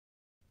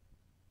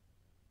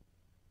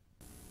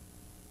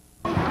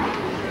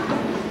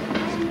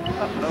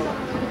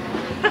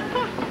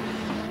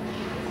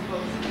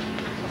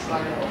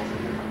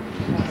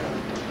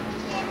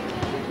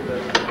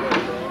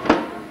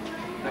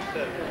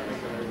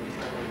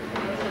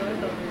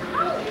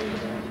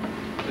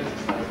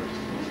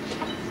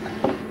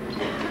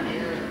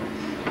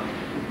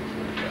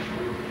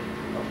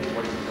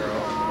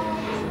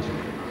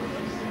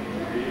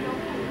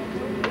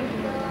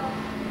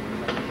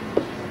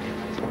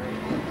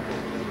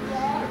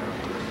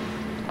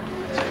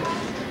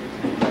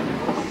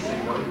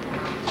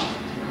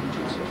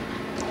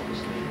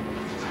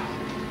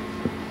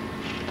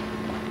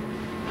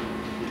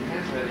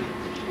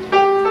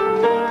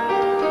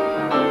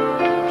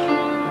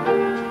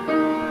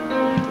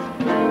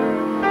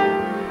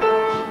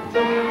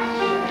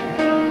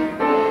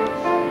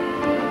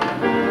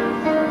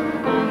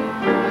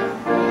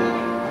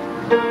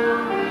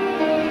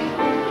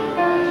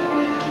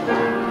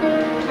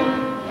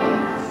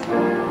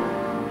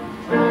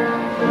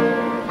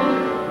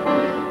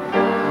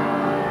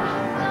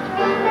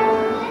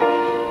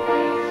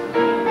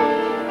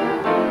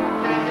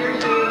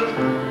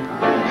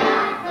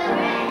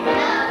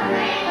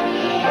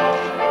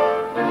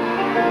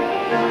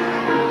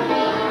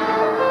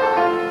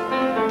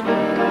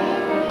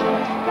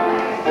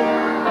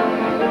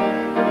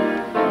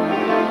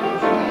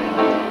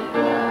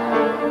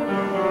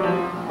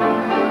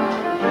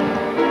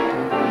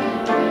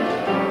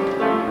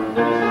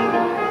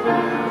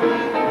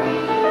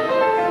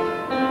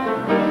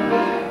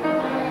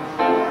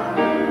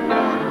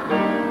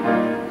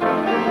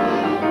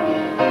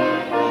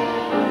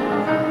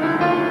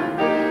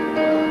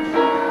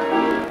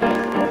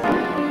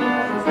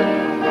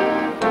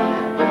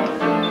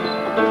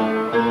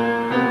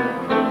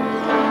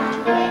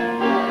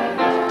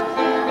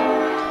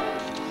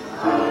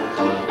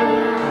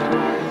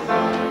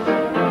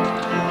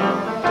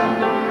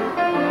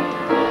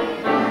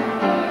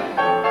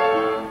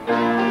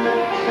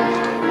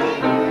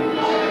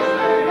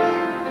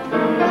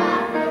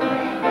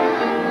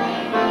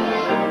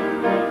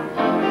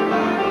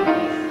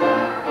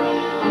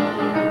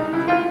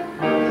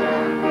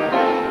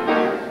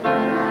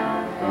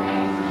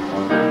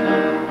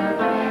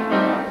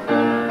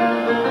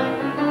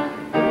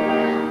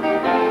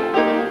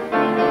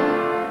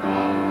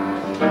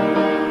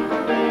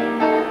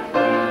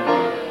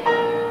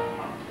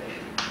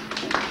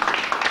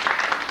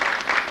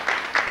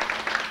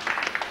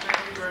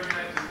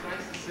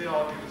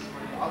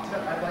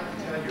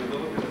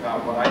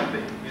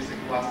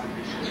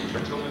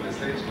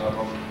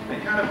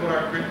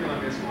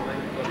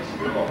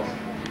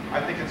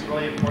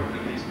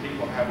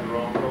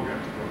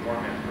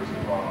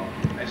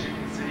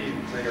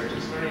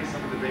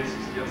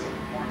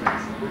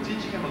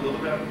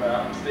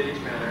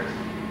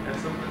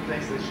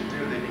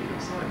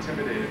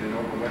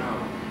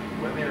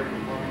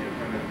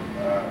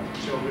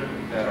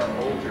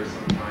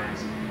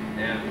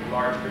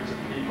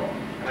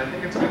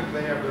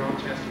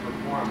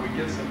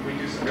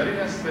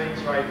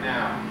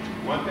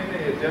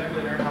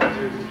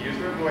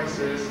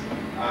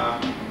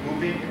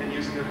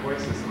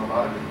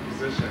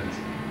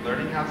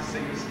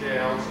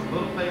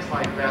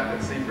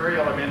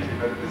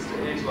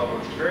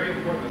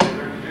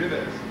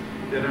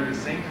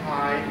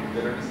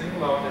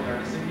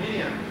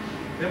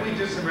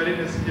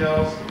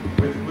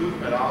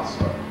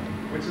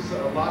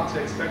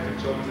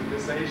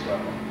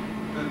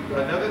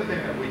Another thing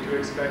that we do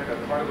expect that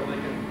part of the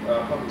Lincoln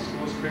Public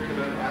Schools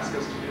curriculum asks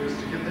us to do is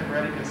to get them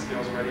readiness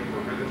skills ready for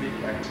rhythmic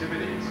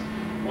activities.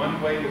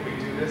 One way that we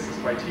do this is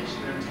by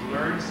teaching them to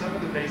learn some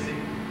of the basic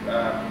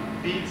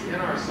beats in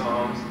our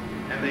songs,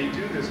 and they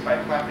do this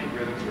by clapping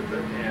rhythms with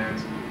their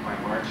hands, by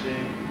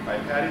marching, by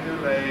patting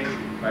their legs,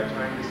 by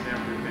trying to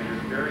snap their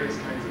fingers, various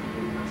kinds of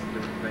movements and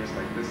different things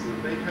like this, so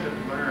that they kind of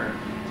learn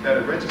that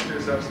it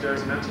registers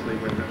upstairs mentally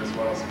with them as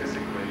well as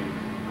physically,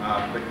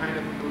 the kind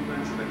of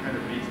movements and the kind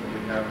of beats that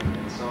we have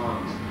in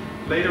songs.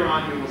 Later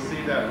on, you will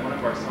see that one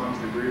of our songs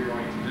that we're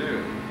going to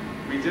do,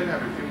 we did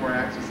have a few more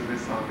actions in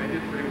this song. They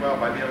did pretty well.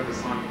 By the end of the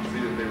song, you can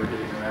see that they were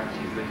getting their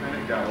actions. They kind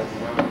of got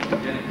overwhelmed at the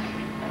beginning.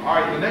 All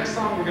right, the next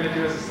song we're going to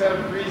do is a set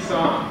of 3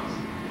 songs.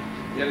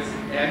 It's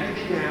End to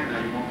the End.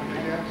 Now, you won't put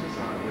the captions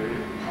on it, will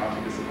you? I'll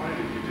be disappointed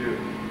if you do.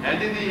 End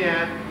to the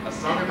End, a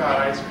song about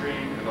ice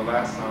cream, and the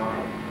last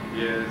song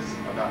is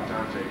about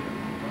John Jacob.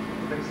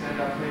 Will you stand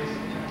up, please?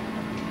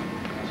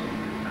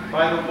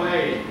 By the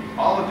way,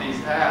 all of these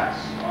hats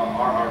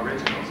are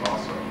originals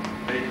also.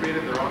 They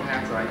created their own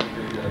hats. I think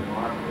they did a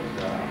marvelous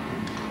job.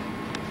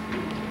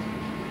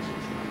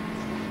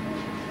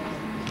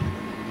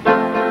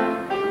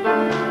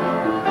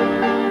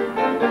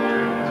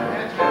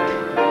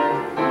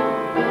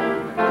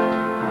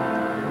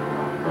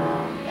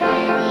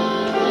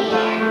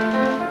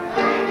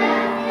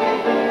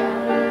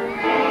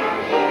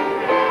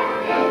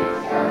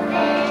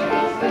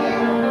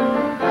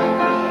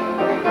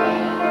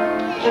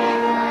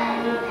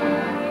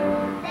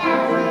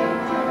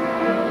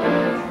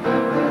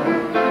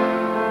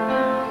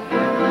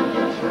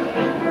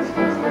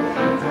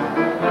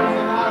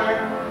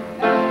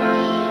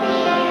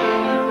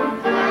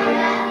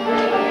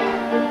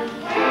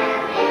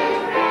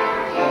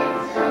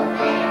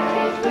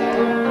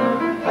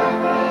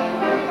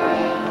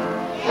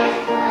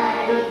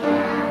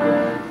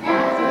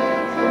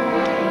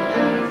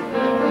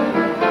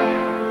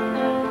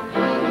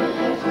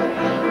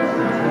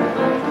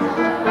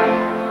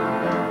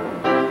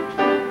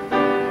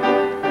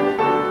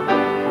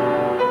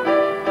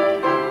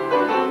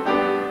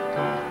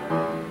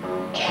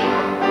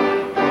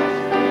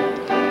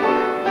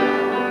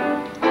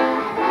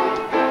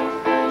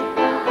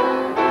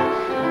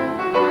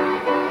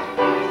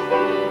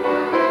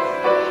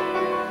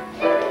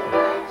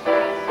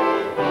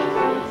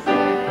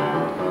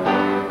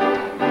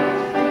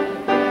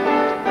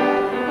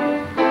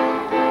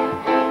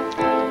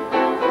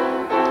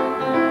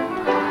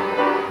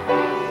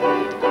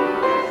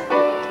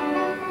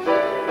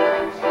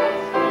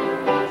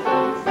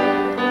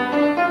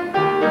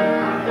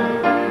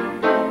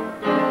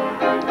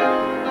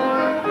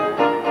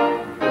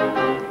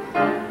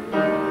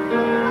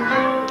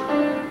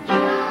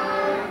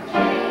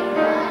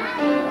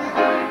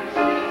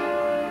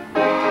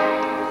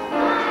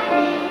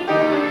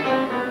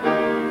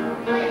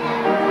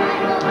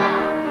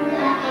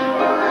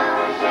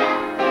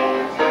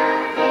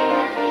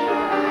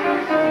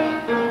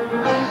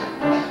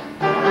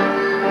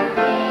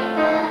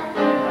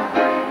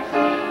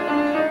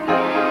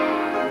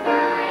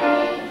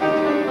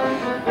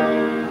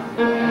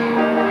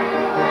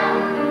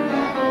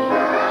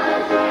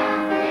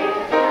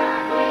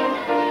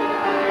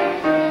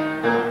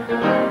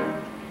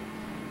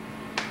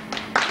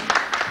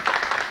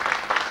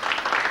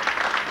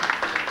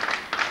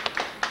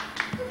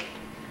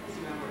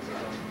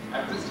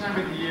 At this time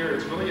of the year,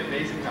 it's really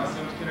amazing how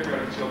some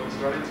kindergarten children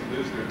started to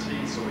lose their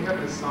teeth. So we have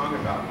this song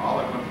about all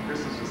I want for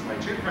Christmas is my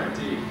two front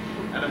teeth.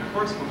 And of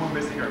course, when we're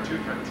missing our two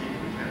front teeth,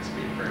 we can't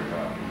speak very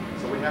well.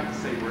 So we have to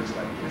say words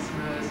like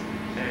Christmas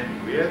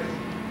and with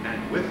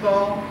and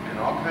withal and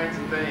all kinds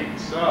of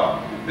things. So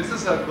this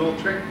is a little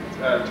trick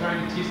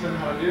trying to teach them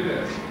how to do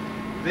this.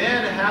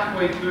 Then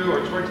halfway through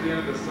or towards the end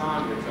of the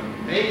song, it's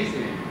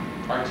amazing.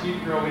 Our teeth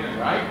grow in,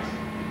 right?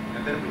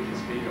 And then we can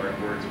speak our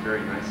words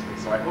very nicely.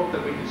 So I hope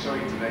that we can show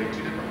you today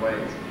two different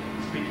ways.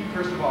 Speaking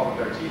first of all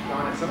with our teeth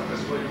on, and some of us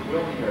really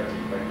will need our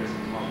teeth by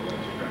Christmas time with our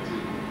two front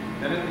teeth.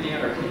 Then at the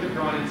end, our teeth are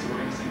drawn in, so we're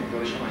going to sing it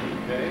really plain,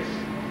 okay?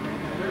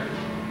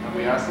 And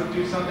we also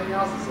do something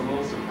else that's a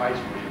little surprise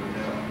for you.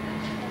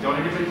 Don't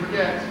anybody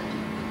forget.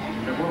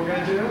 Remember what we're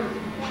going to do?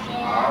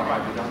 All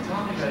right, but don't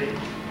tell anybody.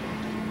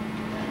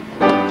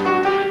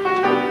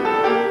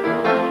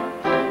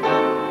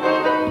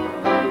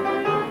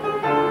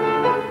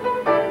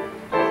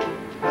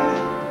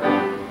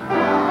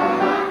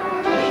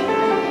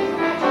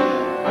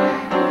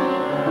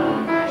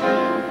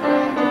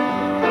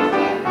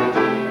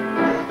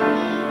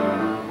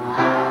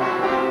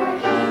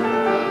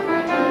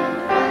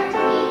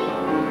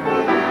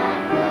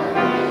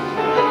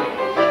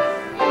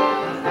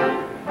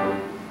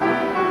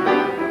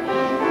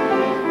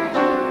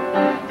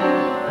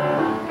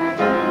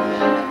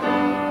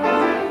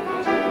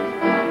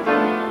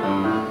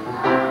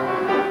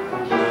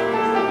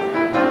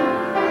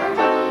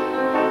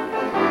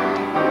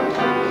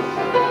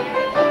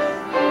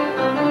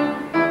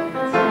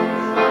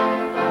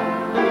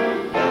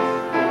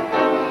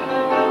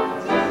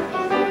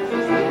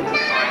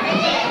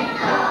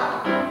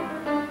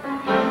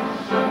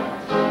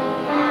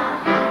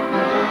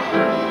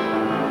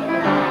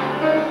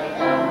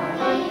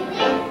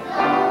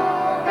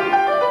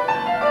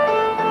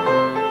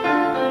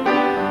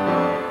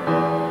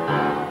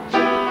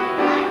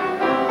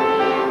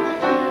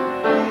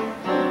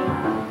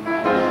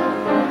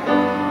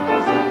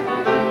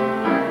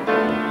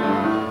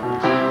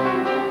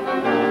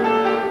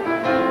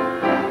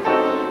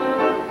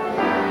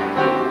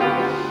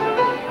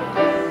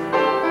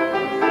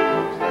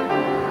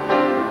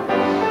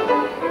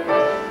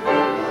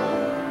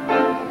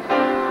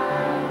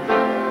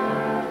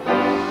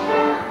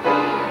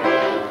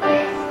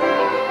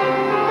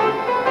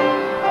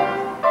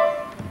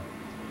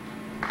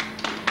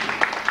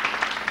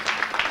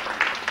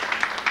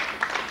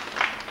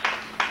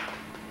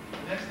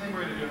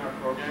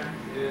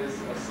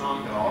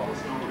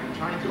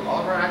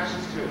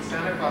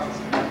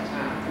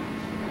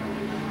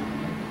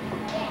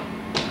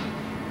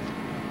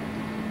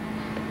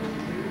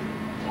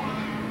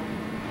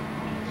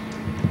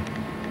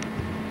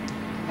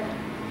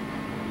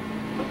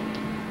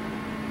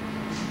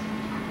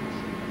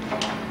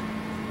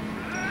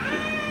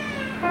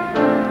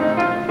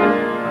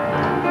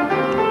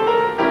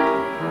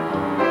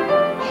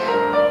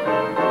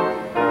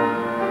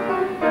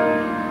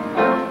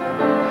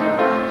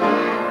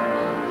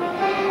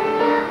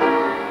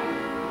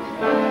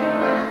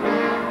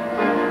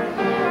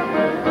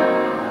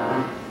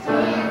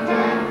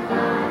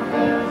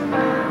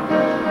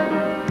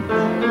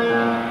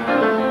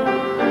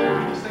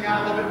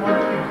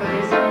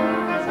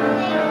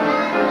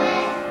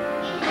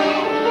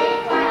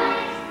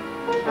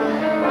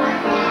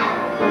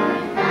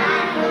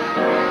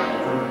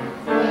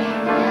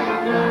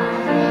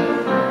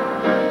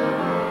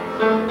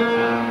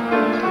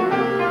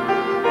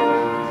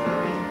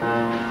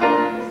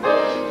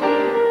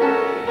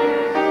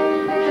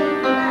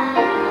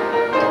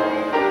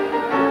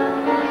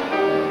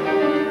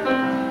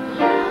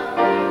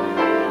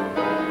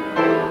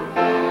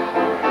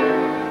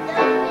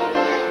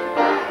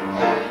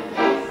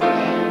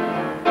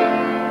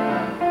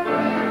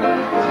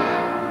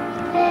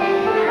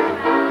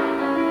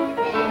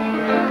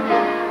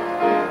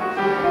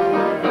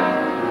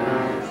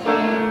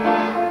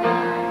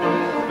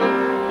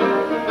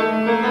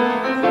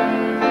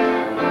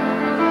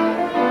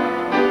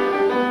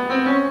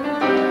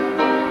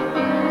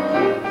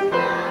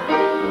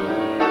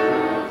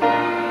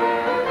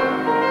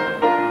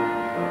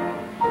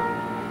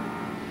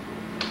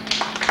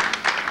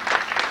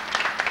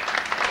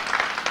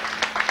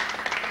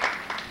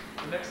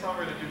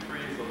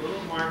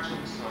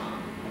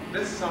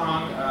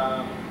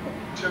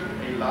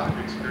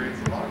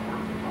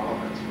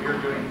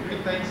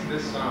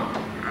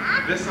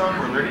 This song,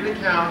 we're learning to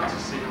count to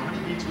see how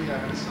many beats we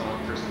have in a song,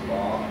 first of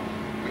all.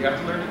 We have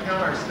to learn to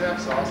count our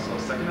steps also.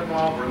 Second of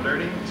all, we're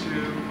learning to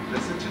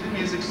listen to the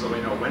music so we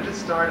know when to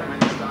start and when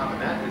to stop,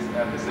 and that is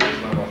at this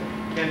age level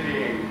can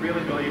be a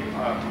really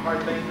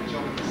hard thing for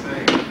children to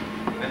sing.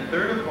 And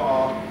third of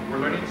all, we're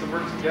learning to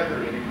work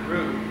together in a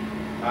group.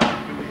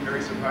 You'll be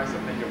very surprised,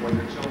 I think, at what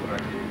your children are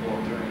capable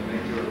of doing, and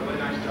they do a really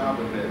nice job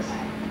with this.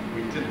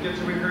 We didn't get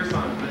to rehearse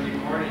on Monday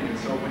morning, and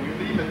so when you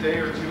leave a day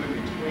or two in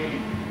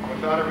between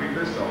without a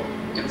rehearsal,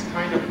 it's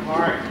kind of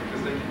hard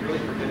because they can really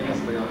forget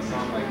easily on a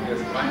song like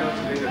this. But I know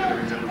today they're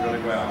going to remember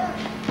really well.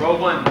 Row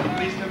one,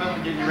 please come up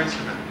and get your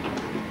instrument.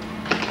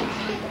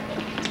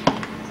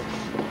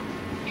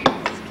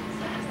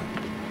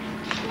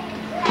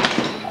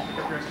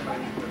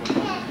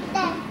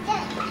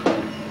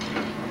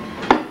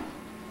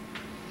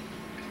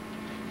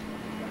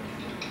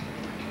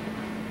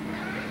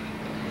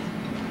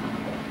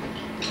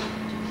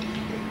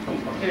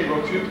 Okay,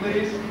 row 2,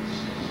 please.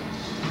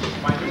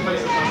 Find your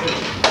places on this.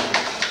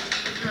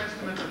 Put your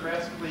instruments at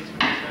rest, please,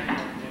 when you're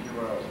standing in your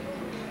row.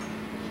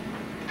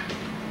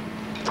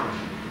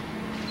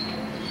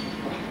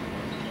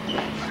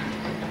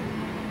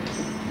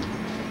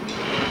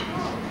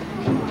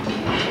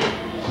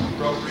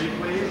 Row 3,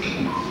 please.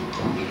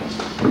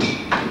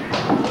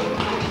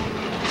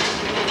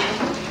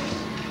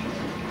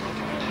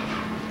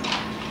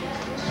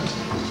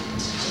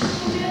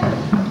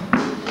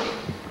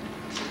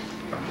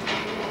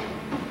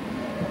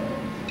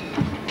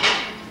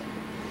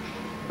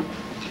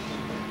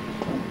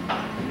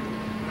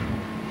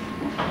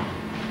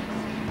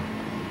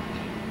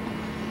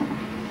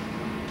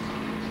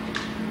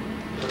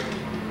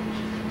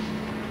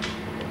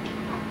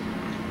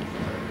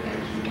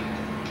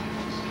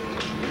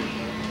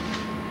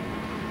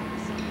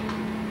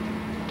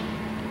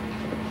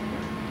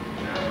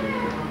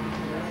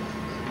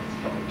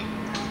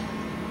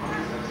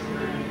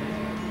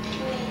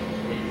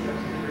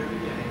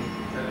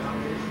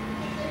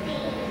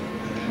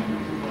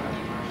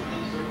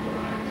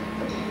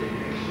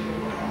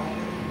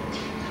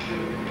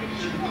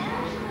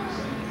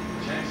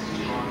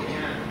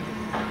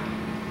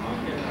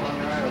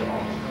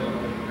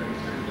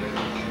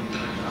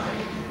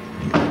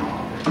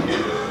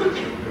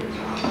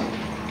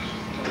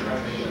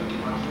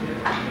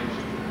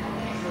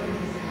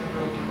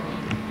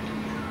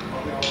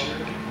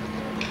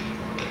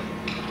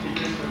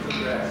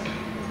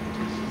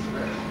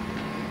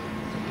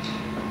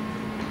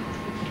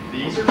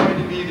 These are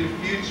going to be the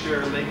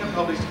future Lincoln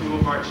Public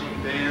School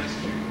marching band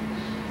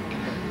students.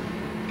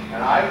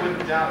 And I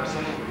wouldn't doubt if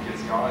someone would get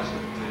scholarship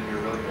to do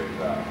a really good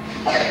job.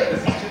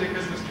 This is to the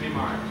Christmas Tree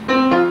March.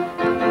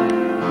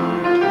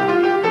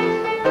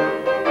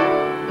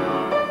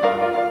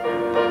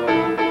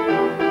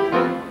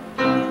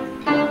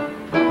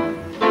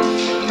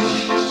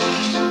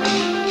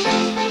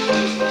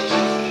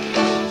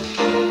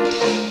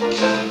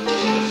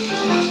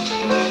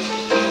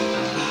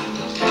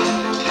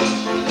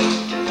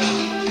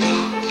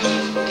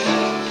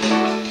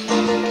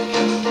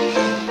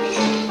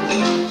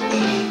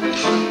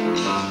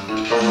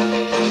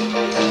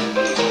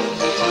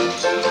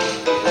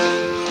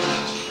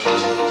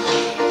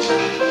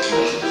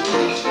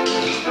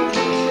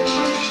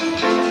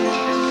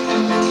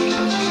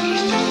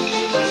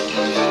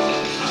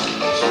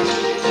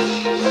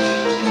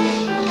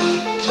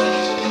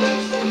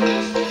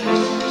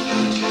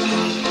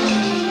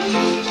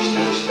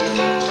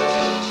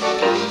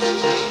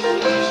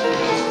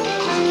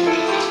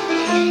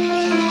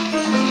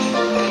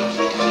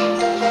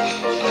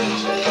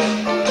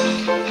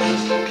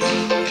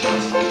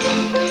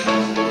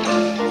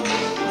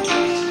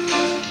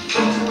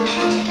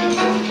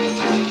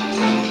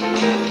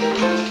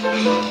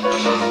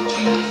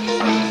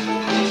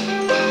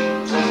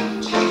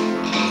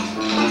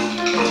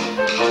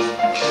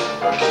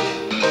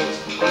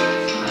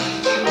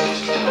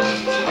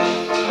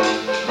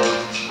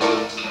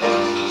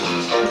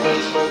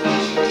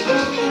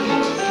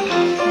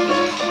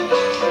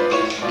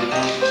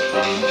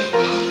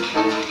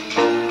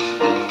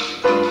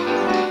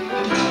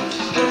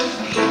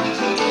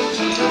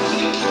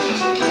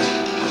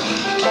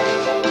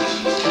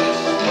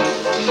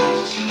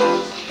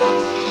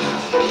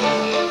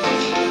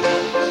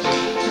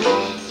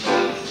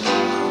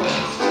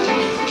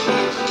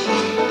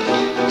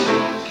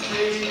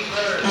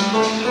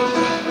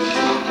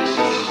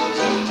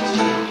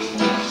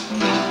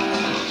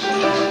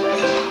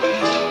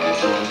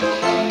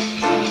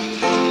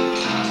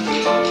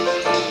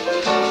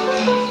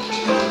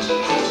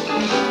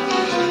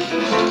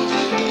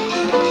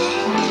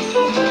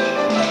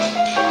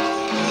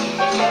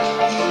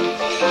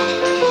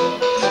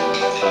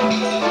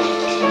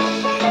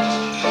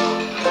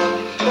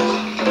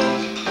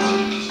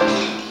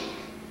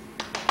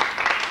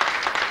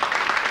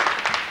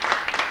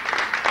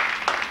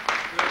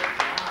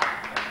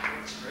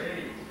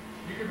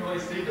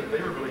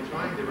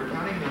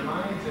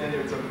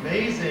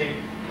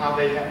 How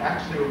they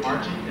actually were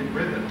marching in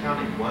rhythm,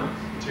 counting 1,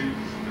 2,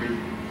 3, 4.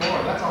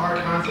 That's a hard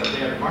concept. They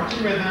had a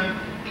marching rhythm.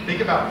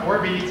 Think about 4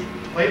 beats,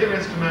 play their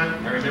instrument,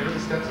 and remember the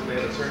steps that they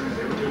had a certain.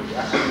 They were doing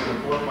actually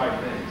doing 4 or 5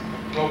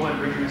 things. Row 1,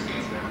 bring your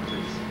instruments down,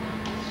 please.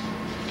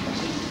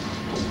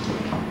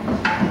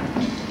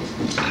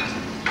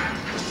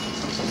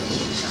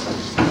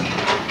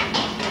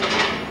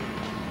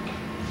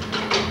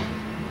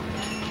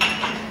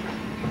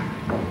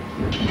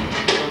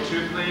 Row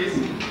 2,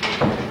 please.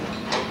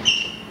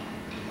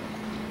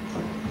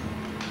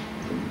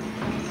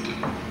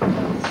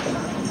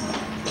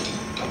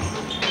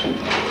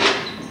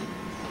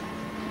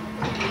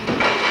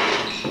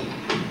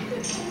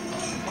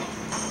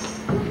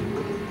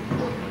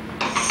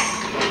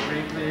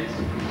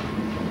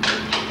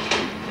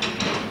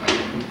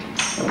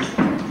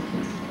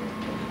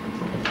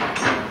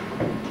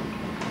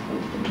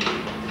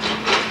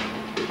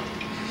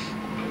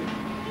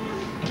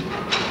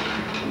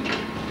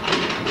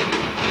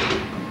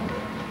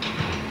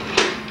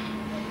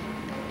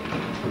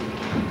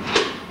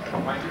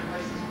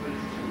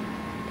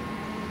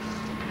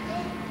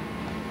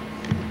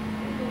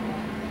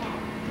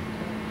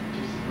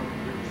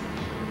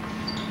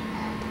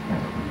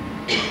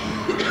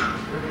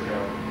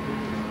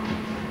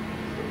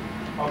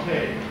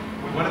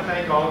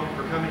 all of you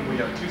for coming. We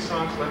have 2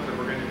 songs left that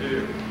we're going to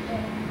do.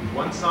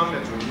 One song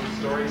that's a new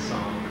story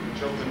song that the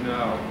children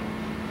know.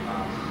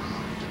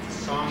 It's a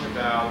song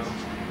about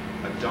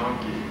a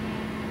donkey.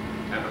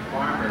 And the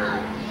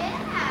farmer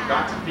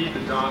got to feed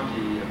the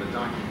donkey, and the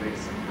donkey makes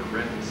some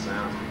horrendous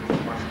sounds because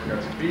the farmer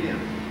forgot to feed him.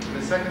 And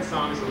the second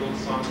song is a little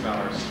song about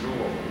our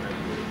school.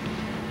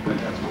 And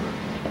that's what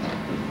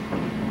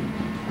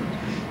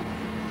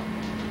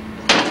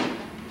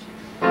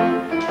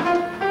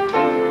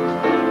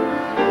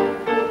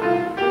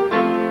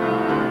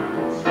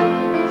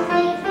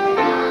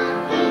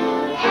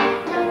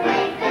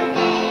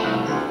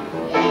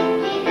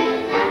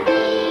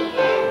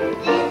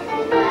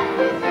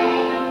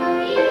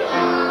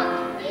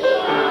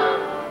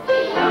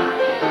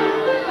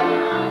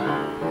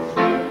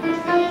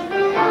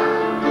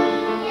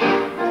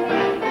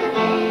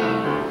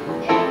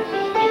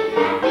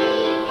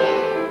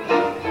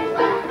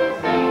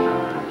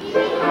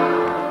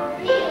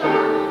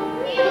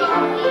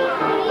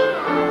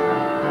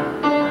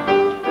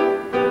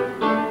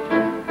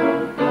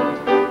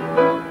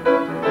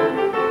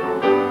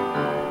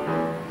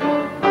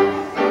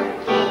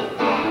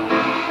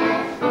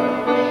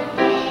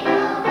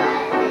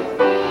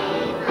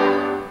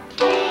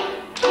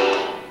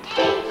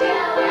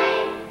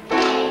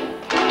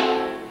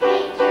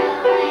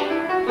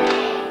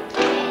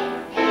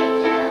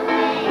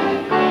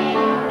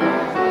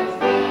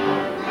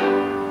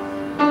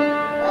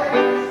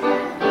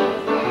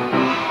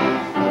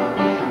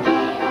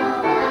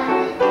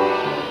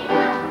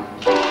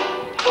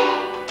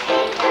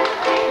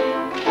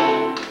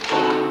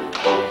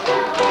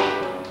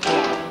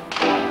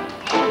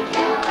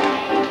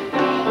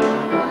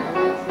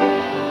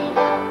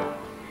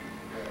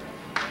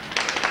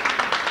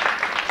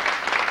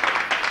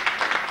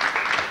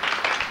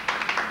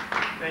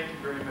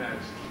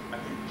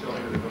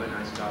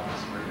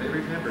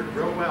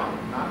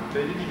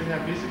they didn't even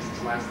have music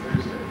since last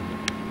Thursday.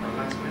 Or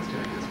last Wednesday,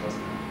 I guess,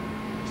 wasn't it?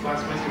 It was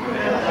last Wednesday when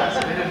they had class.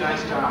 They did a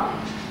nice job.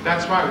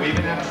 That's right, we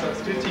even had a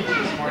substitute teacher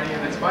this morning,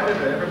 and in spite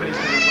of it, everybody's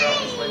doing well.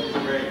 This lady's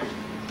great.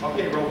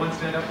 Okay, roll one,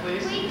 stand up,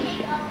 please.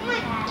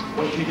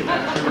 We'll take it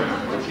back to your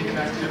room. We'll take it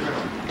back to your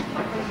room.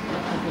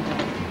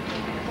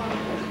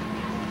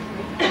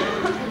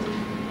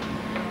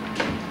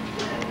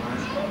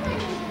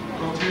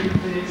 Roll two,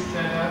 please,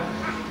 stand up.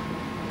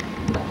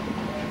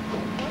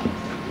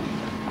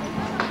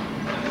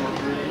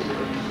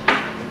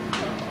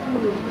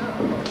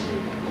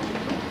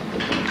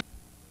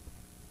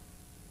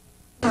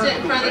 Sit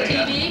in front of the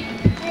TV.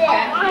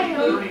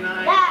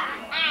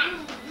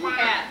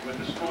 With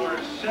the score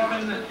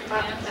 7-0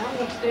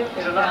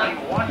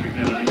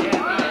 Washington. And again,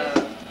 as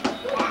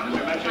we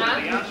mentioned at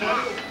the outset,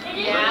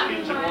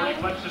 Redskins have already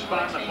clinched a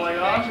spot in the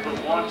playoffs, but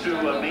want to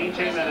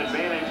maintain that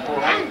advantage for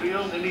home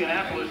field.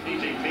 Indianapolis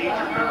needs a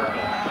major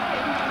miracle.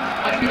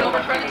 Watch me over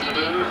in front of the TV.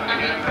 I'm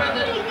in front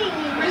of the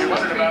Christmas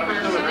tree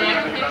first, so they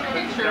have to take a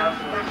picture.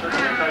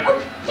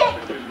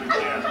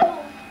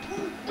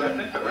 I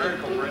think the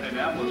miracle for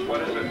Indianapolis, what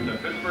is it?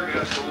 Pittsburgh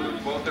has to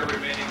lose both their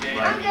remaining games.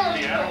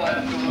 Seattle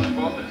has to lose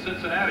both, and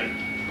Cincinnati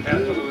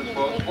has to lose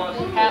both. Plus,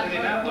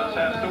 Indianapolis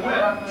has to win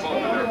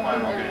both of their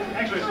final games.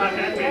 Actually, it's not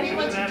that big.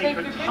 Cincinnati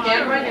could tie.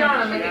 Yeah, right there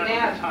on make it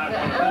dad.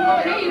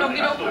 Hey, you don't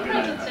get open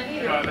presents in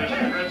either. They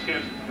should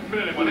Redskins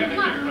really want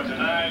anything for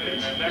tonight and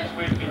next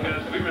week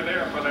because we were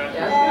there for that.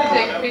 Yeah, I'm going to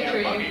take a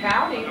picture of you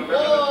pouting.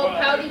 Oh,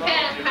 pouty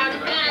Pat,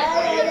 pouty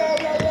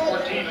Pat.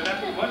 14, and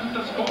that wasn't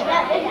the score. The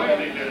way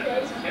they did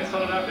it. In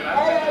Philadelphia, I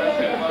think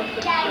Redskins was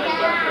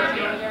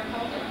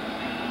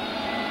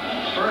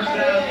first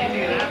down,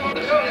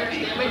 Indianapolis at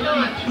the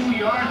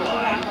 32-yard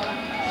line.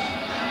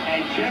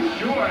 And Jeff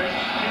George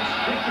hits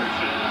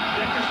Dickerson.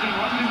 Dickerson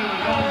runs into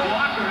his own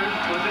blockers,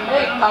 was in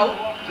bounds,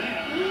 walks in.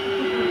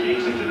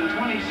 Takes it to the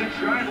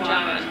 26-yard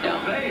line. And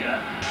Gouveia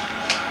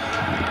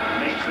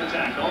makes the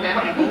tackle.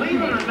 And believe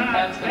it or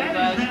not,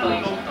 that is now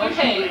the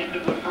official end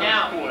of the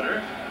first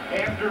quarter.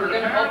 After we're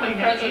going to open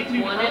presents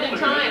one at a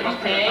time,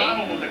 okay?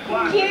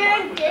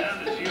 Karen gets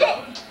the pick.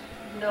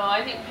 No,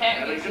 I think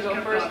Pat gets to go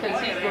first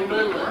because he's the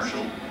littlest.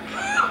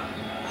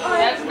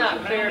 That's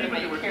not fair to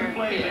make Karen pick.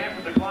 Wait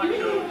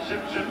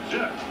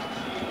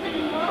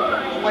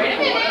a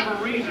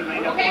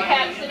minute. Okay,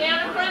 Pat, sit down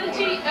in front of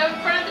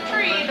the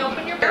tree and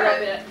open your bear a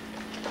bit.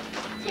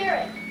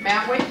 Karen.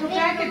 Matt, wait till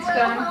Pat gets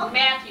done.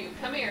 Matthew,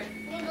 come here.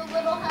 Need a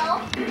little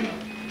help?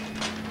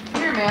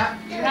 Here, Matt.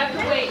 You have to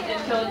wait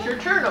until it's your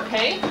turn,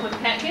 okay? When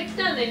Pat gets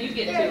done, then you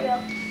get to.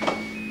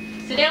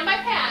 Sit down by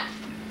Pat.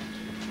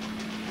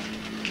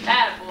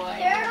 Attaboy.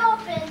 Karen,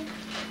 open.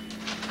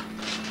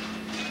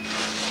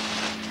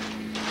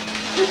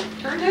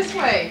 Turn this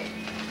way.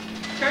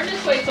 Turn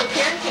this way so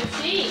Karen can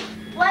see.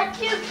 What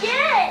you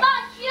get?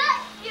 My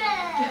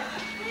shotgun.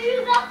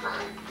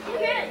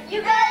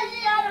 You guys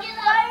got a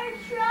fire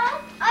truck?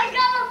 I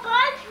got a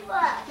fire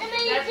truck. And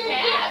then That's you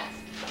Pat.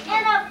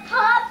 and a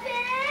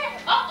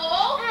puppet.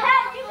 Uh-oh.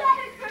 Pat, you got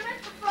a Kermit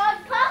the Frog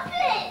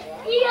puppet.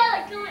 You got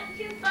a Kermit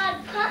the Frog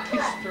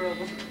puppet.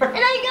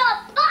 And I got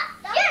a pot.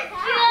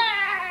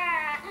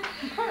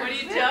 What do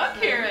you tell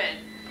Karen?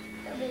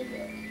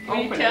 What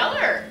do you Open tell it.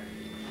 her?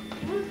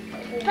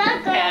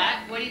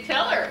 Pat, what do you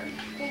tell her?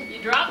 You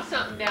dropped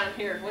something down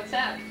here. What's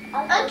that?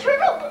 A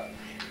turtle book.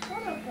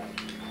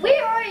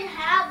 We already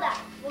have that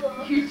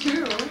book. You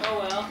too. Oh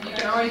well. You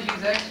can always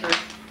use extra.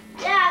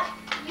 Yeah,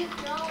 you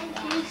can always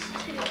use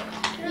two.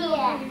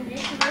 Yeah.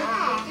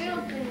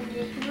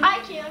 I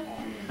can.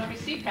 Let me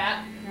see,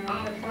 Pat.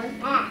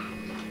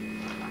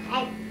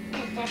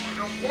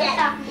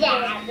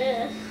 Yeah,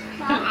 this.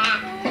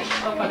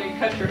 Hope I didn't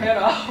cut your head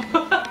off.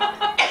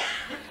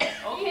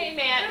 Okay,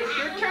 Matt, it's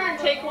your turn.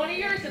 Take one of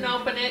yours and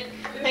open it.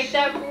 Take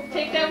that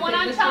one on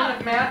Take this top.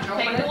 one, Matt, and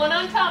Take open the it. one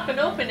on top and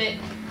open it.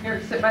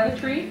 Here, sit by the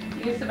tree.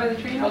 You can sit by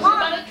the tree. Go and sit open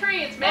by the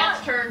tree. It's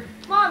Matt's turn.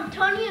 Mom,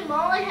 Tony and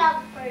Molly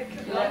have a fire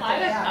truck. Well,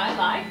 I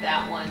like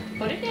that one.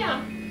 Put it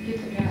down. it. Give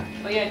it to Matt.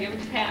 Oh yeah, give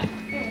it to Pat.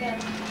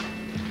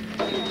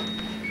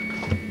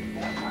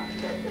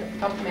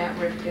 Help Matt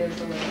where it is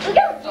a little.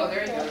 Oh,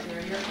 there he goes.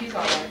 He's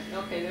all right.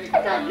 Okay, there you I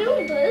got go.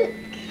 new book.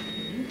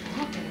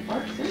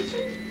 Bart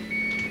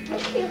Simpson?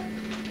 Thank you.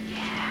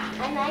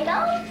 Yeah. And I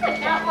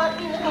don't not want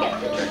me to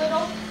get the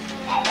little.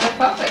 The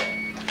puppet.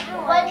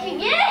 What'd you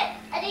get?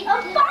 I think a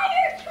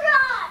fire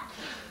truck.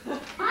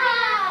 I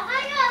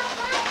got a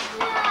fire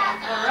truck.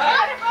 All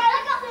right.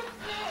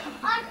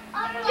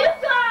 You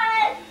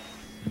guys.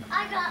 I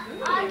got.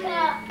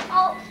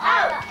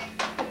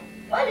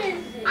 What is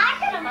it? I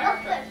got a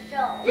muffler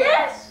show.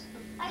 Yes.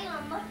 I got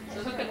a muffler. It's a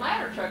hook and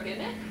ladder truck,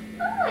 isn't it?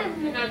 Oh,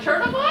 You got a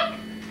turtle book?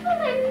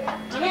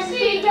 Let me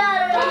see. And I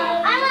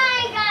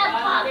got a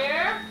pop.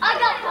 Bear? I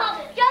got a pop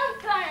jump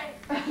train.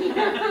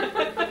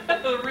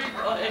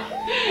 Replay.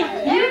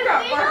 You got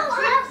We Bart don't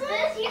have Simpson?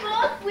 this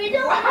book. We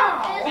don't Wow.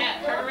 have this Matt,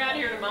 turn around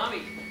here to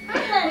mommy.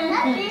 I'm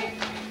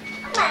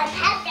gonna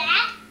pet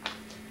that.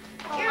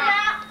 You're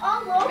out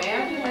all over.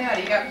 Man, Matt,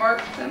 you got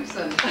Bart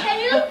Simpson. Can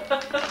you?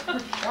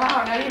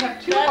 Wow, now you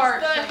have two That's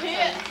Bart the Simpsons.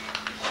 hit.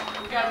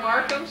 We gotta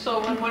mark them so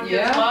when one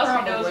Yeah, gets lost, he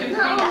knows probably. who's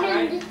No, wrong, I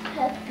right? just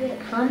pet it.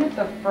 Kermit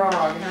the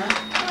Frog, huh?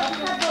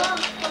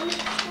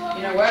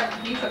 You know what?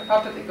 He's a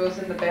puppet that goes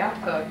in the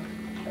bathtub.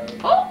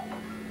 Oh!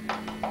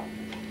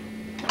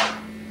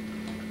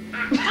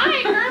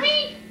 Hi,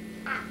 Kirby!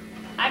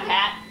 Hi,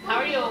 Pat. How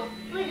are you?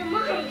 Look at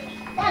mine.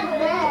 That's Come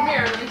bad.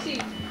 here, let me see.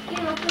 Can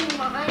you open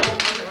mine?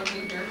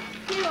 Here.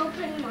 Can you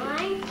open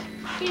mine?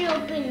 Can you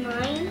open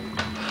mine?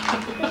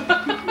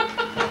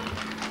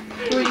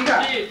 Who you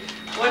got? Gee,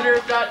 wonder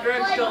if Dot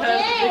Drug still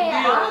has the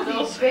big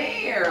deal. Ozzy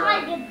Bear.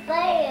 Like a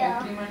bear.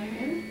 Do you want him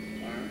in?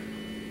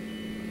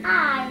 I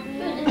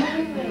really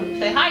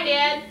Say hi,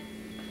 Dad.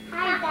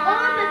 Hi, Dad.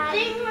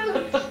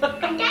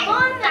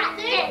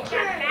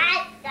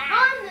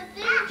 On the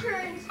thing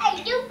turns. Hey,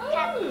 you Ooh,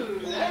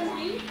 that's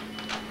neat.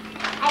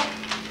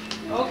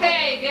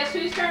 Okay, guess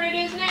whose turn it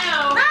is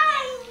now? Mine.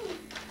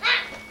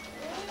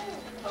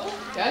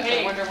 Gosh,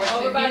 Hey, I wonder what's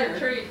over in by here. the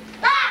tree.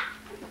 Ah.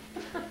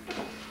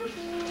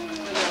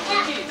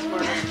 He's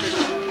smart as a tree.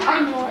 I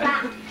know it.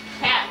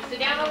 Pat, sit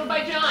down over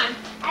by John.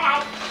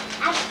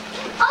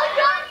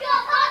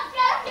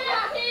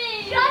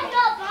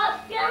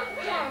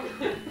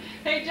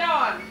 Hey,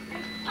 John,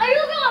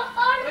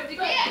 what'd you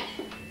get?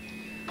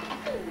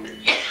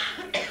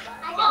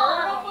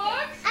 Turtle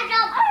books?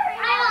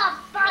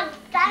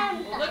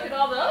 Well, look at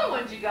all the other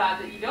ones you got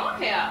that you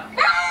don't have.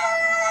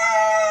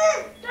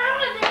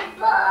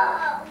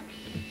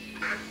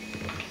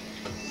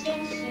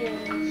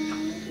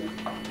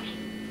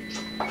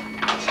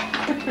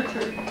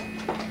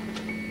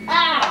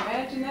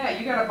 Imagine that.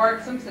 You got a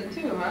Bart Simpson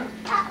too, huh?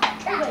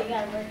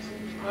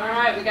 All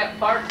right, we got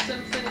Bart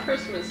Simpson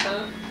Christmas,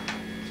 huh?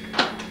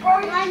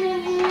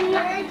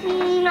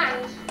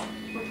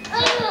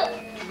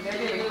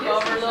 Maybe move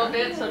over a little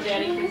bit so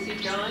Daddy can see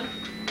John.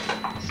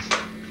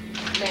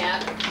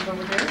 Matt, He's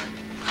over there.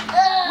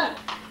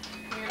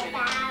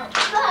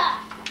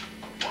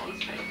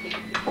 he's trying to take a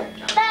picture of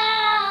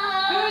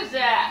John. Who's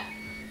that?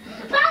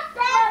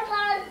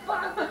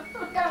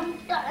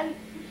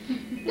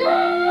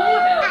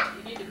 Oh,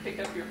 you need to pick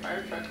up your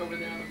fire truck over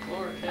there on the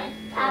floor, okay?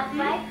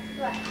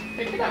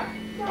 Pick it up.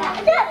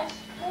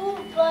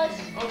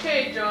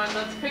 Okay, John,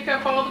 let's pick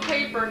up all the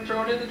paper and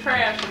throw it in the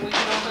trash and we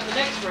can open the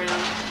next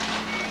round.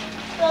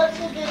 Go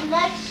to the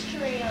next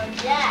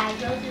round. Yeah,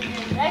 go to the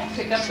next.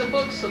 Pick up the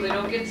books so they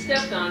don't get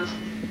stepped on.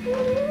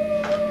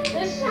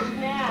 This is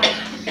now.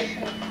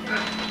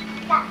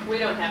 We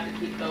don't have to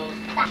keep those.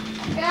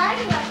 Yeah,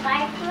 you got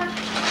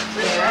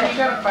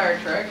a fire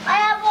truck. I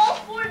have all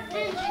 4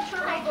 Ninja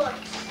Turtle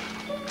books.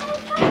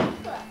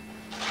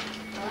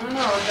 I don't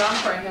know. John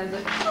probably has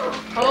it.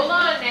 Hold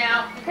on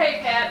now. Okay,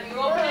 Pat, you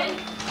open it?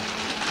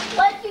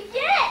 What'd you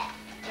get?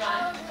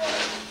 John.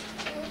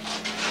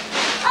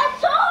 A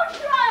tow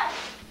truck!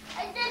 I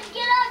didn't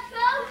get a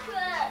tow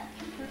truck.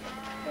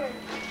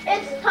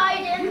 It's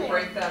tied in You there.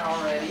 break that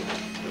already.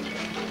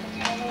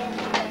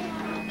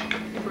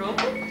 You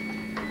broke it?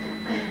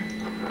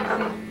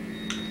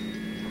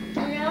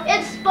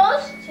 It's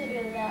supposed to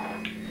do that.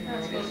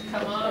 It's supposed to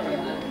come off,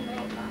 isn't it?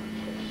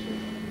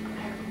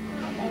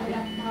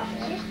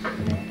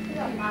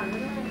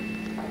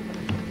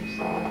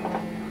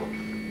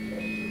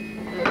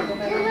 Go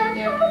back.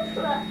 tow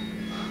truck.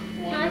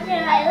 I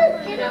said I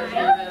looked at a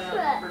tow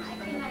truck.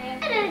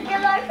 I didn't get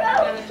my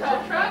tow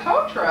truck. Tow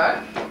truck?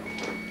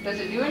 Does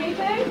it do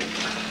anything?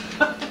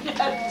 You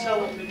have to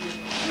tell them.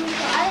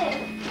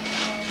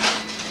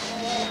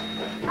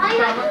 I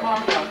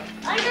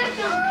got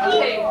some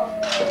people.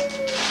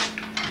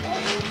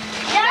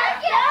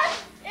 Yes,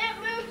 it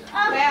moves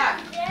up Pat.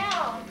 and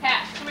down.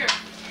 Pat, come here.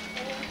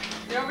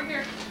 Get over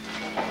here.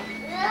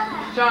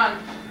 John,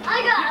 I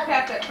you got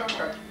pat that tow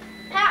truck.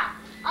 Pat.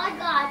 I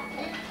got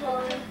this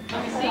one. Let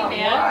me see,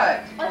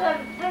 Pat. What? I got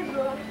a big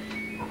one.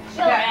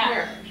 So, Pat, come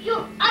here.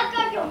 I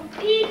got some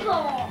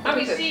people. Let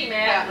me Look at see, this.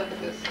 Matt. Look at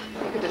this.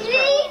 Look at this. See?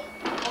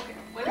 Okay,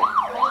 wait a minute.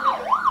 Hold on.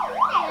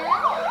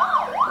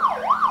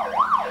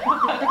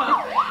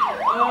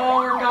 Oh,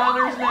 we're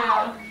goners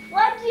now.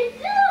 What'd you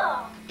do?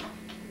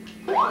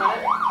 You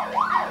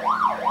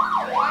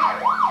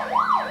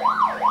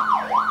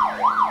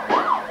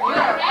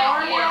got a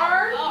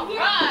barnyard? All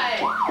right.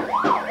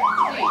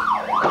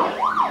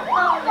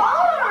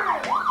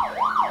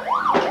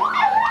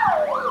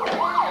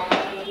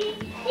 See.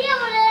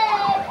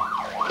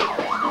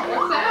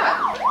 What's that?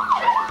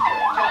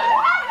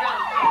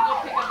 John, go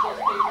pick up those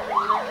papers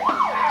over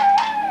there.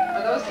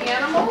 Are those the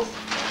animals?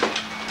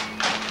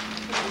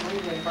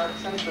 Bart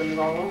Simpson's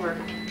all over.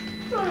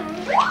 Put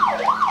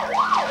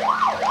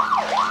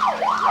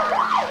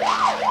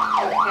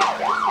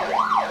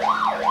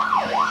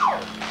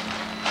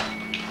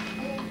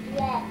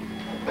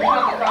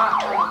on the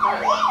top on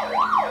the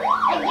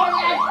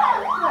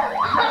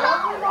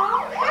front.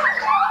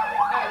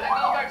 All right, let go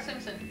of Bart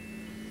Simpson.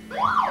 You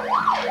don't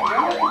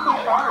have to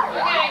push hard.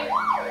 Okay.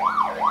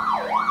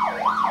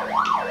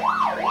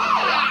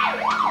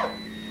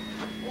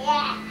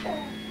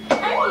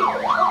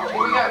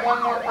 We got one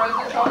more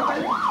present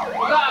open.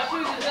 Gosh,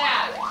 whose is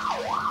that?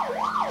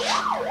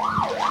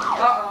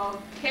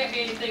 Uh-oh. Can't be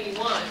anything you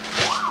want.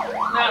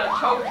 Not a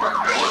tow truck.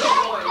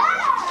 Boy.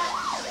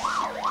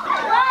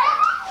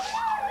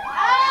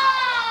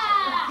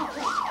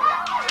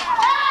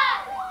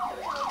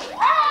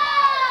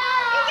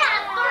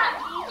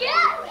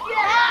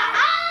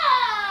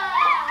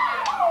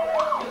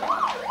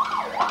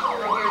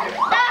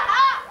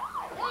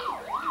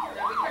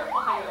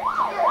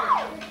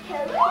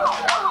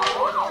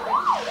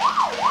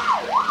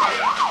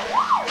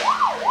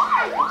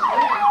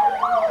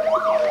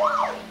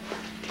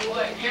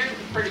 Boy, Karen's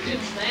a pretty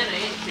good Santa,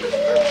 ain't she?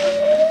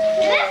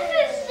 This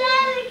is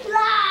Santa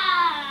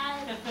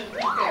Claus.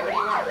 Okay, what do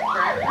you want? A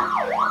tractor?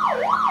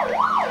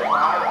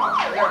 Wow.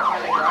 We gotta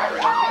find a driver,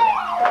 don't we?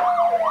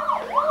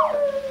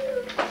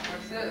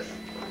 What's this?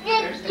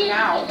 There's the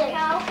cow.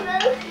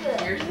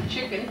 Here's the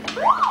chicken.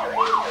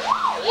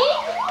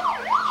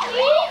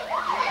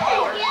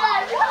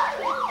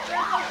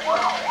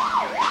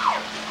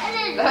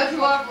 That's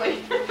lovely.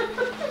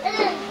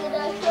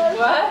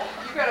 What?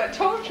 You got a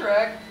tow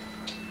truck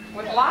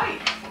with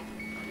lights.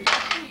 Here's the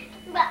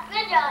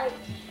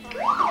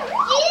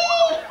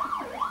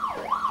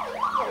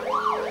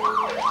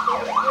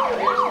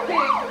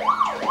pig.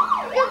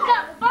 You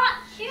got butt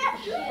shit.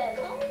 Here,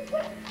 Teal.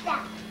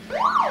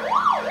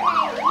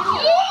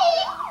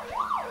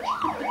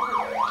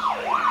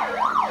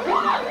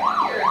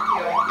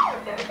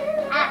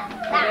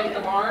 In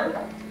the barn.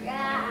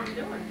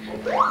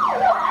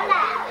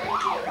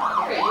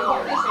 Okay, you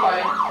hold this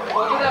side.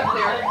 Hold it up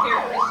there.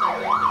 Here, this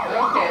side.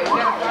 Okay, we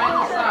gotta find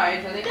the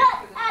sides. I think it's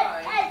to the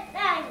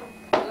side.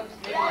 Oops,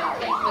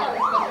 maybe not.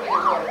 This must be the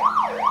road.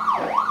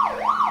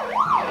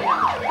 Maybe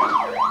not.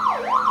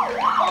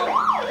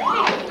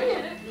 Wait a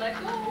minute, let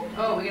go.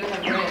 Oh, we gotta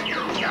have red to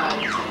the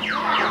sides.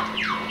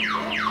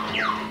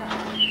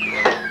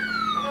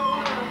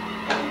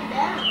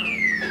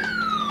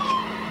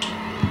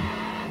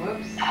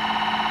 Whoops.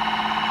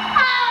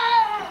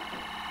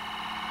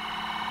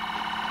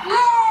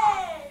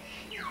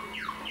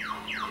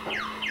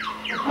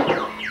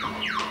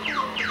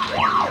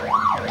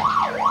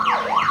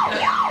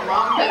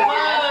 Mom better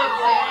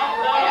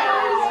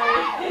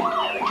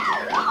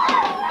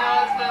Now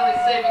it's finally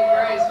saving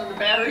grace when the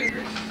batteries are...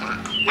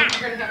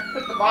 We're gonna have to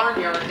put the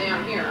barnyard down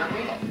here, aren't we?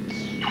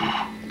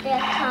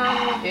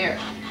 Here,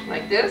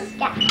 like this?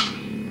 Yeah.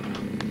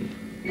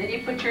 Then you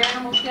put your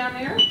animals down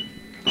there?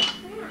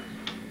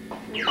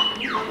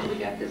 We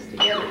got this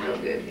together real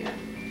good here.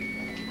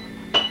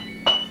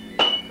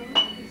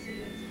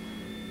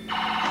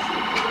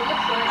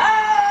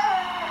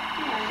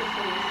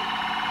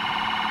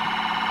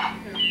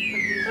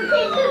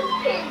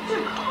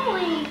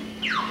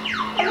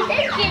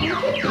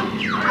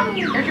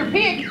 There's your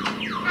pig.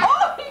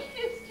 Oh, he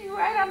kissed you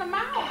right on the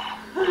mouth.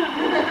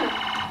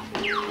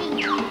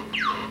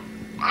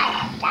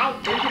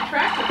 There's your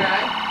tractor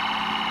guy.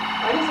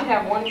 Why does it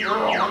have one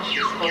girl? What's she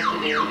supposed to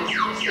do?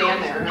 Just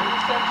stand there, huh?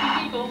 It's got two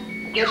people.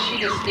 I guess she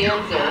just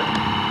stands there.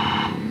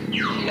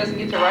 She doesn't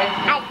get to ride the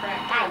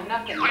tractor or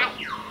nothing.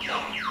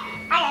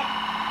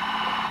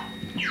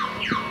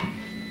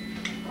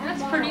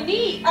 That's pretty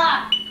neat.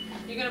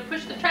 You gonna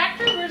push the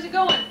tractor? Where's it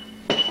going?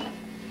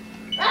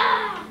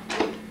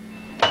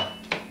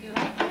 You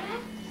like that?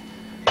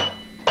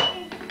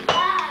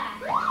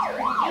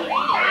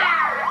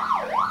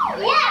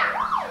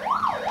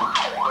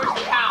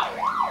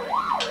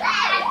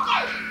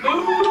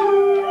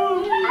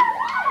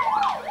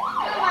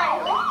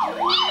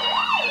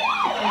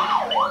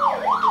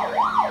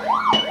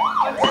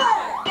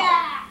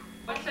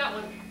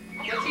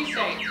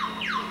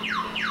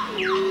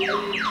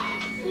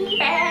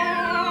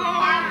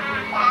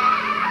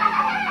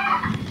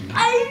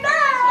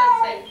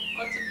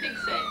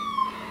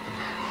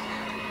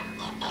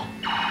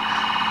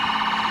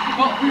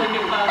 Look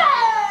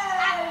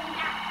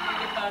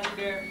at Fozzie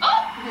Bear.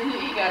 Oh!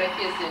 You got a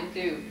kiss in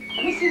too.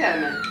 Let me see that a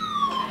minute.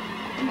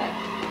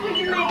 Which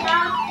is my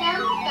dog,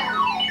 Dum-Dum.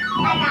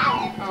 I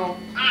got it. Oh.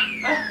 Ah.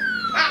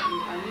 I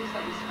knew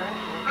something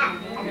scratched. I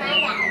got it.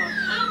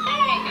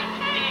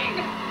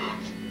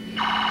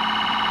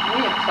 Oh,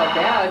 you have so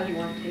bad. You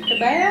want to take a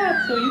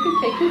bath, so you can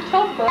take your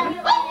tub bath.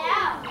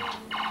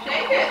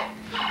 Shake it.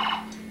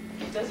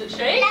 Does it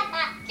shake? It's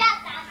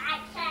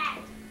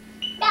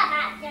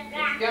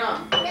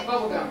gum. It's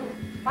bubble gum.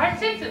 Bart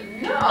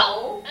Simpson. No.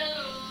 Oh, I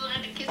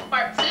had to kiss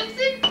Bart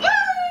Simpson. Woo!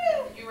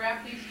 Did you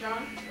wrap these,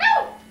 John?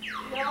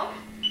 No.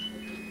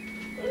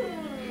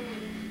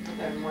 I'm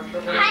having more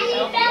trouble. How do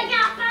you figure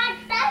out my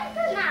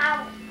pencil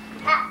now?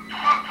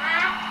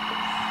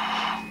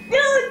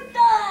 You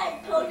died,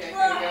 Okay, you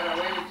got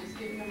away with just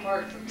giving them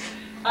parts.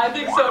 I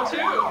think so too.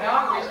 Now I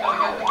wish I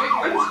got the big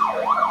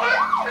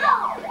ones.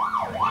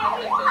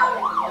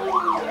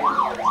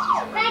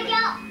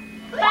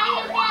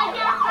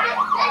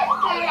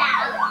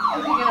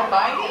 Is he gonna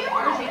bite him,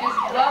 or is he just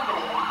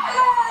loving him?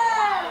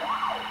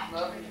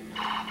 Loving him.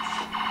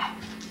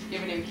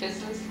 Giving him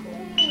kisses.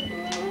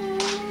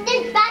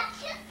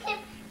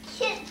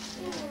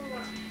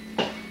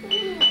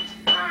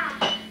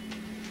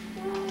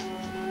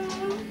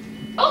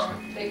 Oh.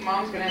 I think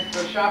Mom's gonna have to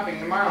go shopping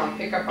tomorrow and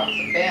pick up on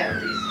some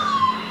batteries.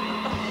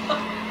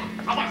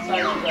 Sorry,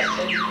 you got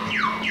it.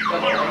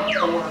 Double like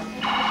 4.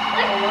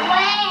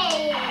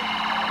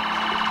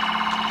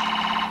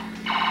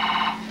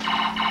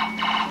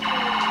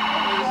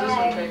 What does this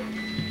one take?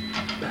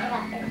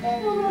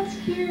 Oh, that's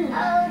cute.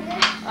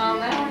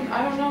 That one, I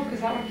don't know, because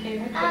that one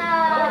came with it.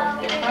 Oh,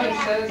 it probably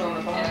says on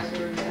the box.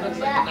 Looks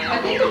like a I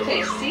knife. think it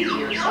takes C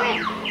or something.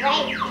 We won't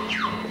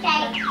show.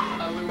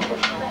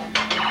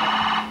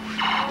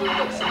 We'll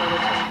look some other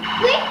time.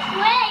 Which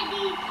way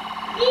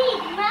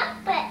these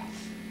Muppets?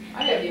 I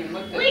haven't even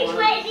looked at Which one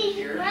way of these these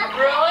here. Muppets?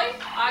 Really?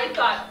 I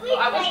thought I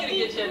was going to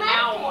get you an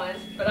owl one,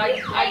 but I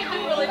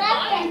couldn't really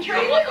find. The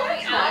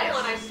only owl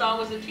one I saw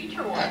was a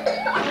teacher one. And I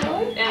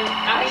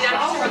mean,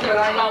 I'm sure but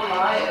I there's don't probably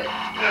buy it.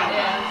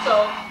 Yeah.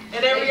 So, and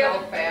They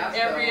go fast.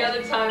 every though.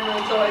 other time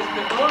it's always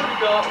been, oh, we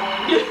got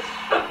one.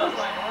 I was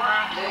like,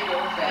 "Rah." They go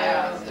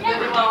fast. And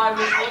then while I was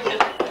looking at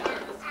it,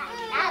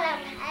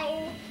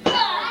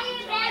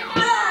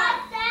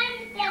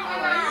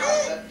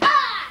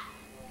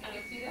 Can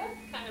you see that?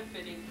 kind of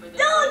fitting for this.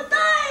 A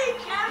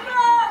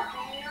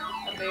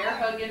bear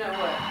hugging a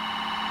what?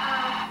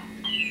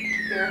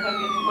 Bear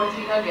hugging, what's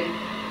he hugging?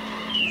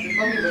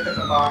 Let me look at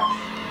the box.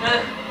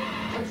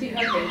 What's he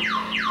hugging?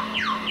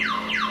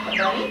 A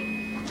bunny?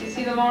 You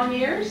see the long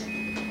ears?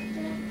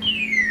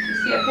 You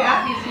see a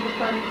cat? You see the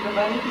bunny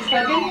he's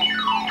hugging?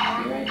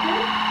 See right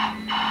there?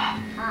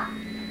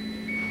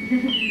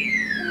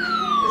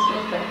 This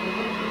goes back in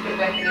here. Put it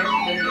back in there so it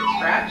doesn't get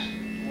scratched.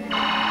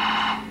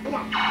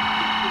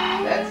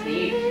 That's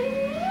neat.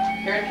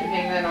 Karen can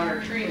hang that on her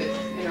tree that's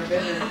in her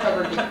bedroom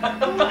covered with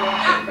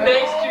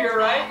Next to you,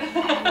 right? I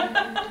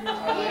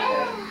like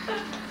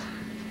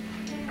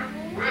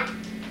that.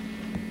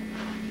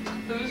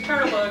 Who's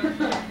Turtlebug?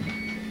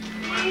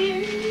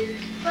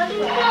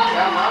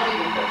 Yeah, Mom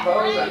even put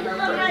bows on her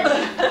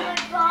present.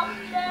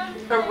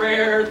 A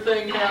rare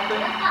thing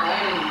happened. I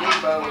didn't do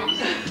bows.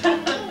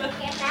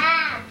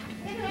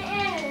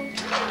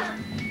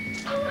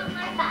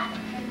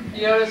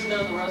 Yoda's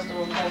knows the rest of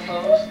them have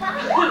bows.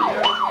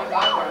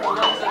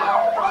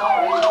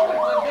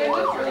 They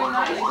look really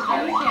nice, but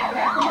then you can't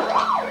pack them up.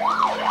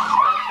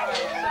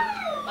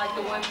 Like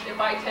the one, if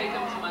I take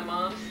them to my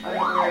mom's. I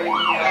don't know where you can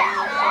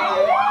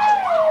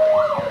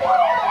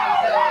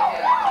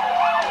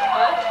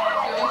What?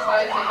 the only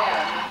size they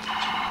have.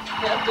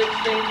 You have to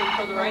exchange them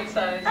for the right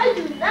size. I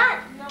do not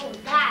know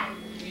that.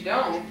 You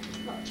don't.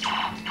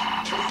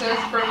 It says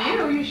from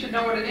you, you should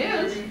know what it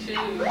is. You too.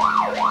 You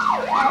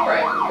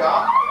probably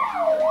forgot.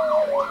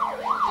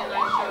 And I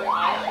showed you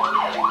all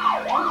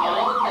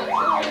the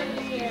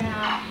things that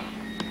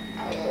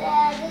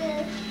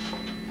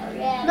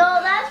No,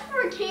 that's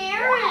for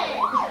Karen.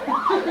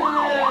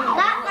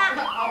 Not that.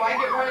 Oh, I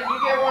get one and you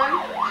get one?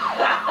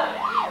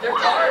 they're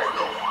cards.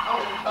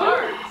 Oh,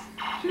 Cards.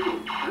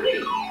 2,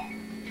 3.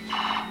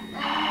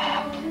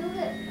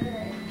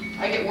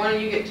 I get one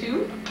and you get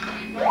 2?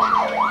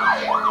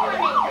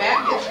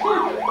 Matt gets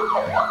 1.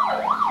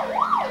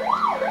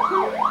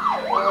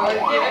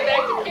 Give it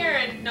back to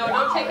Karen. No,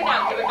 don't take it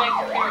out. Give it back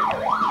to Karen.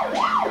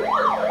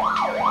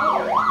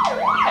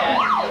 Pat,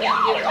 you need to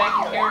give it back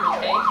to Karen,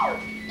 okay?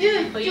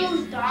 Dude, Please.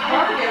 Target, I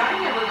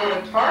never go to I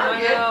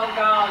Target. know,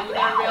 God, you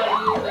gotta be able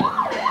to use it.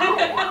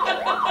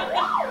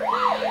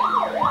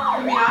 You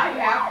mean I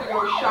have to go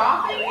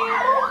shopping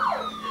here?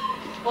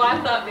 Well, I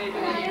thought maybe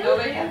when you No,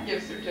 they have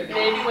gift certificates.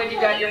 maybe when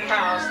you got your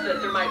house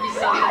that there might be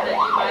something that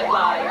you might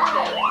like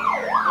that,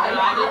 and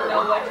I didn't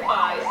know what to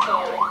buy,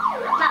 so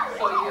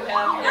you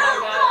got one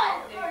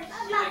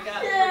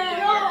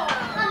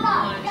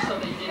so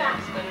that you didn't have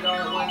to spend it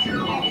all at once, and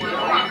you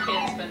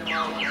can't spend them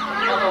all at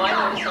once. Although I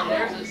noticed on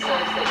theirs it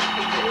says that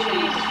you can get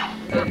cheap.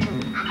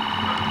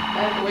 I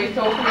have to wait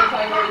to open it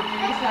till I go to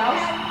Judy's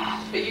house.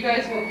 But you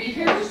guys won't be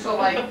here, so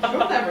like,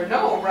 you'll never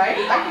know, right?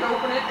 I can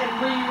open it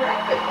and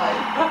re-wrap it, like,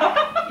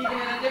 even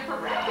in a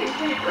different wrapping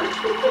paper.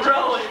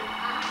 Really?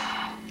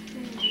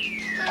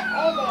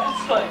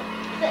 It's like,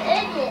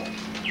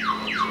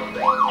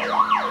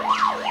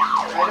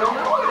 I don't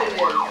know what it is.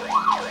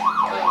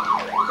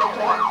 It's a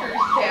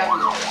collector's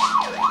cabinet.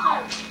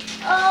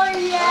 Oh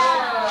yeah.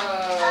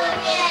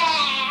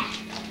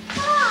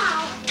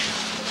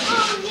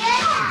 Oh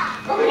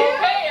yeah.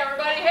 okay,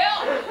 everybody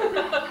help.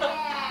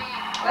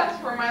 That's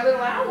for my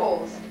little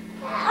owls.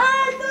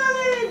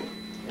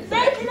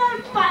 Set it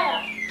on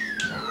fire.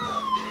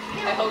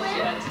 I hope she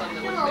had some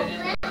that would fit in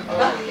there.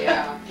 Oh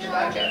yeah. 'Cause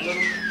I've got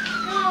little.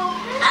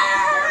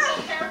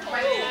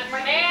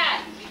 Matt!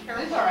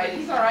 It's all right.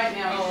 He's all right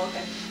now. Oh,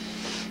 okay.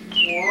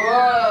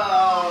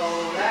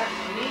 Whoa, that's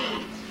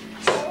neat.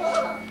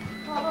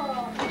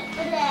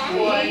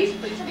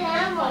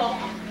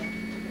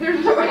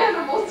 There's no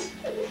animals.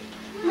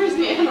 Where's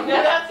the animal?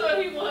 Yeah, that's what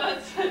he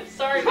wants.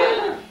 Sorry,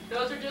 man.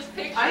 Those are just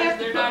pictures. I have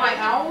to They're put not my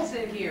owls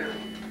in here.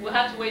 We'll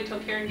have to wait till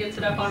Karen gets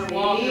it up on her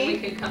wall, and then we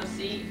can come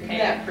see. Isn't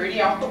that pretty?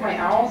 I'll put my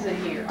owls in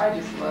here. I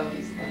just love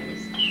these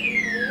things.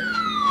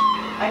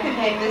 I can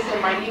hang this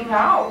in my new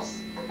house.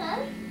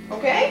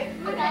 Okay?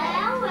 Well,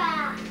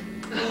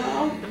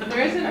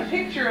 there isn't a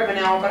picture of an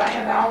owl, but I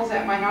have owls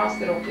at my house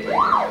that'll fit in there. We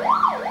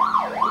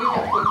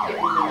won't put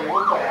kittens in there.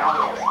 We'll put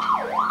owls.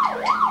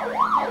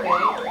 Okay?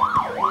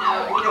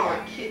 No, we don't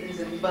want kittens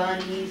and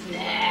bunnies.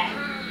 Nah.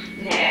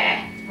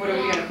 What are we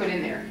going to put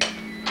in there?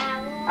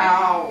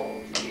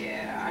 Owls.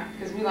 Yeah.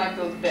 Because we like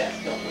those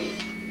best, don't we?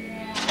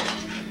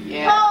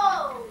 Yeah.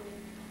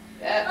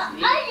 That's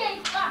neat.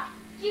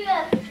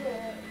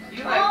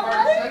 You like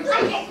Bart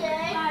Simpson?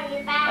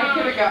 I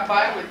could have got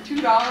by with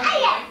 $2.19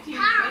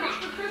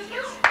 for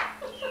Christmas.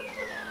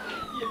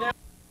 You know.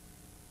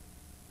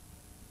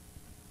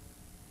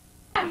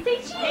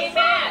 Hey,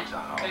 Matt!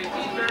 Hey,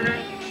 cheeseburger.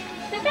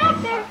 Sit back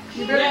there.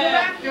 You better go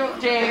back, Joe.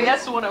 Dang,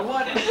 that's the one I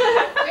wanted.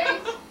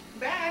 James,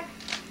 back.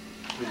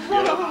 Sit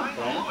down.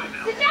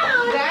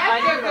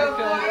 I never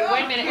feel it.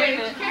 Wait a minute, wait a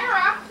minute.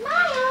 Kara.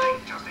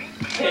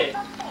 Hey.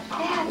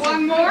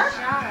 One more?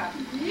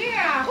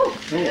 Yeah.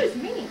 Excuse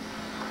me.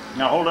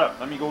 Now hold up,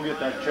 let me go get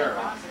that chair.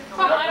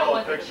 I don't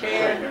want the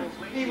chair.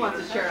 He wants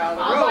a chair out of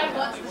the All road. I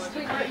want is this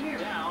thing right here.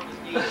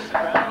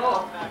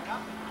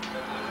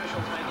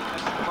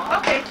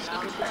 Okay.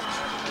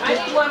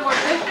 Just one more.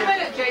 Just a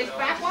minute, Jace.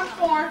 Back once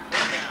more.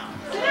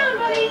 Sit down,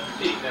 buddy.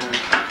 You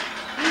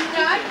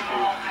done?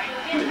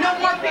 No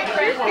more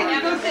pictures? Can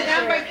you go sit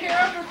down by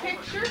Kara for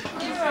picture?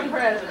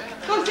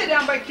 Go sit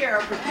down by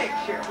Kara for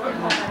picture.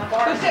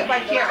 Go sit by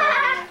Kara.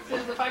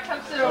 Says if I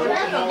come sit over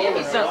there, they'll give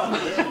me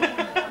something.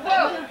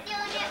 Whoa.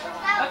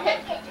 Okay.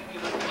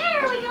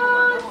 There we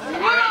go.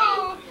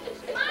 Whoa.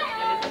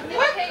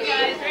 Okay,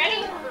 guys,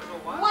 ready?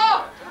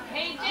 Whoa.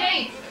 Hey,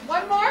 Jace.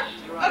 One more?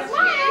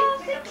 Okay.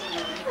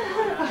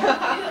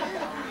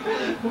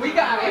 We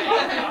got it.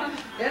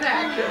 In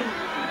action.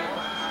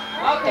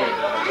 Okay.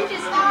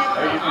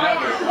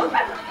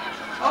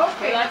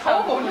 Okay. That's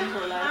how cool we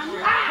were last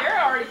year.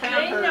 Kara already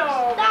found hers.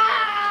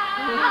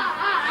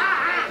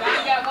 John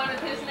got one of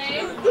his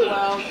names.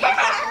 Well,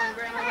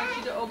 Grandma wants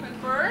you to open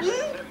first.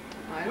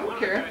 I don't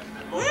care.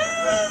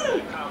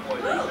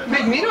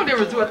 Make me no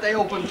difference what they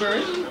open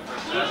first.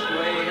 That's the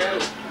way it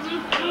is.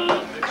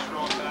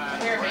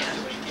 Here, man.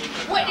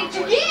 What did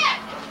you get?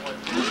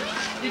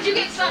 Did you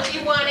get something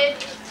you wanted?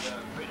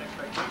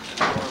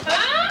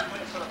 Huh?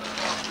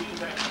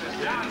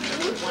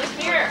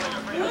 Here.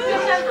 This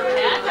is for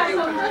Pat. That's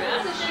for Pat.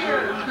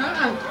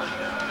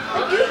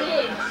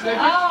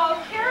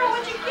 Oh, Carol,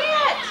 what'd you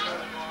get?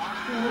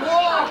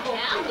 Whoa.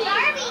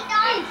 Barbie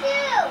doll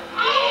too.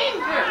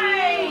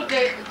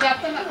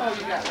 Definitely. Oh,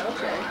 you got it.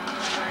 Okay.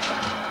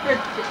 Here,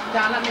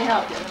 Don, let me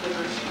help you.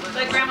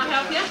 Let Grandma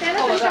help you?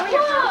 Hold it up.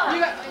 You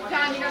got,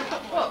 Don, you got to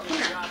put, come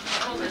here.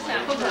 Hold this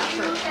out. Hold that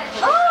first.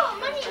 Oh,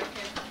 money.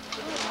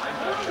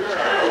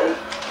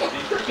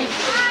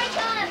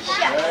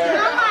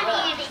 No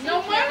money in it. No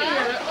money in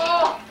it.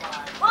 Oh.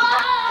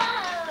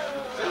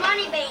 Whoa.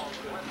 Money bank.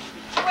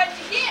 What'd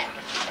you get?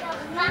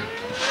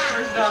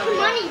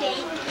 Money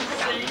bank.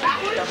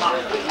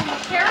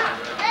 Kara.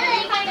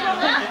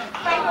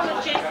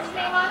 Jason's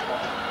name on it?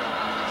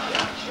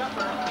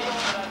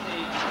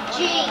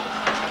 G.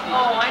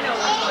 Oh, I know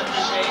which one's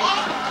the J.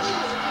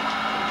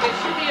 It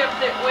should be up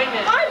there. Wait a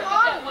minute. My Put that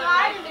mom one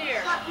right there.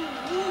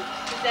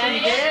 Is that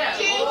it? Yeah.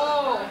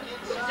 Oh.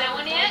 Is that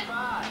one it?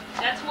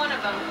 That's one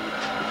of them.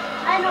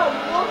 I know.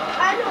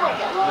 I know what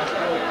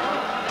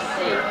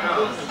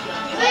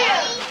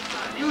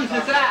Who's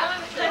is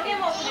that? Let him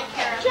open it,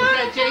 Kara. Is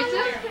that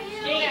Jason?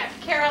 Jace.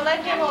 Kara,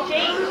 let him open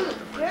it.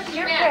 Where's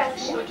your Matt,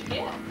 present? what'd you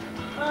get?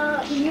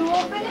 Can you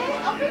open it?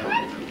 Open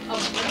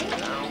it.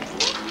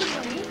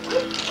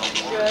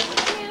 Just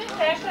a minute.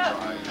 Back up.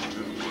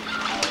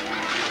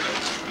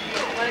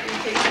 Why don't you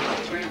take it,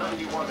 Grandma?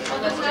 Oh,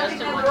 that's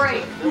Justin wants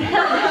Great.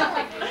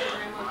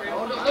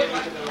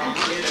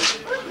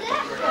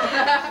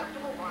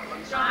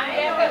 I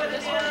have got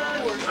this one.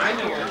 I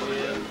know what it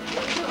is.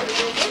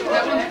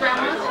 That one's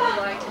Grandma's?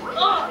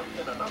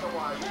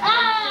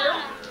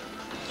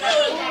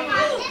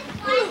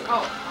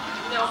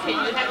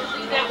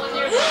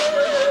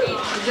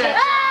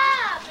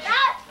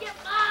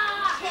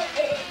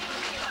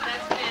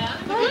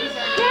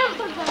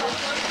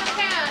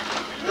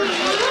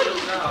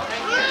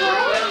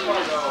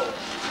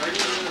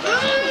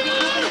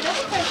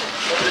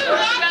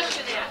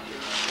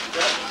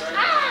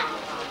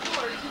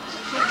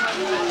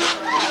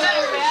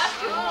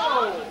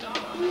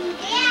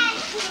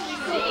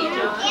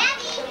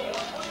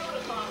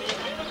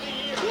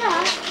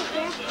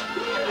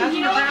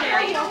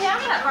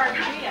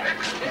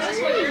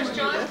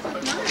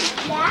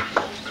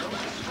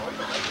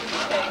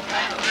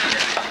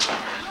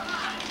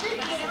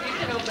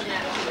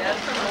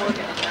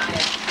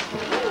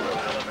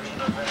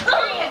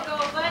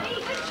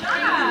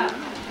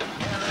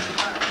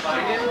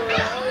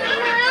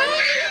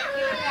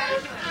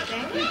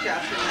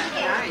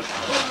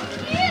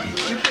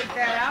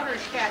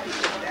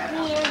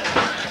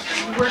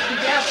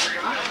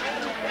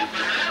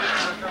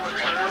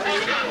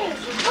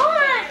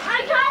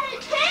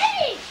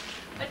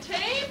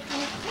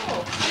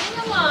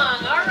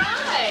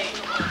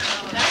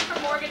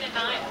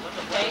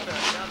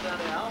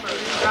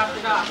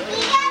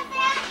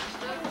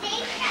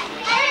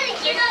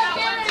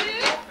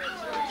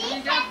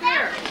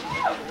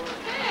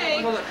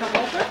 come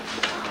over.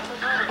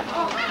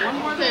 One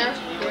more there.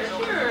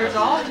 It's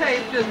all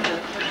taped, isn't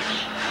it?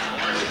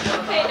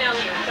 Okay, now,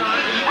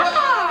 John.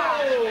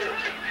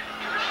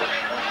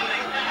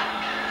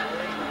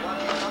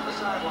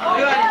 Oh,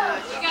 good.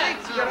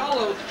 Thanks, you got all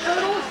those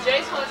turtles.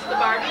 Jace wants the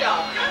Barbie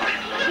doll.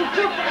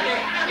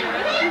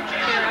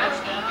 Kara,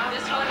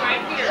 this one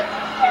right here.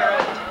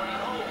 Kara,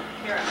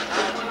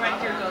 this one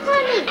right here goes to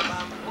Jace.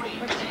 What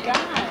you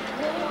got?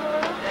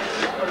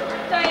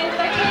 Diane, did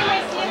I tell you my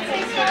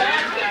CNC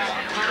scarf?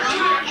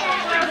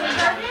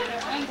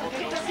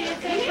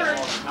 CNC for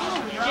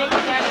Jake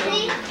and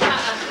Daddy.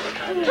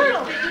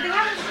 Turtle, do they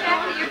have a snack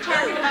that you're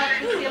talking about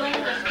concealing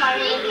the fire?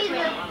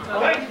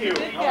 Thank you.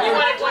 You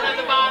wanted one on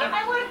the bottom?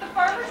 I wanted the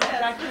farmer's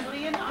head. I couldn't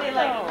see it. They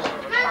like.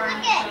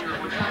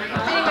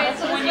 Anyway,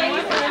 so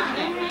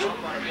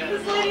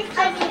this lady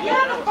said,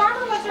 yeah, the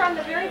farmer ones are on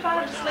the very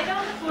bottom. Just lay down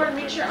on the floor and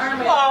reach your arm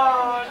in.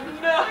 Oh,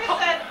 no. I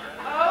said,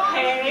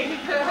 okay.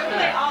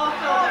 They all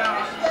fell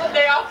down.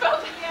 They all fell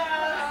down.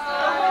 Yes,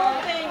 the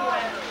whole thing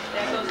went.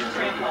 There goes the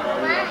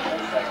trampoline.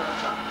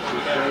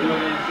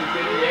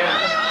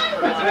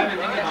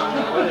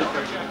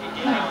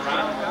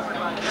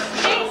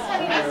 Thanks,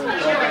 honey. That's what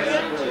you're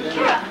doing.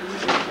 Yeah.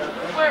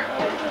 Wait a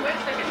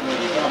second.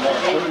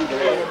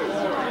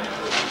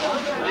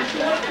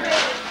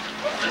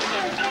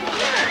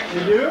 You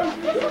do?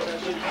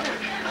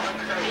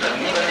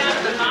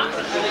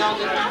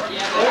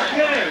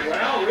 Okay,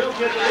 well, we'll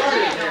get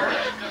started here.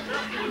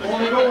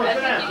 Only go with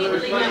that. I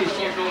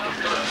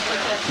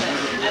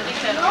think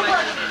that's what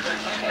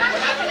we're not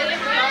going to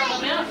get all of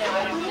them out now. I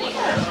don't think.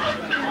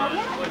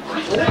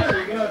 There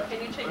you go. Can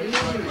you take it?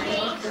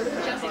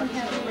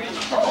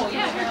 Oh,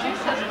 yeah, here,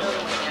 Jace has it.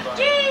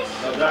 Jeez.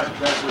 No, that's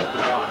just the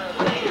box.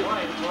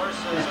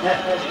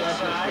 That's just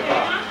the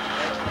box.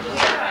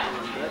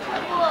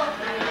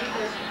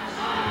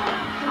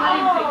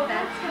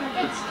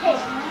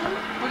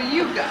 What do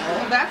you got?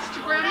 Oh, that's to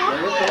Grandma?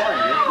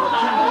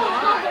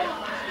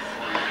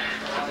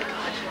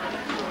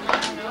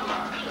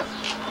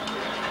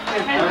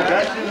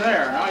 That's in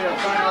there. Now you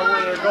find out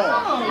where they're going.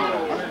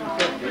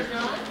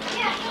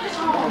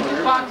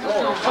 150. Boxes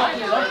don't like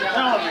it. That's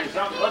telling me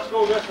something. Let's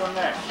go this one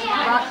next.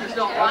 Boxes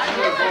don't That's like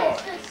another it. ball.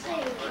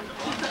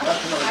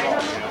 That's another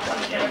ball.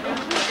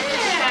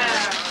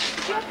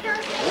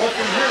 What's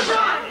in here?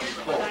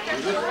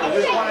 Is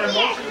this one in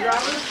motion,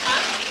 drivers?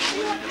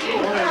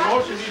 One in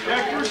motion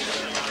detectors?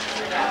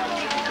 I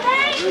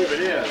believe it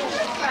is.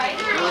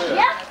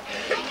 Yep.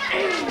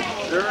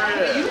 There it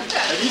is.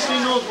 Have you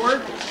seen those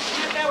work?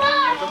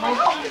 The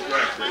motion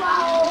detector.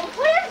 Whoa,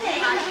 what is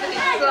it?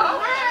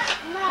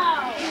 No.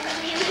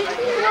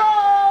 No.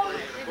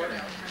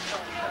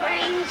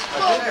 Brains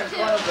focused,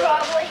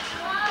 probably.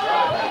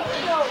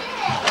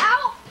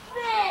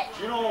 Outfit.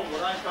 You know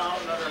what I found?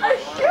 A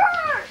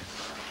shirt.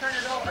 Turn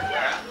it over,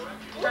 Dad.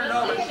 Turn it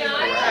over.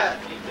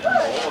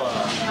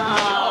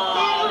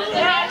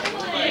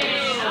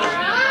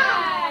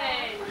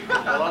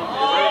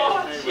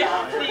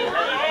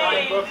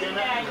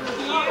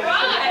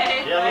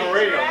 Yeah, a little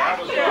radio. That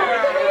was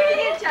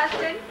good.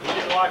 Justin. He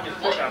didn't lock his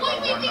book up on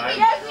one night.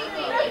 Yes, I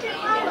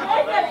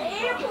got an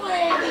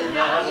airplane.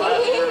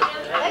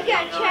 I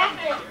got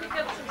chocolate.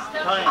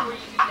 Time.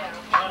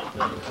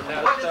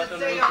 What does it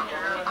say on your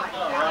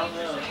Around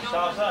the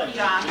south side.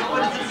 John, what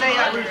does it say I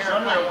on reached your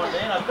under there one day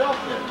and I felt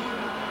it. It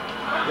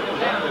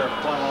was under there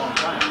for quite a long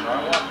time, so I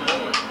walked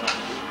over it.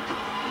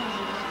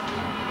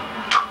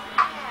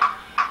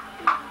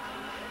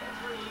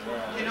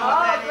 You know what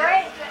that is?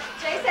 Great.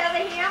 Jace has a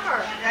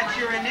hammer. That's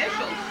your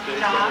initials.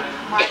 John,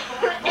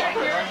 Michael, right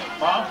here.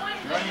 Mom,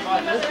 you know anything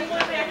about this?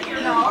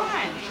 No.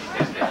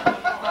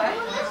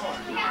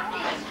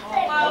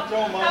 I'll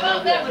throw them all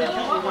over there.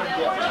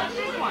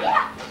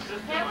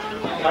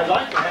 I'd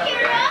like to have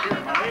it back here.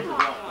 My neighbor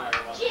brought mine.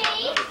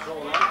 Jeez.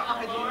 But I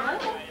think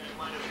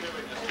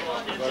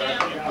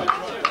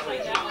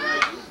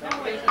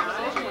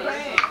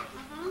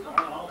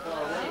I'll throw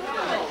it away.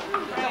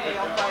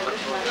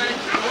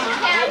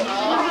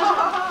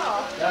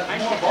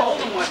 That's more balls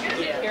than what you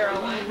get.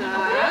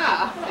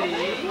 Ah,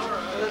 see?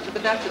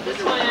 But that's a This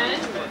different one,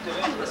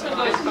 this one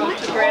goes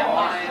to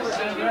Grandma.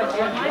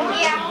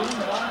 Yeah.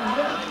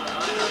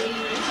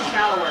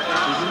 Callaway. Is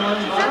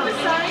that the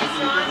size? Is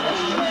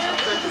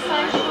that the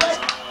size?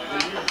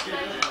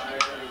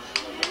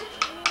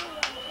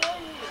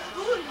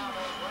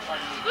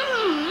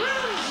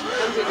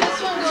 This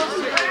one goes to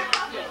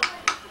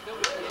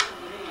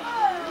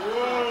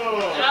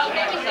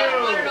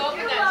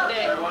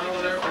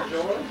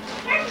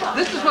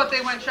This is what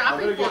they went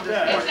shopping for this morning.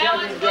 Is that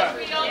one supposed to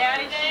be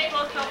open today?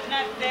 Supposed to open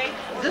that today?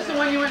 Is this the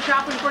one you went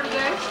shopping for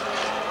today?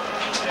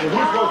 Well,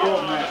 who's going to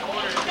open that?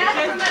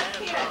 That's from us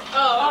kids.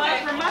 Oh, okay.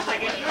 That's from us, I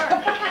guess.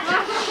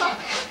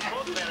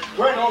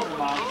 Go ahead and open,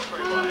 Mom. All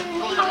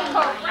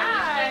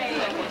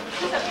right.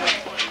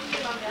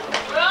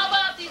 What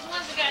about these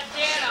ones that got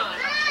dad on?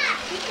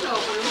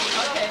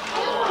 Okay.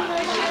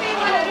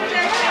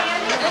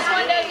 This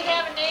one doesn't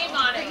have a name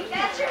on it.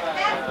 That's your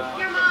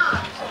mom.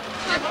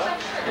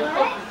 They're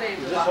both the same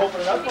just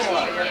open it up for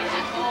one.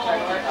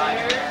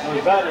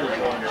 Those batteries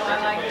on.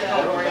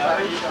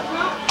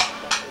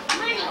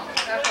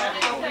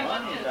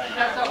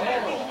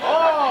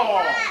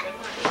 Oh!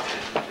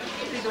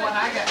 See the one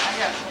I got the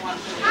one.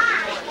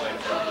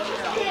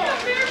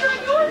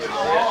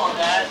 Oh,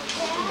 that.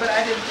 But I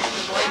didn't take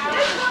the blade.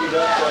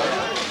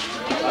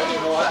 I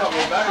didn't know, I thought we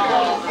were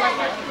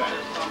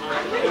batteries.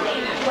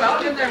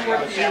 Well, in there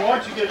working. See,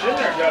 once you get in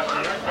there,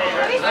 Justin,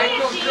 I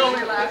told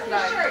Joey last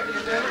night,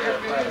 if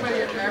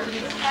anybody ever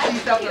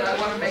sees something I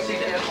want to make it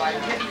in, like,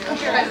 hit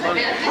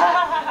me up.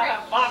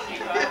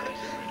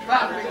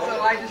 So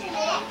I just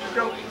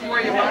don't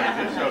worry about it.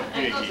 This is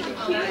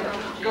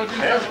biggie. Go do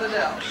something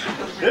else.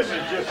 This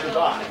is just a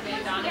box.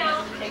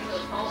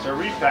 It's a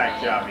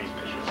repack jobby.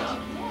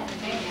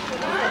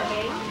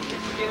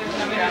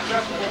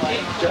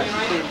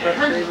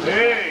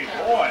 Hey,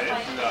 boy,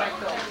 this is a...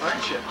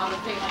 Aren't you?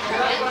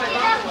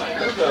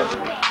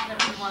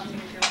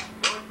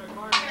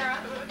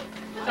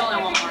 It's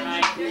only one more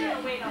night. This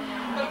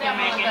guy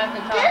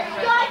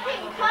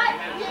can cut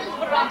his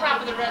Put it on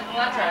top of the red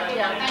letter.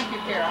 Yeah, thank you,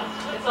 Kara.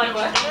 It's like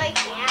what? like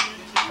that.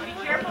 Be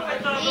careful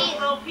with those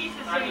little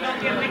pieces so you don't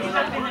get mixed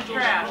up in the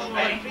trash.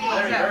 Okay?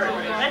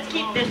 Let's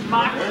keep this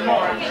box. There's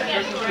more.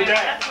 This is today.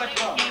 That's what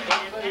you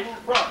need.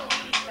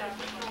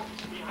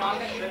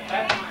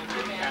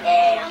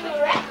 Hey, I'm a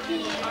rat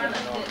king.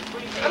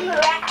 I'm a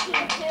rat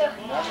king too.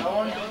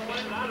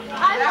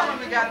 That one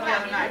we got the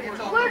other night. It's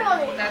all. Word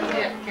on it. That's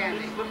it,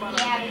 candy.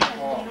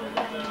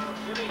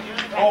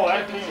 Oh,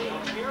 that came.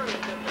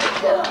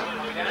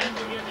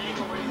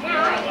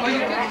 Oh, you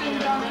fixed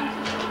it, John?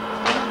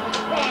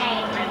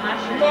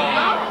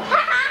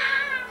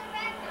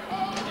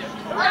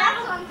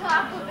 That's on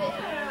top of it.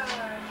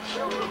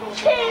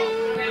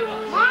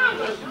 Mom,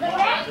 the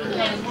rat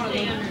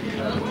king.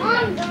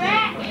 Mom, the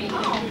rat king.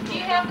 Do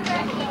you have the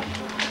red?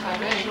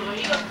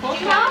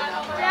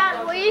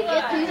 Dad, will you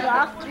get these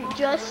off to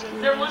just...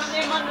 Is there one of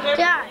them under there?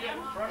 Dad,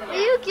 will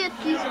you get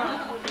these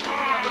off?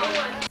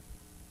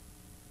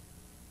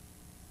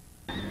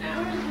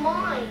 Where's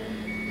mine?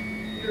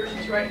 Yours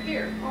is right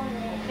here.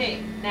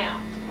 Okay,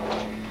 now,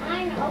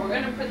 I know. we're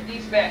going to put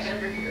these back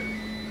under here.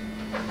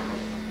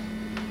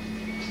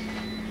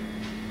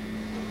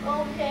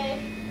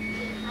 Okay.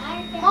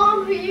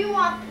 Mom, who do you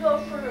want to go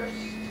first?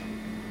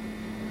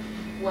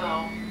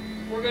 Well,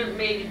 we're going to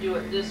maybe do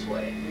it this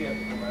way.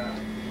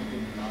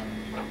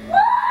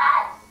 What?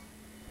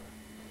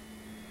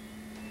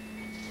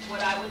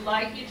 What I would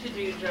like you to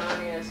do,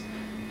 John, is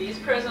these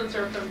presents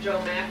are from Joe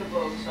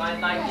McAvoy, so I'd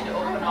like you to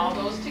open all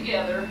those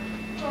together.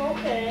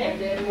 Okay. And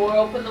then we'll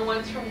open the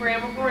ones from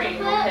Grandma Brain,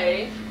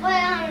 okay?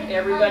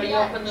 Everybody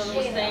open the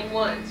same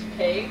ones,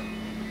 okay?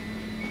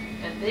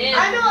 And then...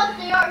 I know what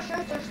they are,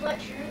 shirts or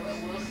sweatshirts. Well,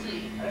 we'll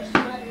see. Or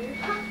sweaters.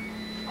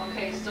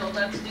 Okay, so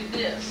let's do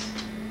this.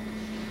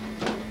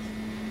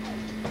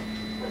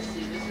 Let's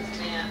see, this is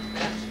Matt,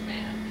 that's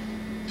Matt.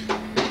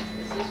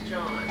 This is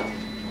John.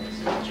 This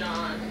is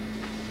John.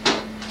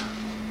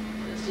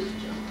 This is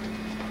John.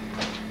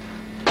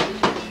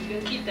 You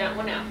can keep that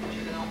one out, but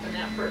you're going to open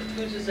that first.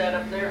 Whose is that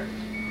up there?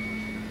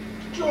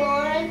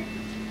 John.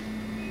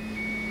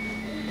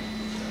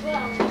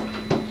 From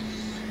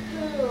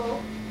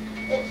school.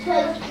 It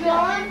says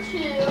John 2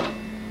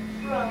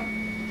 from...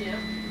 Yeah,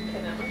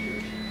 okay, that one's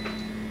yours.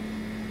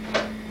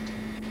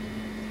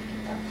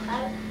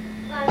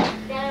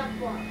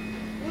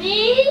 Me?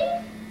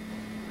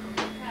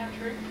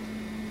 Patrick.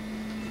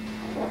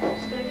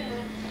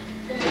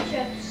 Gonna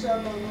check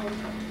some of them.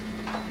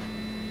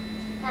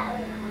 That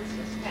one. This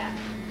is Pat.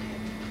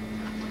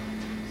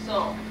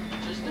 So,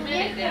 just a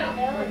minute now.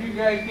 Where'd you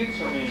guys get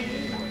so many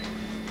anyway?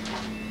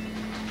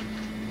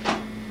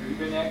 Have you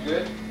been that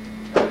good?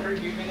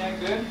 Patrick, you been that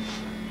good?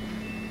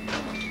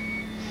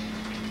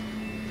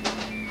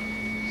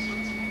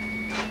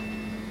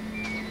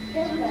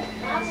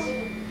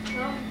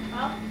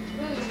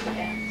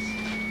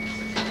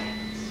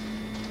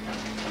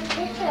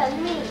 This is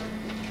me.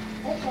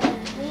 This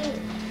is me.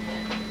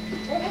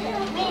 This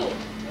is me.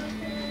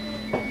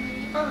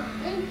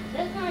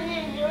 This one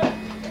is yours.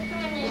 This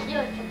one is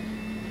yours.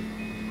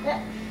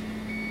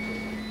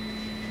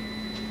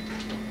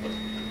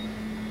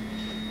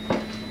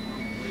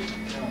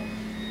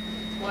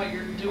 While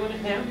you're doing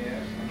it now?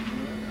 Yes,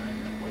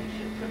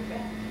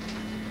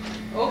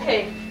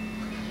 Okay.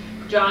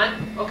 John.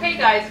 Okay,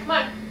 guys, come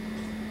on.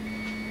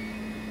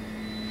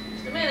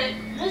 Just a minute.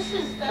 This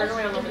is Turn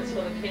around a little bit so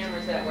the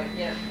camera's that way.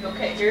 Yeah.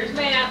 Okay, here's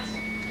Matt's.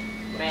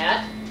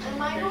 Matt,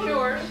 here's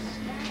yours.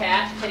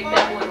 Pat, take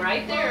that one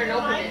right there and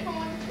open it.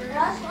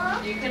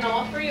 You can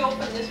all three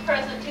open this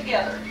present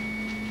together.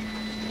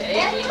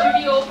 Okay, each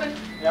of you open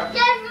Yep.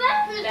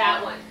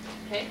 that one.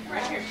 Okay,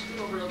 right here. Scoot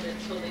over a little bit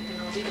so they can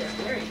all be there.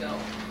 There you go.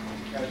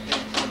 Gotta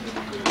change some of the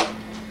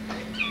food.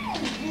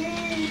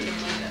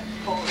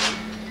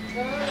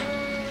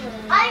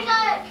 I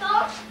got a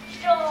toy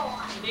store.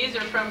 These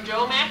are from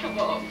Joe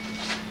McAvoy.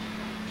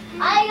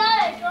 I got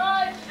a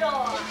toy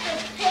store.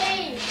 It's a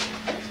page.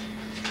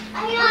 I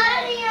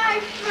got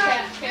a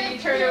Can you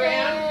turn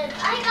around?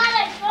 I got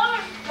a toy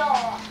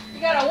store.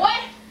 You got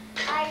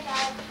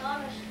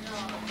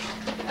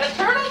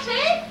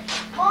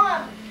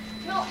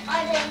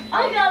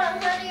I got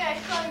a honey I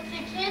shrunk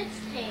the kids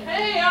tape.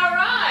 Hey, all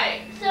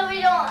right. So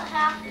we don't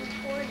have to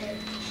record it.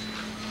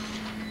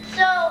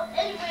 So,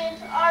 anyways,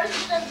 ours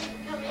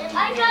doesn't come in.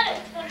 I got a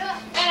turtle.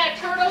 And a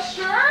turtle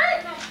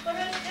shirt? But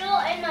it's still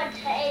in my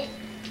tape.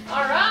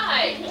 All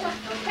right.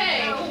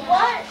 Okay. So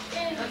what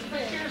is Let's put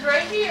this? yours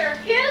right here.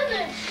 Here's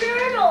a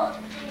turtle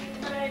thing,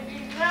 but I do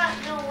not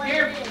know what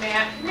Here, it is.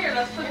 Matt. Come here.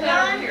 Let's put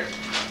that over here.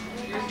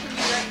 Yours can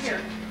be right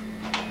here.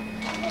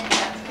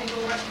 That's can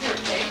go right here,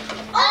 okay?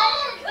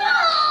 Oh, no!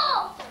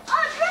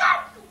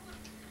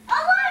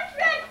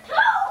 Electric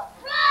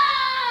toothbrush!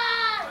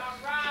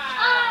 All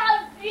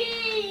right.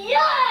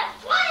 Yes!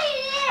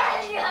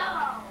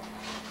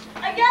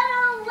 I got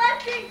an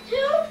electric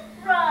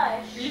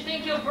toothbrush. You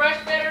think you'll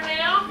brush better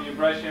now? Do you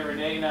brush every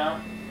day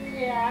now?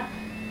 Yeah.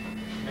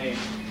 Maybe.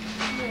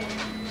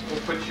 We'll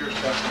put your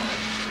stuff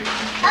in the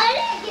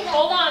I didn't get a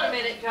Hold on a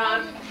minute,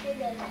 John.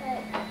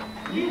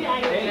 You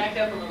got it. Back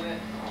up a little bit.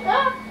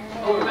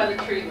 Over by the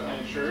tree line.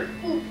 And shirt.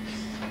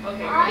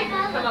 Okay, ready?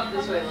 Come up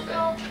this way a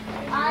little bit.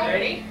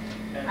 Ready?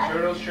 And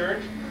turtle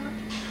shirt.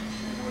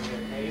 And with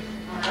your tape.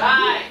 All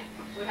right.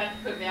 We have to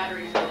put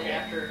batteries in it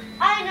after.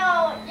 I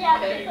know. Yeah.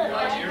 Okay, Put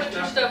why don't you put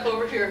your stuff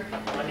over here?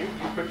 When you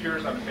put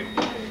yours on 50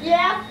 tape.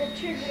 Yeah, the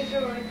trigger's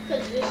already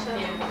put this on.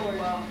 Yeah,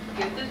 well,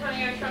 get this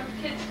Honey I Shrunk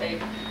the Kids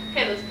tape.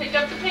 Okay, let's pick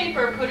up the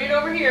paper and put it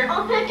over here.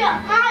 I'll pick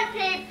up my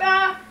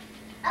paper.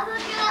 I'll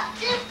pick up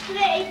this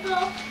paper.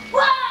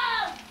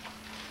 Whoa!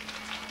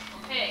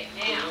 Okay,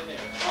 now.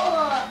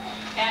 Oh.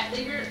 Kat,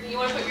 leave your, you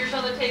want to put yours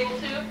on the table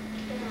too?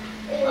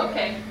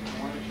 Okay.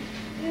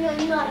 No,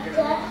 not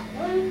that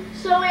one.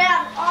 So we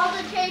have all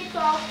the tapes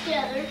all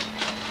together.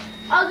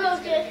 I'll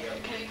go get.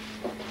 Okay.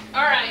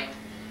 All right.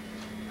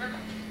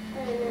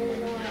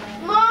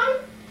 Mom?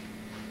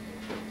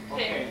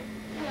 Okay.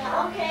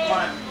 Okay. Come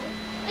on.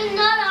 And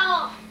not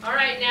all. All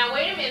right, now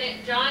wait a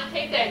minute. John,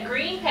 take that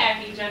green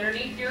package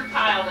underneath your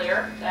pile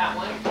there, that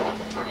one.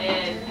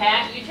 And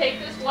Pat, you take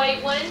this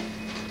white one.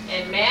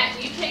 And Matt,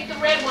 you take the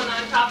red one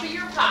on top of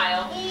your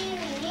pile.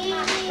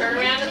 Turn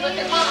around and look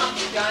at Mom.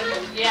 John,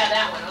 yeah,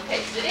 that one.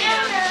 Okay, sit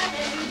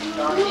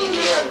down. These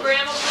are from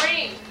Grandma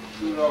Green.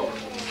 Scoot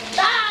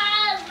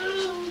over.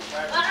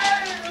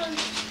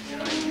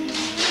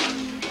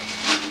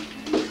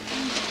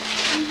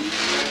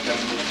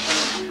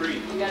 Tree.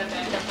 You gotta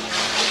back up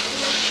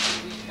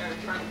in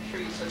front of the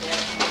tree so that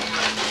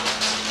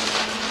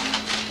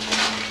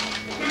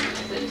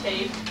is it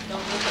tape? Don't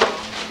look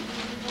off.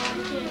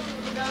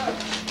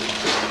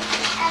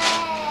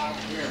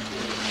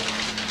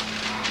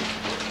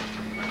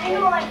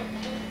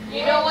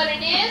 You know what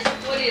it is?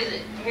 What is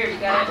it? Here, you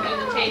gotta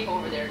do the tape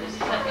over there. Just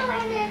a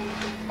second.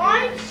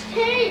 Mine's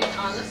tape.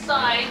 On the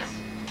sides.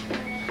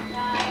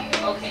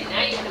 Okay,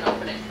 now you can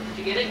open it. Did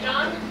you get it,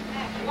 John?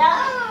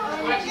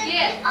 What'd you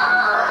get?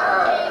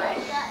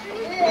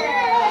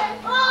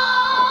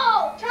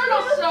 Oh!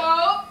 Turtle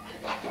soap.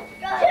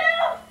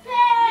 Toothpaste!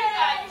 You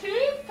got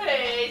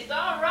toothpaste.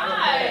 All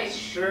right.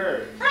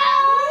 Shirt. That's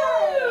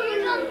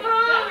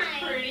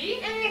pretty.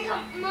 Let me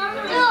see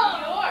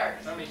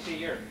yours. Let me see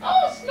yours.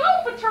 Oh,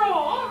 Snow Patrol.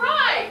 All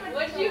right.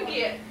 What'd you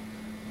get?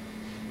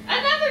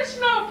 Another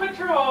Snow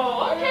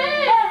Patrol.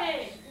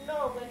 Okay.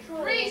 No, but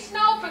 3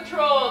 Snow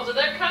Patrols. So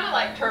they're kind of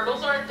like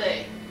turtles, aren't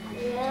they?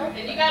 yeah.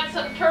 And you got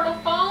some turtle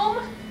foam?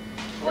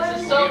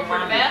 This is soap for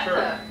the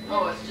bathtub.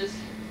 Oh, it's just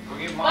We'll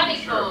give Mom bunny a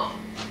shirt. foam.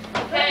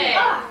 Okay.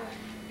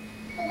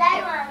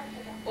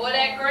 Boy,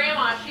 that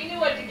grandma, she knew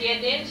what to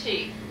get, didn't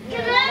she?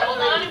 Hold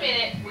on a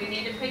minute. We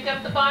need to pick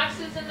up the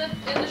boxes and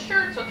the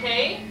shirts,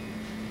 okay?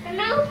 I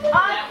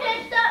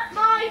picked up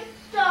my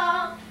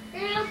stuff.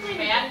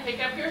 Matt, pick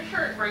up your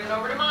shirt. Bring it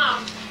over to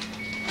Mom.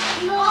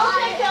 No, I'll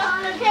pick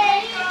up the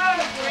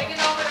paper. Bring it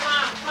over to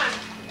Mom. Come on.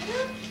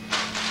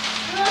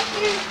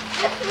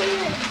 This one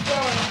is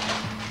done.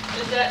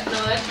 Is that? No,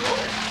 that's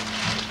yours.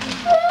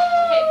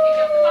 Okay, pick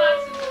up the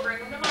boxes and bring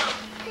them to Mom.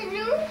 Can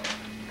you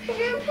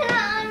put it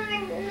on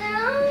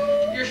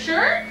now? Your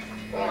shirt?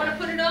 You want to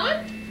put it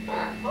on?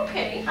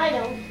 Okay. I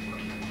know.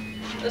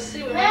 Let's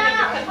see. We might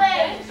have to cut the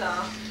tags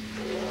off.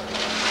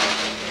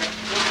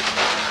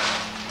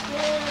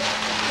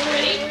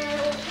 Ready?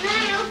 Can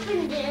I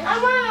open this? I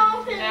want to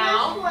open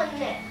Now? this one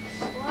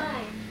next. Why?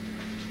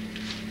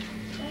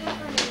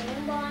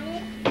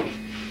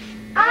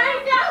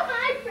 I got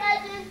my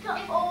present to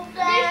open.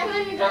 This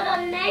one got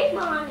a name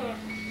on it.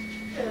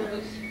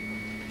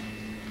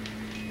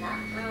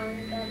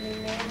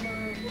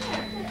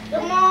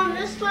 But Mom,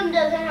 this one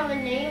doesn't have a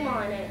name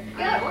on it.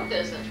 What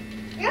does it?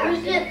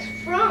 Who's it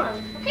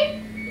from?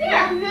 Okay.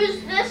 Mom,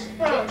 who's this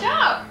from? Good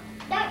job.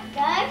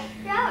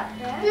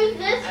 Who's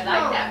this I from?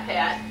 like that,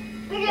 Pat.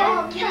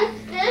 Mom,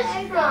 who's this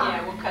from?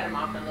 Yeah, we'll cut them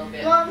off in a little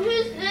bit. Mom,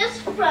 who's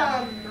this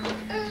from?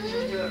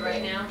 Should we do it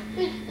right now?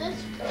 Who's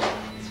this from?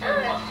 It's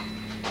from Mom.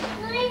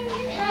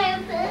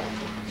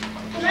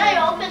 Can I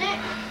open it?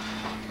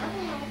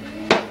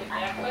 Get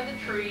back by the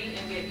tree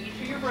and get each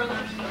of your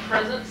brothers a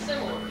present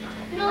similar.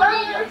 No,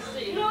 Let's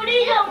see. no,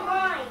 these are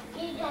mine.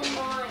 These are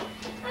mine.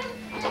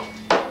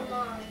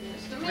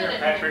 Just a Come here, minute.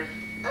 Patrick.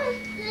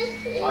 This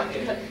Cut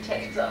the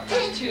tags off.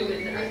 There's 2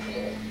 in there, I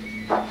think.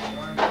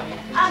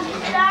 I'm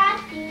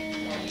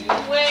starting. You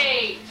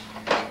wait.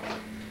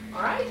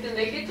 All right, then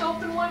they get to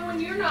open one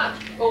when you're not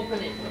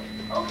opening.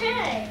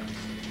 Okay.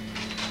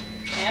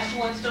 Ash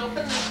wants to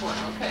open this one.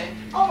 Okay.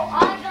 Oh,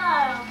 I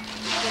got him.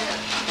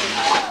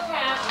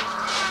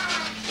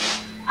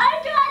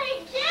 I got a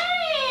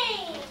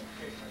game.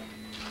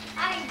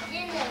 I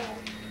didn't.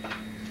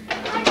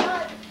 I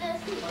got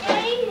this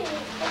game.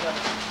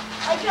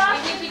 I got.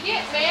 What did you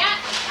get, Matt?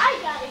 I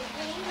got a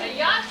A game.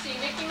 Yahtzee,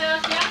 Mickey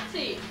Mouse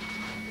Yahtzee.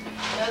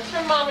 That's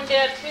from Mom and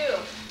Dad too.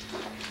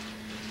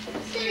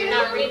 You're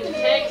not reading the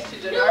tags too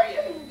good, are you?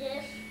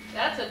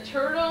 That's a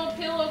turtle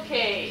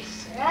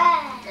pillowcase.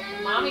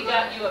 Mommy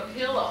got you a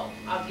pillow.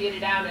 I'll get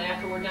it out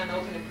after we're done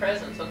opening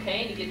presents,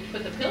 okay? And you get to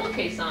put the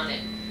pillowcase on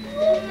it.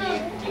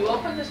 You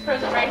open this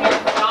present right here,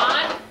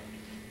 Ron.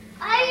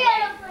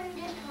 I gotta open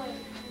this one.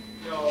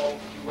 No,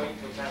 you wait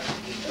till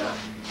Patrick gets done.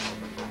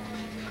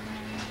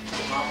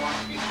 Mom wants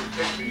to get your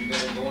picture, you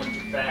gotta go in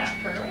too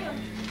fast. Turn around.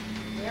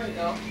 There we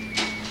go.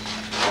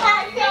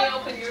 Okay,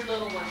 open your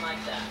little one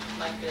like that,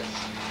 like this.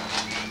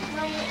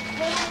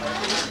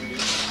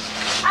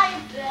 I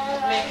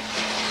better.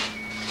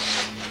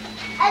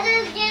 I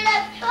didn't get a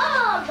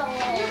turtle.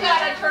 You got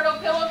a turtle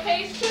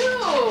pillowcase too.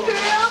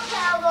 Turtle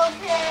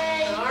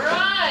pillowcase. All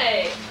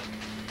right.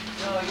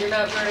 No, you're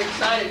not very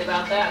excited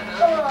about that,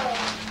 huh?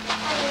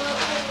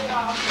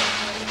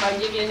 If I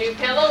give you a new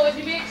pillow, would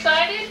you be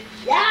excited?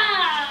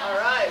 Yeah. All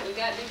right, we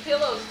got new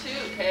pillows too,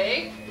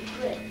 okay?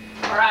 Good.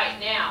 All right,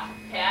 now,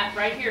 Pat,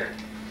 right here.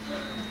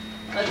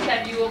 Let's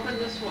have you open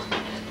this one.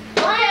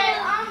 Okay,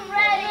 I'm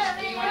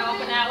ready. You want to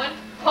open that one?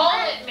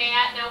 Hold it,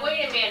 Matt. Now,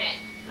 wait a minute.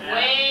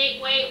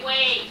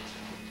 Wait.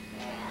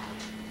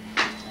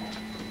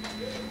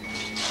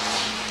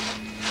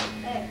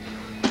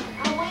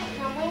 I'm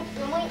waiting.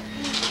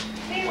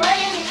 What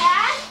is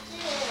that?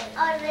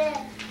 Oh,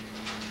 there.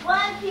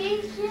 What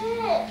is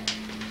it?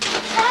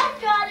 I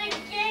got a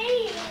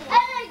game. I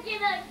didn't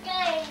get a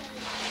game.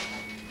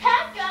 I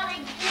got a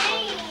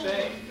game.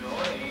 Say, no,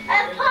 it ain't. A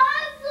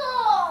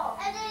puzzle.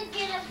 I didn't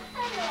get a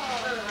puzzle.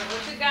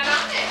 What's it got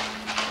on it?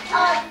 A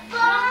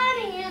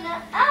bunny and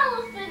an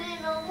elephant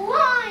and a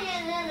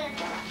lion and a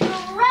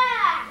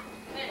giraffe.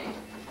 Hey,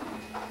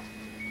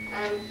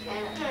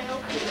 And I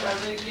open it. are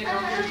they getting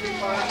over here too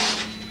far?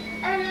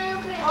 And I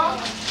open it.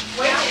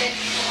 Wait a minute.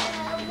 And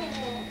I open it.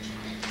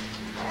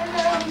 And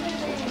I open it.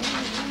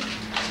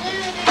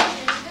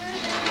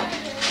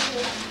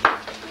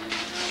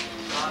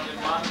 Mom, did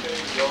Mom say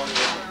you go in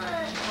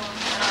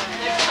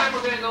Next time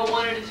we're going to go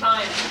one at a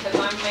time because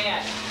I'm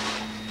mad.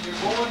 You're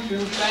going too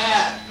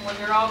fast. When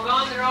they're all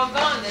gone,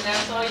 then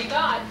that's all you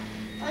got.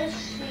 Let's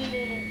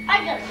see.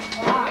 I got a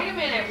clock. Wait a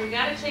minute, we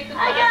got to take the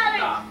I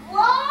plastic got off. a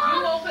clock. You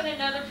open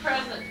another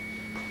present.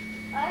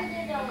 I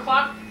did A a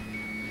clock.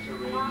 It's a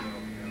radio.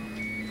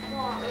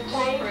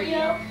 clock.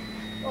 Radio.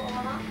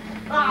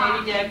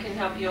 Maybe Dad can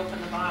help you open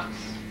the box.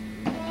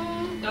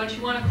 Don't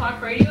you want a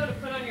clock radio to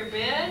put on your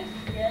bed?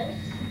 Yes.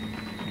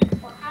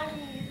 Well, how do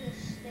you get this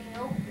thing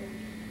open?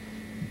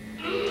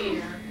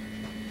 Here.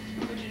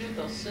 What'd you do with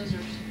those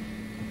scissors?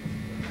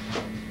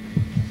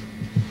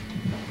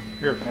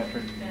 Here,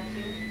 Patrick.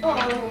 Matthew?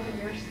 Oh.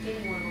 There's a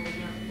skinny one over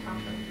here on top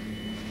of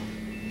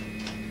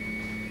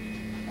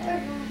Yeah.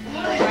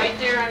 it. Right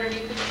there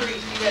underneath the tree.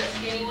 See that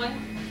skinny one?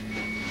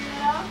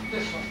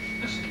 This one.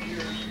 This is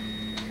yours.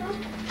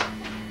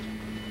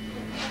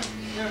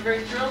 You're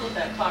very thrilled with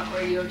that clock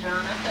radio,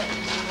 John. I thought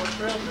you'd be more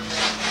thrilled with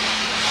that.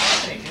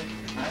 I'll take it.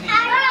 I need I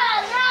it.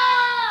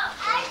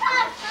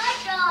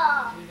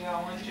 got You got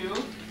one too?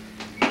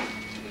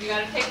 You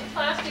gotta take the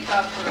plastic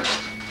off first.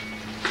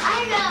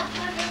 I got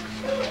puzzle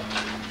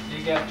too. You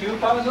got 2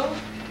 puzzles?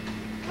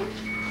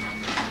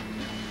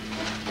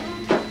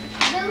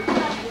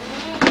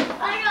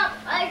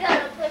 I got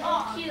a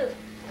puzzle too.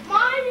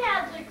 Mine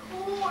has a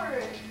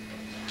cord.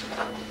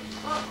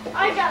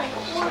 I got a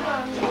cord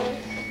on this.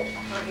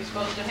 Aren't you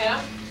supposed to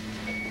have?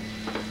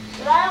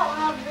 But I don't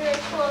have very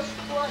close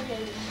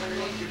plugging.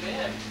 Underneath your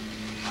bed.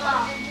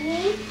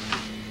 Underneath?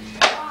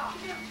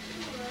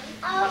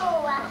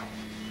 Oh, wow.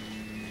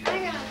 I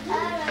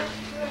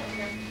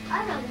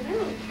don't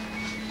know.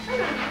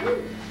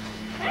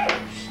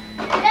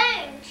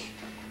 Thanks.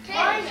 Wait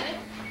a minute.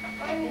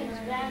 Mine needs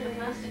battery.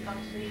 Plastic off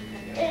so you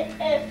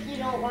can. If you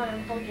don't want to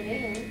plug it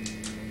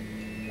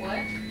in.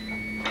 What?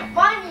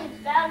 Mine needs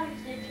batteries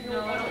if you No,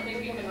 don't I want don't to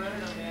think you can run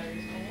it on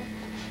batteries, can you?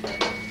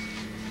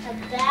 A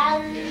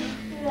battery.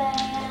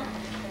 Yeah.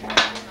 I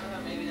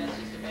thought maybe that's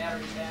just a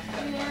battery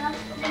backup. Yeah.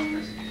 The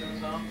electricity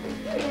goes off.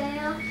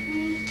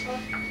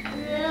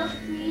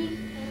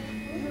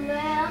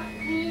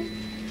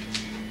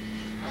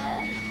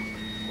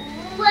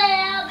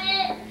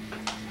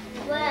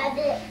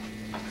 Rabbit.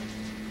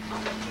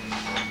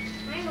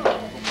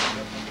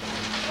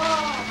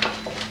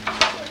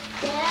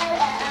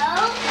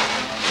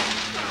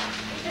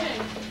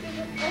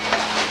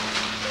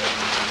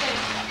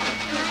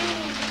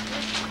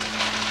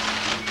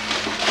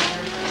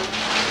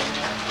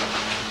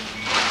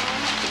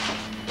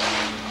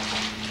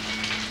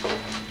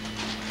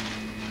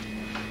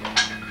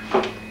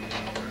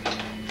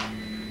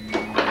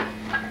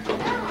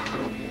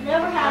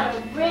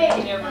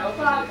 He never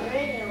opened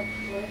it.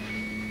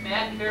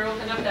 Matt, you better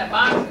open up that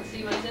box and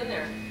see what's in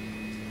there.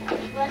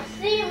 Let's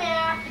see,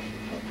 Matt.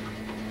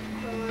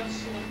 Let's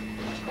see.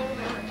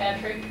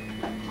 Patrick,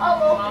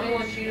 Oh, Mommy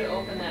wants you to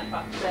open that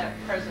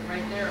present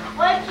right there.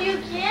 what'd you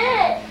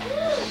get?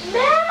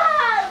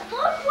 Matt,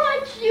 look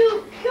what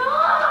you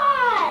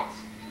got.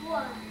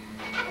 What?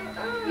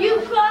 You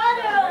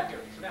got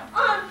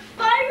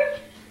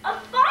a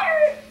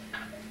fire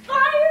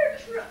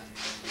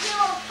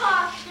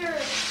helicopter.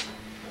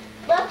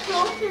 Let's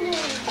open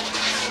it.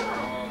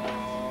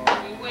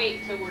 You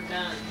wait till we're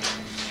done.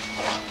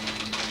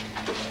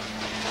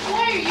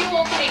 Why are you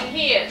opening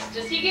his?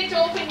 Does he get to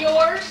open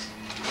yours?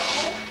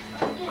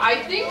 I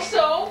think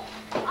so.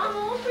 I'm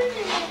opening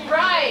it.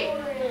 Right.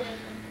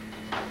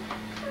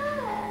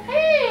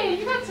 Hey,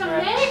 you got some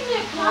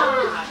magnet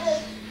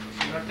pots.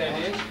 You know what that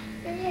is?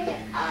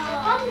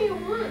 Tell me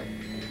what.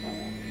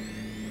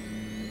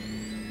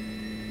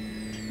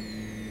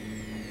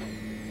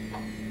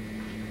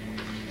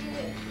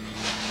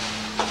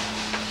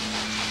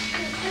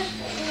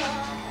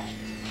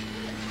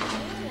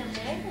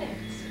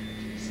 Magnets.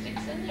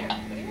 Sticks in there.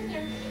 Put it in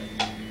there.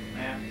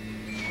 Man,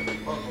 put the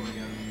puzzle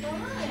together.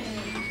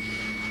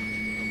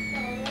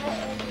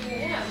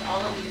 Yeah,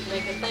 all of these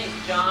make a thing.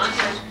 John,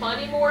 there's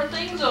plenty more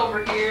things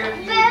over here if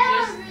you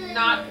just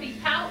not be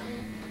pouting.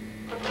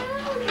 Do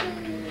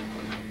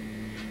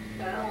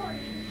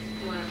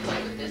you want to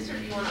play with this or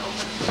do you want to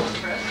open the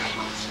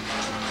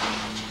present?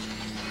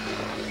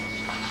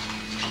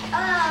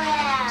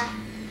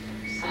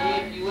 See,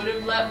 if you would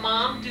have let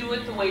Mom do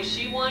it the way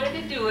she wanted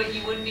to do it,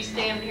 you wouldn't be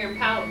standing here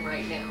pouting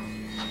right now.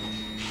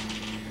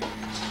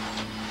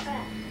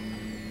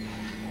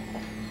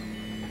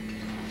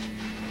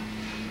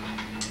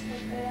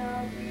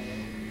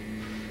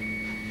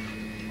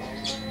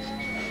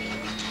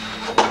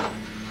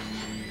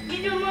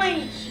 You don't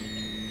mind.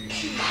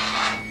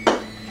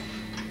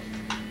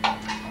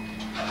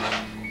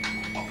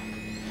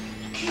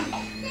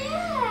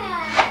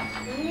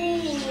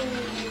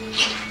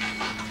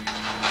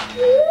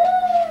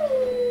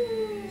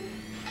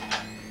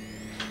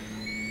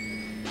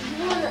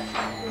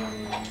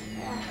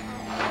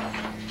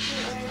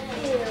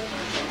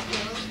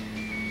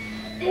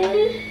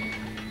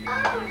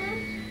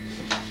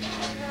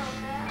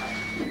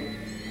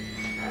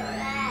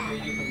 So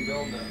you can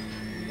build them.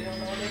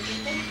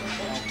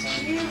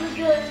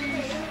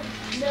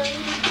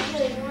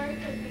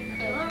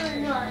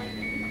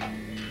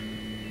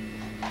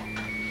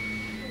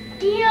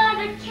 You're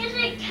the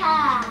kitty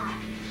cat.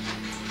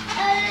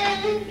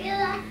 You're the kitty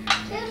cat.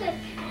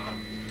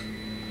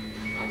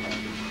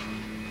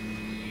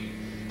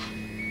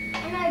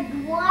 And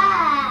a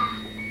glass.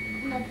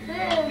 And a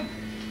big.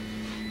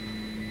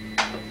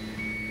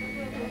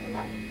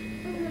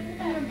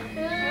 And a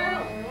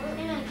pill.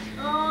 And a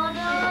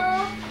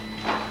toddler.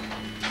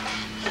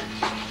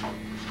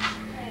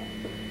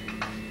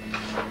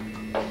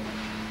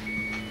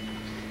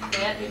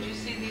 Matt, did you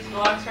see these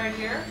blocks right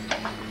here?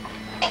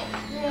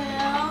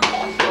 Yeah.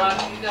 These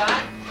blocks you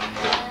got?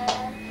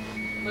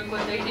 Look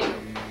what they do.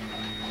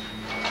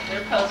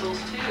 They're puzzles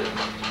too.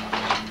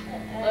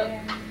 Look.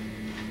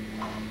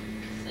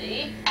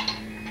 See?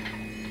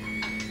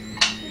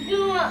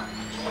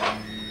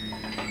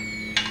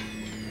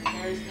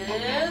 There's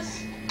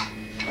this.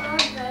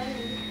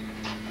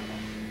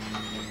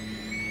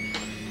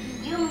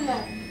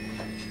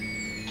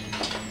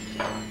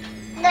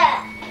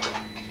 That.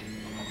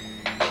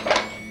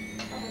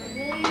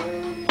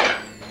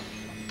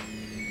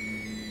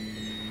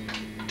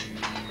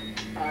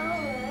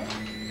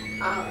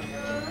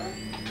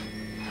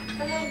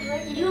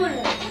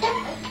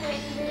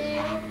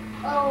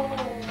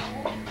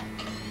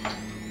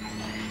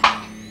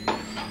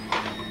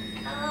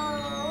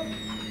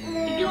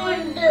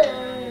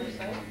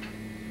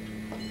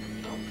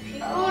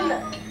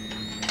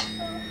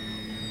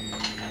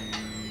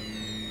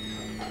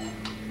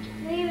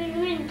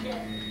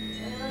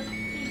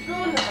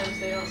 Sometimes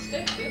they don't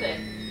stick, do they?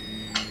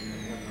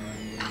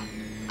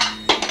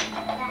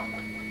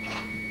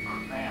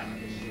 Man,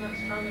 It's not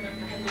strong enough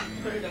to have me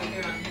put it up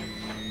here on here.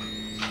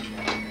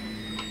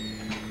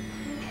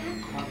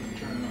 I'm gonna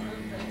turn it on.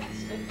 Doesn't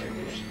stick there, do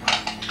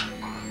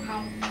it.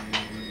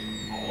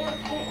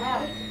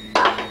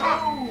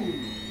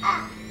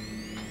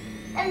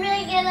 I'm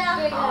gonna get a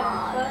On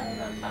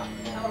top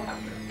of the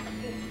helicopter.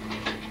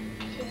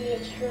 Should we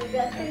screwed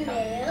up in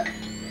there?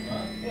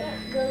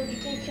 Go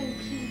get some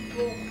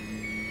people.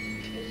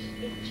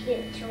 It's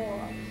get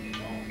off.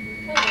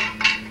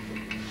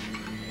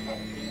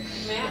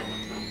 Matt,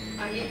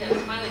 I need that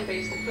smiley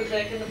face to put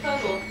back in the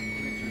puzzle.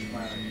 Get your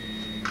smiley.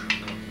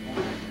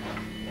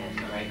 That's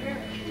right here.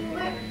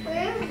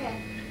 Where is it?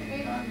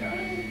 I got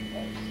it.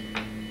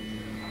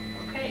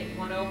 Okay, you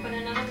want to open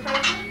another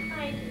present? I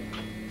do.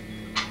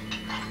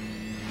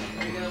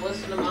 Are you going to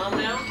listen to Mom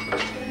now?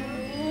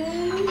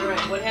 All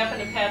right, what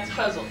happened to Pat's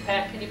puzzle?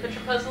 Pat, can you put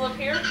your puzzle up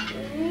here? Let's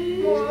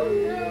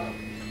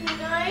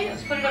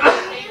Let's put it up on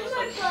the table.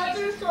 my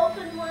brother's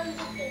open one.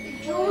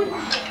 Jordan.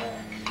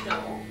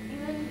 No.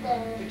 Even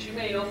But you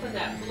may open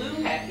that blue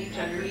package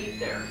underneath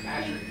there.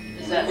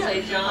 Does that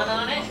say John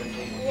on it?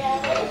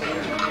 Yeah.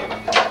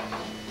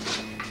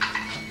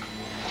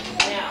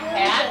 Now,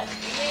 Pat,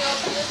 you may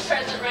open this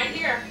present right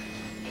here.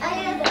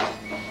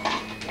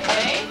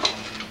 Okay?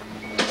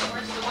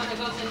 Where's the one that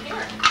goes in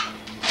here?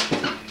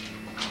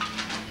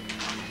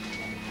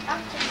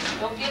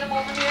 Don't get them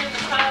over here in the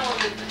pile of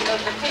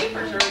the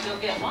papers or they'll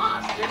get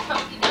lost. There's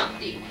Humpty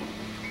Dumpty.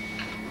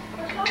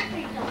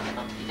 Humpty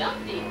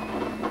Dumpty.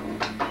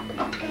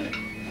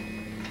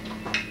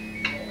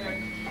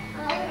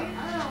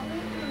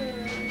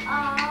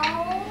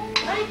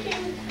 I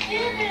can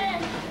get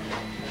it.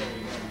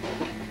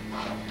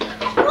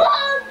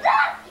 Whoa,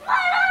 that's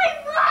what I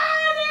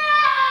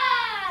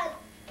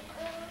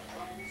wanted!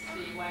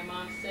 See why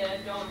Mom said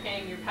don't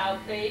hang your pout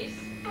face?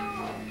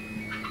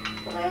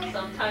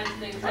 Sometimes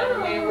things have a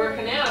way of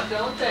working out,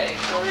 don't they?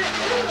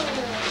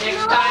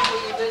 Next time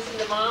will you listen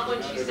to Mom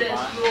when she says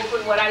you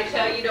open what I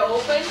tell you to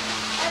open?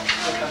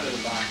 Look under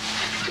the box.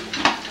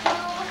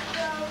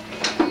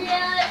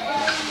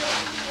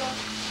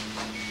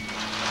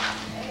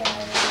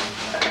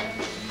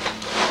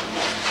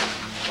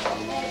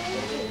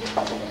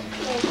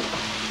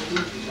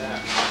 Whose is that?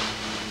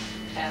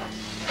 Pat.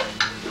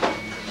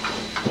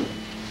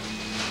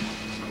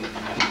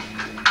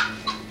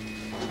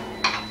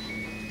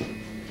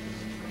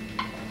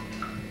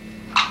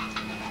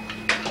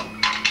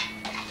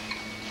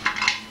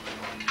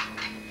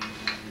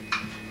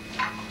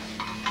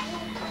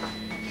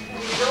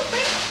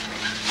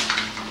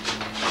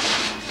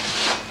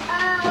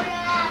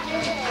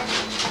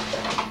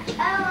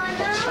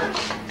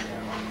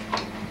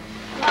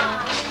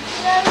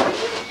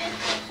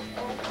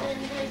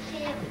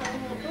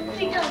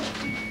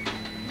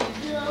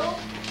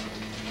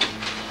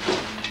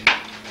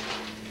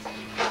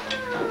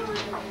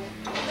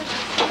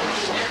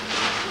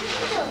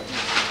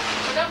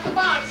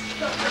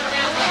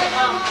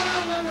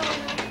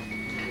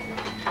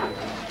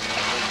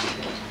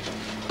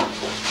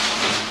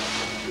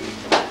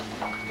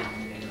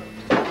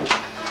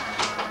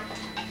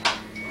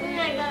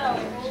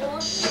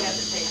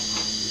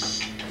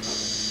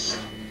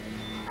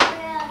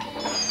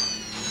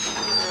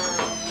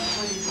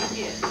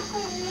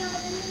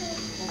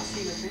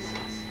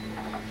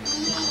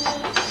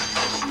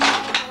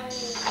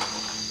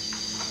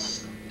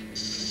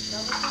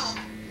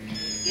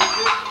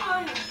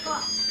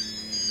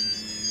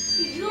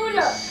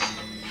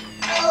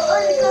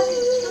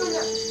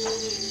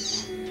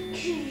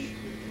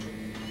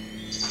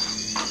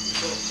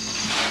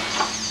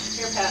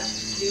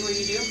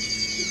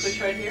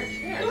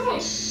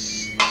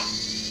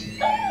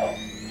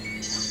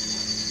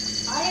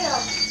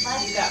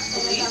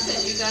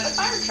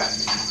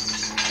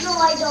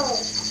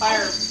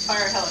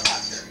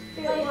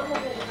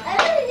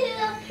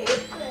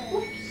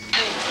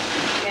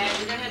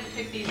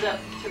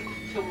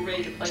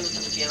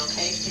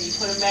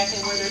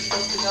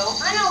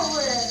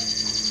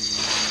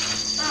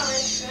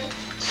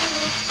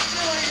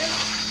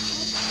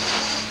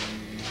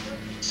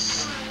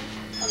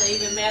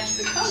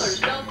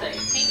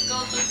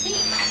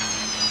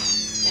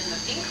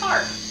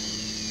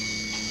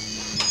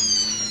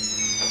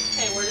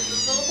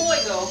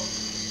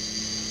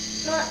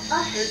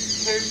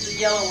 Here's the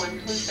yellow one.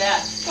 Who's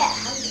that?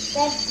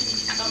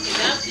 Humpty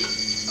Dumpty.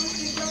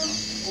 Well,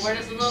 where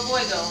does the little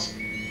boy go?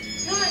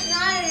 No, it's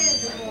not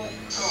the boy.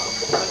 Oh,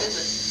 what is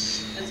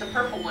it? It's a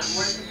purple one.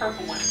 Where's the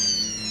purple one?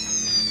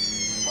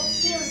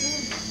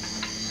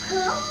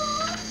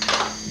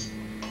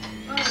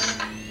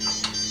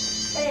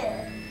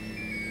 There.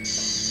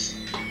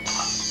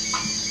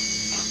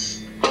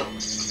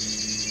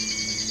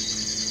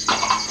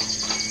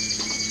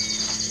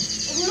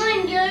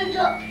 Mine goes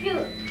up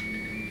here.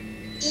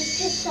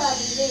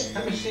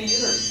 Let me see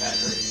yours,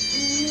 Patrick.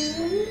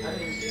 I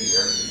didn't see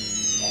yours.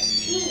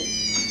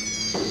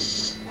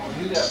 Oh,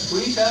 you got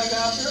free tag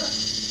out there?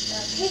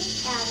 Let me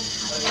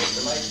get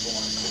the lights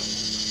going.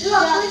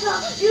 Look,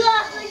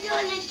 we're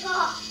doing the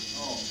top.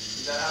 Oh,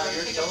 is that how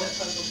yours goes?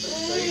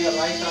 So you got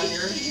lights on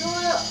yours?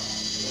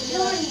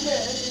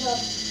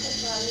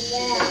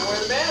 Where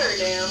the battery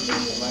down?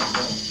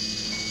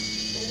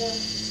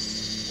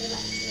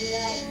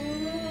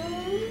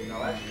 No,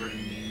 that's pretty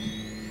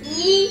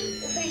neat.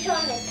 Fish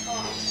on the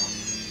top.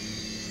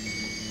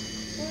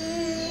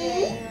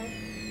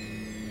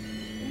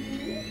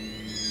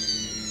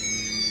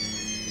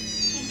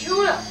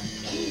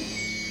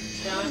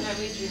 Now that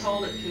means you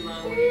hold it too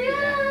long when you do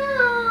that.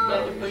 You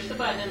have to push the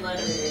button and let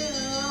it.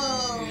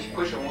 You just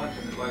push it once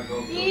and it let go.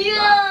 You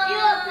have to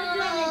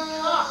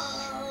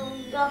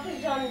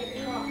push on the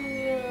top.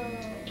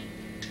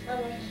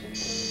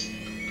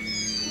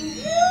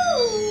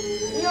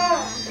 No.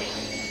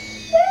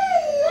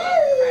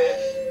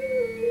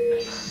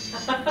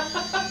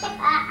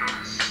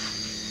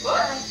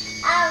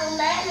 I'll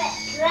let it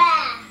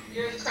crash.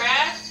 Yours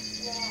crashed?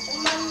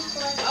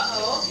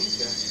 Uh-oh.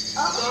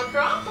 Don't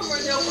drop them or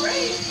they'll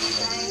break.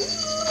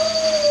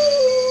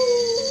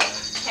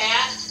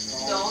 Cat,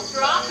 don't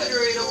drop it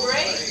or it'll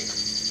break.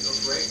 It'll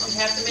break on You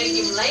have to make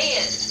him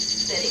land.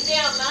 Set him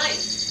down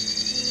nice.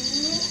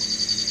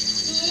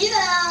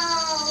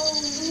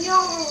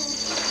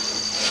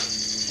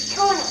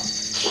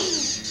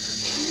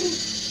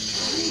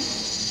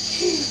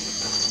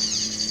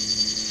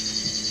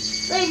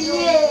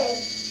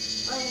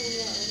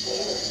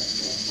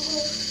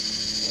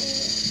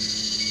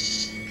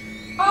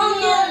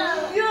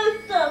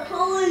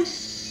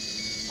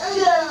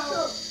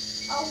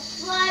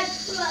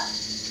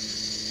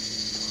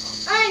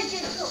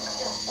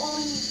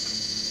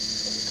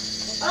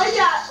 I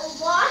got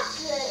lost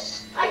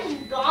it. I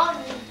can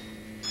gone.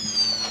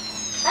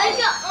 I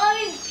got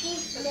orange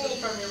pieces. This is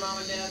from your mom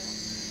and dad.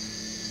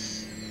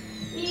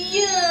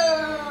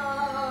 Yeah.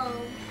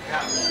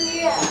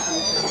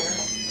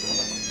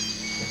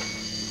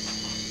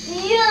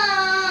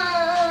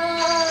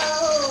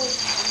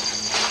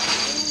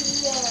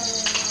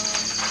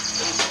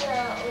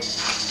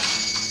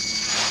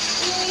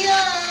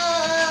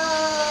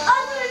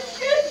 I'm gonna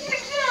shoot you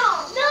down.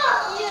 No.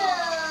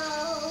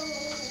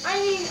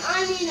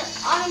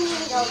 I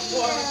mean a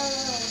boy.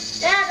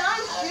 Dad,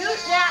 I'm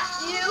shooting at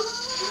you.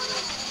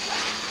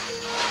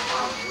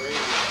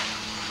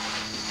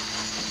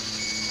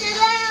 Did I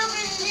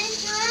open this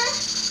one?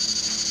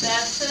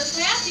 That says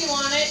Matthew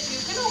on it. You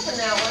can open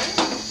that one.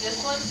 This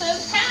one says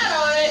Pat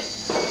on it.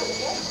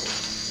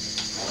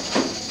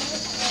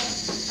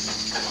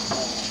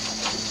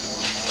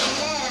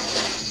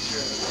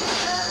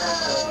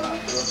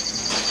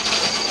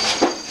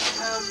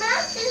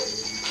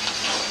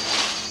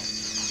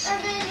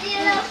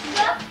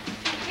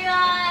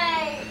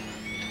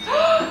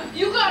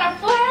 You got a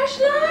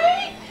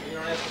flashlight? You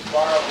don't have to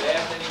borrow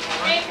that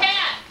anymore. Hey,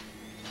 Pat.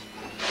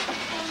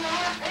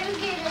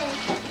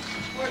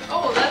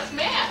 Oh, that's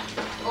Matt.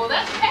 Oh,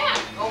 that's Pat.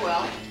 Oh,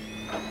 well.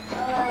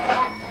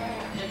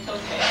 It's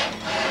okay.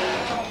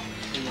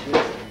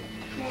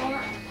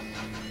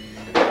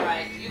 It's all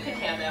right. You can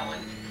have that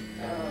one.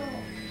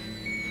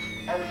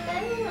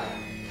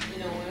 You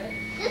know what?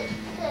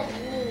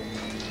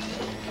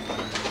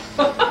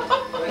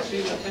 Let's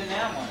see what's in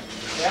that one.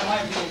 That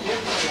might be a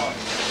different one.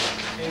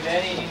 Maybe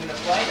that ain't even a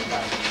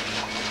flashlight.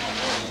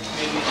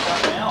 Maybe it's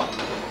something else.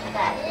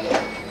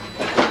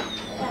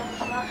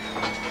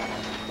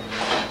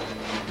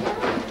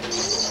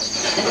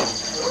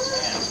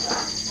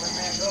 Where'd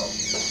man go?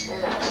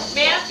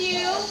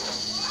 Matthew,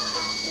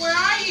 where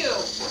are you?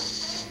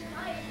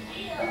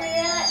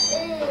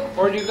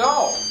 Where'd you go?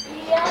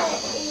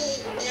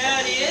 Yeah,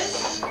 it is.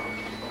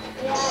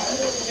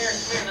 Here,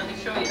 let me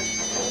show you.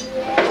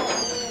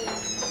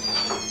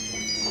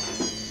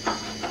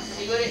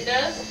 See what it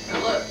does? Now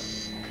look.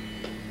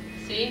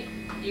 See?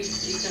 You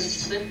can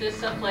lift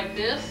this up like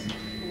this,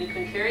 and you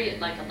can carry it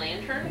like a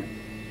lantern.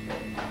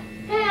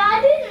 Hey, I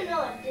didn't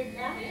know it did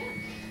that.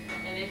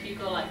 Yeah. And if you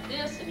go like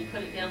this, and you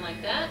put it down like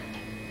that.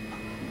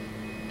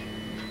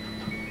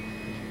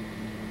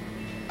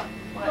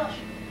 Watch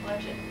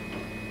it.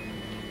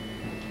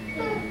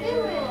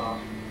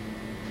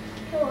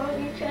 So why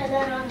don't you try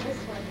that on this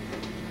one?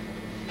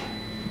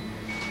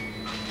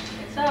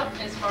 It's up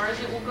as far as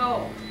it will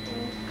go.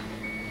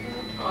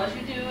 All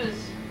you do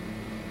is,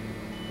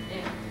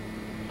 yeah.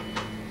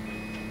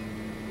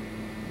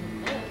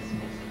 This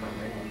makes it go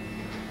red.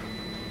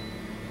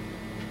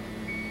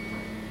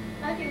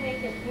 I can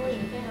make it blue.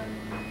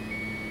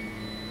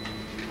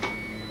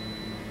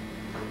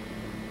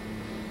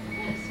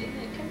 Yeah, see, it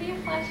can be a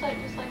flashlight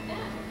just like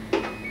that.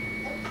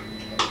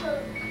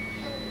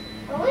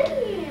 Oh,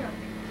 yeah.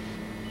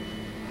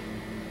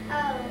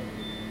 Oh.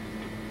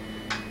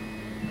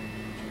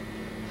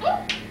 Oh,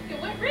 it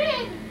went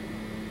red.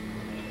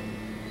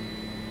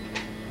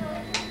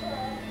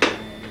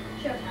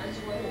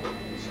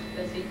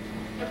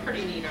 They're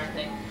pretty neat, aren't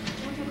they?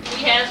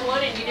 He has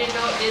one and you didn't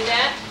know it did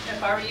that.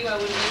 If I were you, I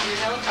would leave your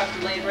helicopter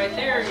laying right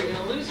there or you're going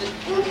to lose it.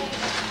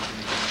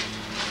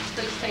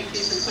 Let's take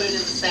these and put it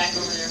in the sack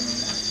over there.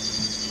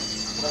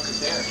 Look at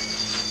there.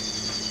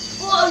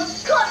 Oh,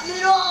 he's cutting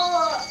it all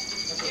up.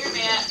 Here,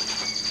 Matt.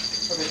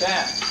 Look at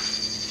that.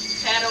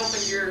 Pat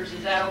opened yours.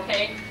 Is that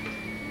okay?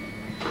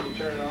 Can you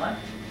turn it on?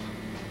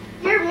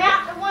 Here,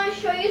 Matt, I want to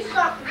show you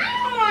something. I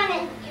don't want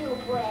to do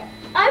it.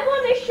 I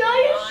want to show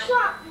you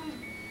something.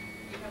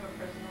 You have a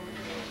present over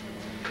here.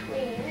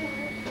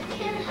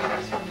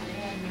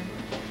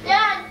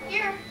 Dad,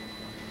 here.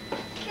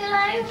 Can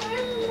I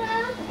win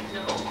that?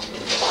 No.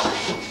 You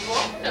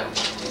won't? No.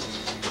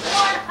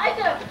 I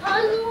got a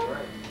puzzle.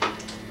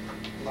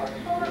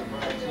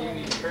 You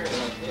need to carry it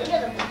like I this.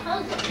 got a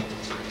puzzle.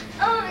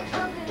 Oh, it's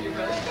okay. Your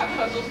brother's got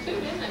puzzles too,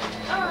 isn't it?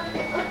 Oh,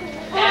 okay.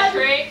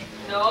 Patrick,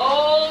 no.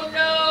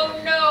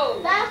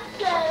 That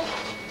says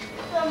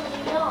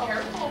somebody else.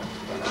 Careful.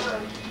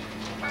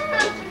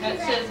 That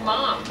says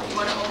Mom. You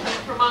want to open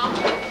it for Mom?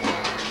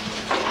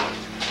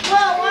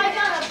 Well, I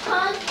got a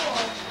puzzle.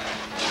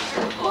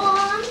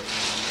 Mom,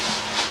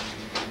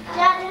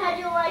 Dad, how do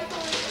you like the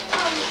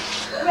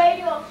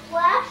radio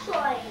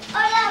flashlight? I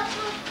got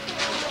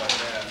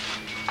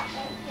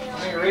How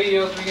many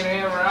radios are we going to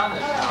have around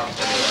this house?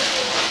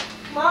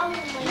 Mom,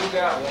 You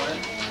got one.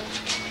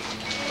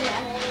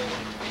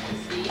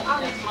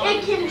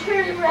 it can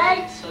turn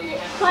red,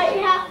 but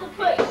you have to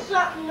put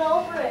something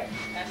over it.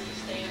 That's the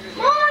standard.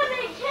 Mom,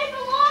 it came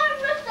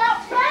along with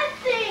that red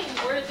thing.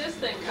 Where did this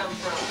thing come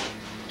from?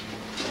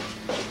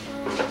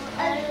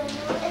 I don't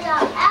know. In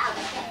our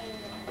alligator.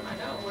 I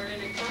know. Where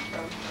did it come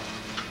from?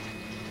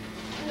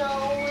 No,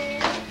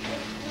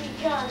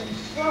 we got it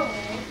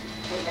somewhere.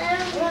 And then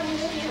let me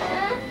see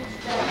that.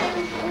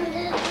 Let's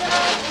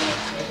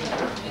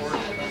see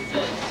what this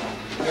is.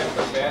 You gotta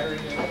put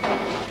batteries in it.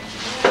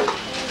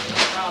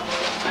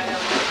 Probably. I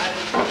didn't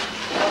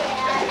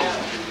check it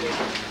out too good.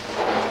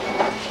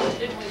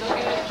 Didn't we look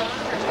at it, John?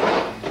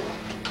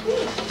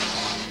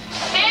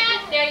 Matt,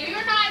 now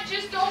you're not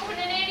just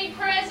opening any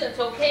presents,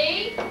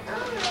 okay?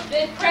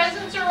 The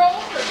presents are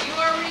over. You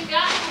already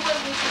got the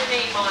one with your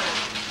name on it.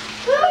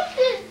 Whose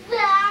is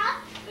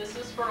that? This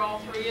is for all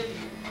three of you.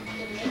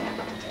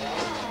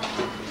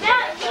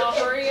 Matt, Now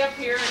hurry up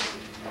here.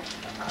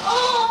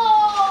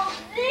 Oh,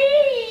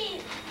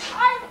 these!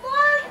 I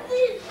love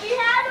these. We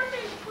had them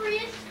in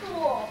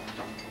preschool.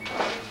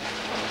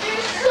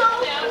 They're so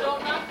Now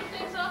don't knock the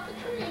things off the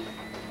tree.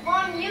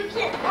 Mom, you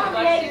can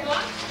Like make you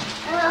want?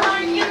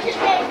 you can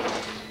make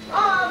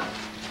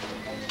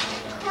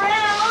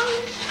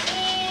crowns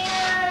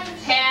and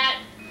Pat,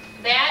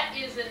 that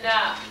is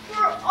enough.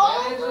 for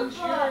all That of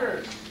isn't us.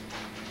 yours.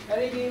 That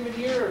ain't even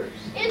yours.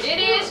 It's It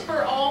is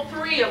for all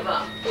three of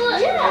them. Now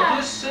Yeah.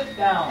 just sit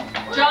down.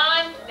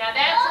 John, now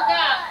that's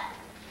enough.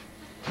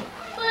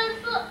 But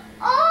for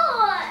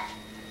all.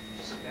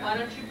 Sit Why down.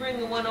 don't you bring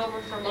the one over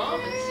for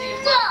Mom and see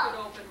if Mom could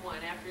open one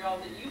after all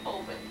that you've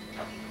opened?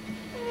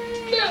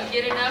 No.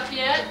 Get enough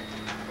yet?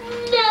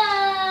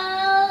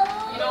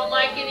 No. You don't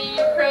like any of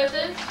your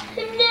presents?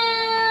 No.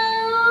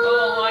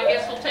 Oh, I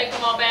guess we'll take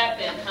them all back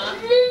then, huh?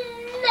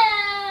 No.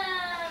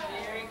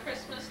 Merry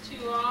Christmas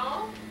to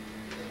all.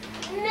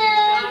 No, no,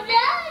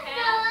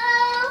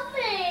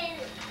 open.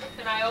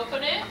 Can I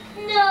open it?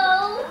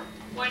 No,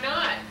 Why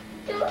not?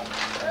 don't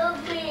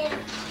open.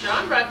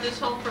 John brought this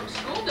home from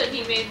school that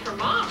he made for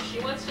Mom. She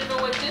wants to know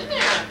what's in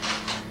there.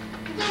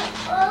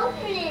 Don't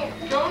open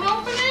it. Don't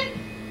open it?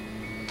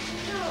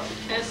 No.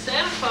 It has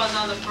Santa Claus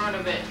on the front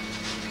of it.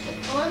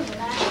 On the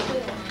back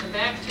too. The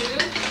back too?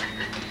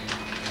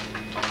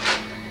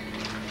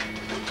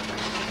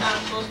 You're not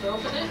supposed to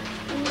open it?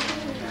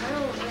 I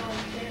don't know.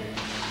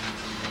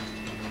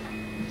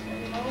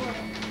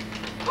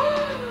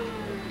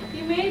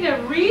 You made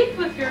a wreath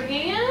with your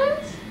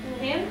hands?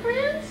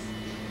 Handprints?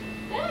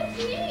 That's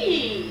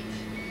neat.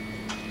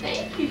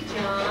 Thank you,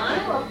 John.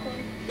 You're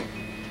welcome.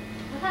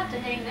 We'll have to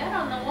hang that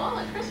on the wall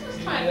at Christmas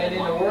You time. do that in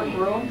the won't we?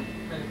 workroom,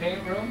 in the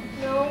paint room?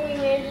 No, we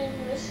made it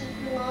in Mrs.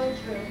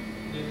 Malone's room.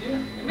 Did you?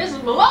 In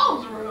Mrs.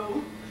 Malone's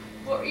room?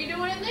 What were you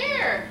doing in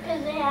there?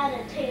 Because they had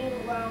a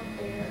table out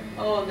there.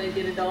 Oh, they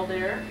did it all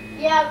there?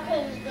 Yeah,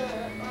 because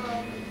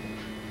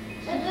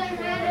and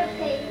they ran a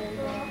paper.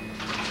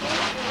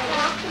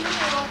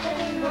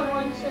 And the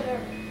ones that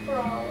are for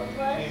all of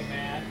us. Hey,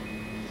 man.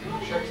 Oh,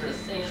 Shut that's your the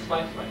Santa.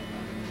 flashlight.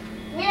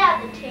 We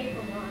have the tape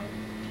on.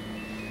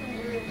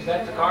 Is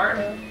that the card?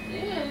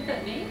 Yeah, isn't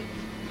that neat?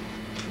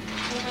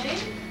 Okay.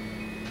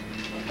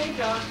 Okay,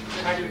 John.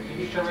 Can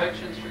you shut that,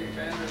 Directions for your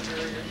family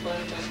or your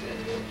flashlight.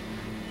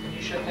 can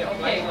you shut that Okay.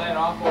 flashlight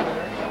off over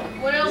there?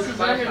 What else Where's is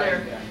the under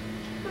flashlight there? at?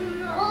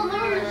 Well,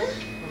 there's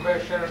We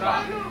better shut it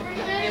off. one over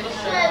here that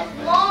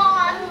says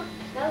Mom.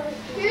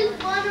 Here's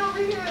one over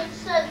here that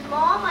says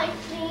Mom, I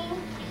think.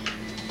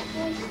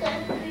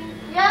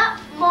 Yep,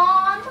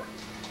 Mom.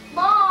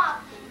 Mom.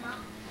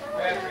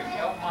 Patrick,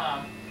 help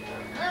Mom.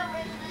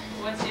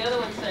 What's the other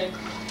one say?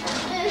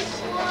 This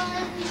one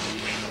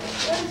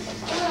is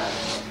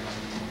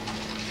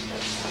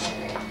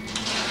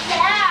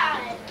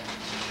Dad.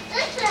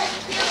 This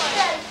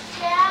says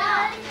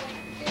Dad.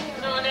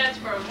 No, that's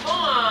for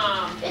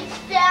Mom. It's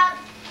Dad.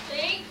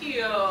 Thank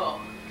you.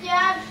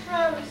 Dad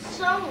from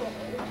somewhere.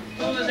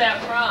 Who was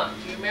that from?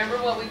 Do you remember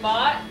what we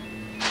bought?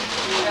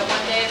 That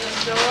one day in the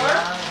store?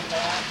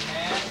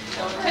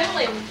 Don't tell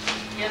him.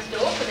 He has to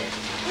open it.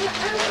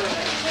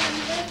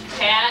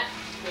 Pat,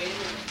 wait a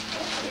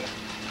minute.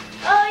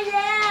 Oh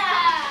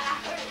yeah.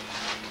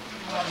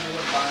 Mom,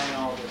 you're buying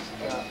all this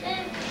stuff.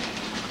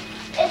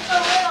 It's a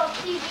little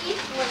TV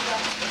for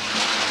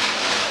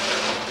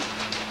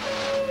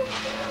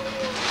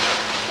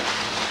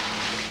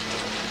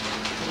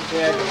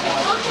Dad can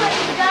watch Look what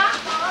you got,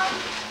 Mom.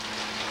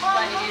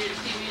 Thought Mom, you needed a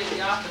TV at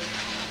the office.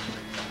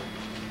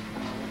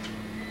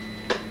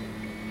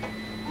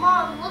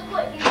 Mom, look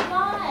what you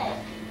got.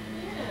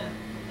 Yeah.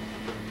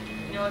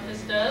 You know what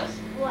this does?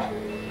 What?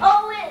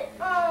 Oh, it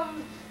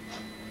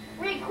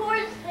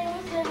records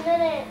things and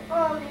then it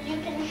you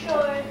can show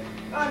it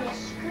on a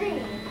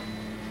screen.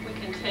 We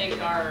can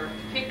take our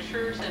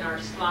pictures and our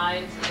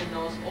slides in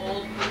those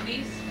old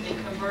movies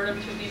and convert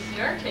them to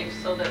VCR tapes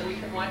so that we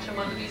can watch them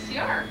on the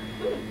VCR.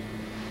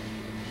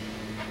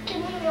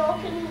 Can we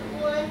open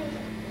one?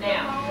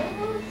 Now,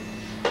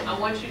 I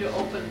want you to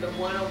open the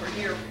one over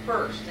here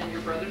first, and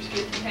your brothers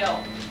get to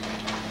help.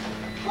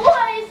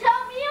 Boys,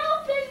 help me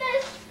open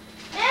this.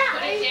 Now.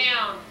 Put it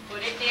down.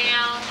 Put it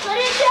down. Put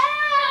it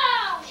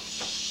down.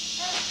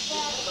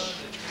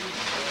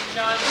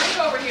 John, bring it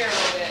over here a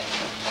little bit.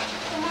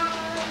 Come on.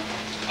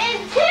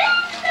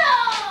 Nintendo!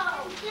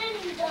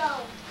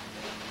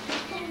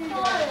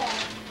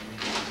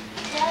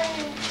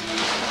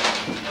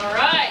 All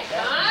right,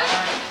 huh?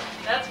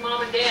 That's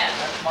Mom and Dad.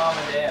 That's Mom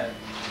and Dad.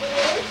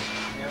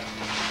 Yep.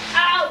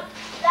 Ouch!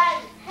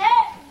 That's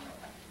heavy.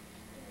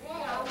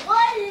 Now,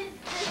 what is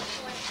this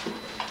one?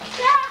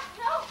 That,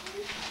 help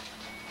me.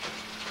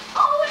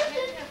 Oh, it's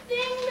a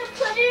thing to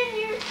put in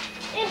your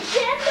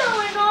Nintendo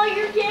and all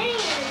your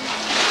games.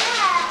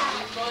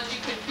 Yeah. As long as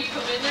you can keep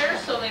them in there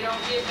so they don't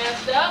get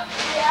messed up.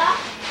 Yeah.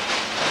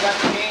 We got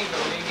the games, but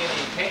we didn't get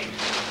any tapes.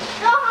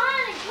 No,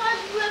 hon, it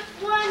comes with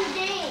one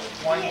game.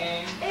 One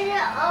game? Is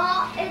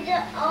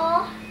it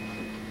all?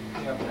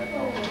 Yep, that's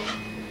all.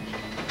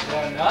 Is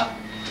that enough?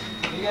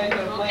 You guys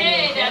gonna play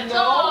Okay, Nintendo? that's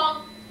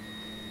all.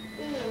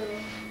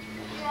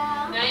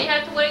 Yeah. Now you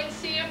have to wait and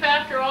see if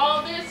after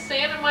all this,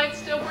 Santa might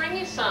still bring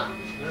you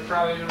something. There's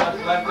probably enough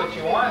left that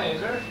you want,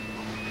 is there?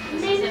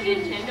 This is a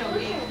Nintendo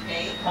game,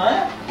 okay?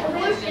 Huh?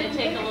 It's going to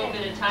take a little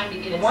bit of time to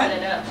get it What?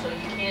 set up, so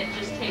you can't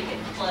just take it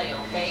and play,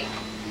 okay?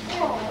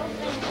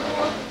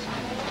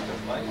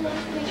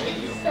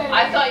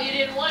 I thought you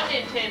didn't want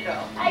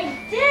Nintendo. I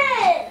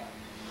did.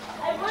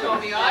 You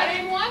told me I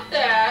didn't want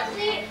that.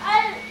 See,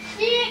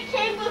 it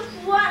came with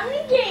one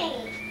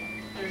game.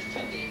 There's 2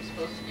 games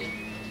supposed to be.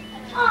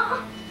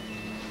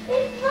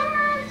 It's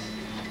not.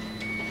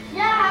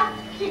 Yeah,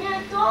 can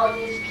I go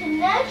use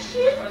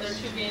connections? Are there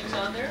 2 games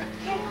on there?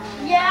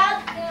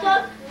 Yeah,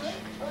 Duck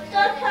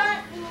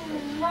Hunt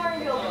and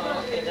Mario.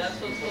 Oh, okay, that's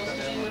what's supposed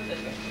to be with it.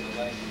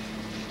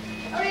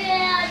 Oh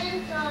yeah, I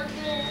just saw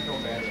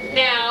it.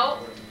 Now,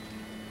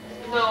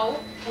 no,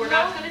 we're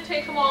not going to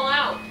take them all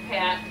out,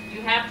 Pat.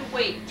 You have to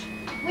wait.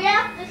 We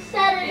have to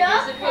set it It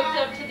up. isn't hooked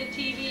up to the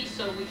TV,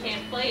 so we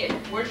can't play it.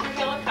 Where's your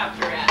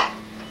helicopter at?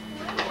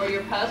 Or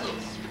your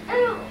puzzles?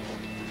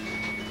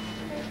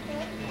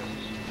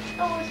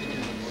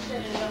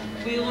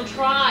 We will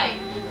try,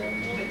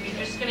 but you're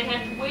just going to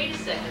have to wait a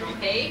second,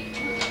 okay?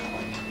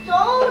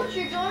 Don't,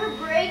 you're going to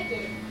break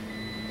it.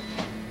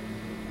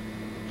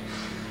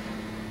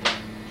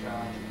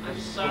 I'm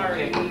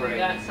sorry, We'll take a we break.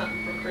 got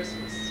something for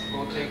Christmas.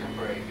 We'll take a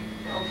break.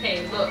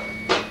 Okay, look.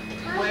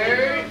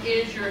 Where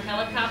is your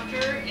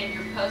helicopter and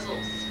your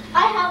puzzles?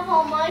 I have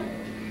all mine.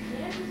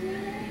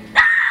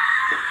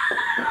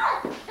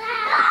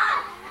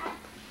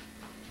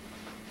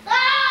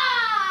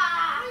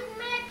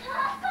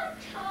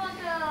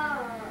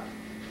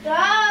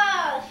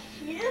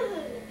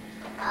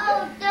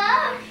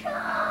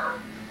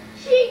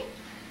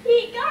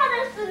 He got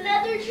us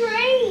another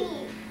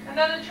train.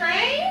 Another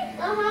train?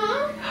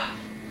 Uh-huh.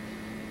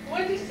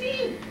 What did you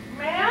see,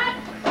 Matt?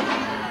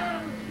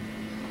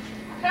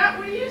 Pat,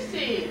 what do you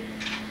see?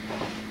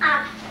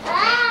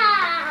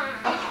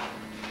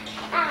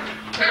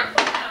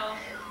 Careful now.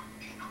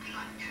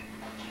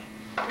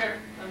 Here,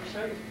 let me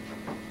show you.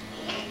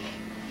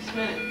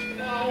 Spin it.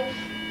 Hello.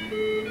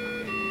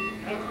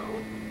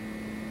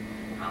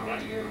 How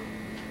are you?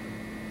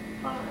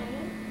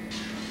 Fine.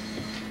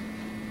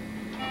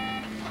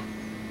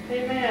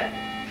 Hey, Matt.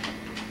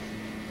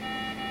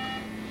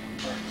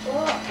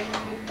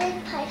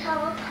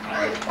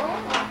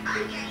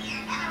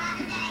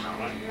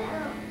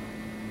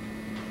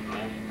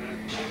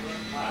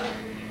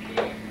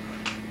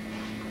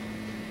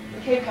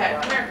 Okay,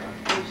 Pat, come here.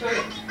 Let me show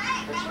you.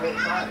 That's right,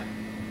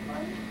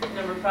 5.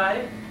 Number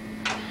 5.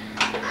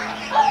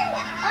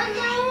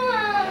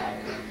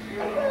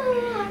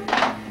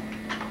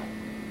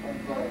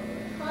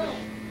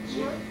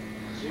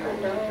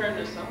 Don't turn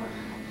this on.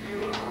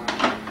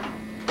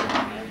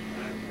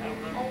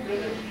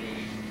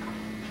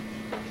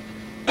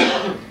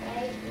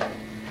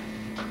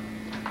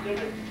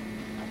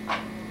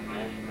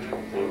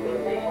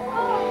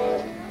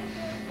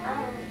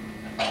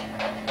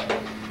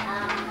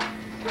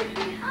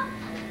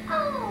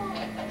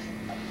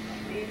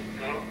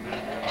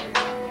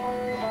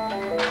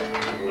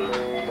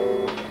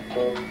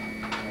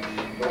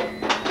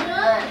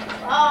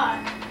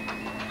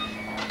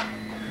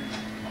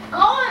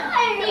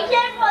 He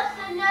gave us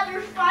another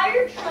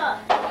fire truck.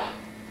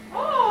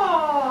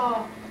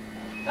 Oh!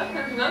 Look,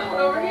 there's another one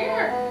over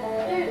here.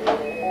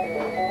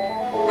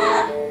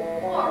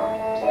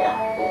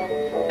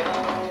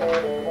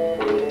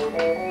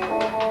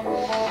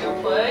 You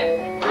play?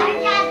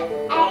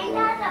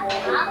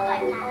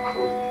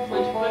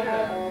 Where'd you put it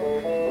at?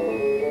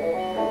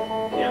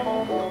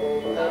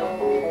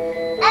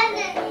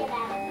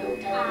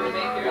 You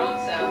make your own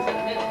sounds in a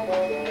minute.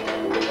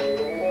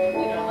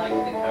 You don't like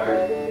the card?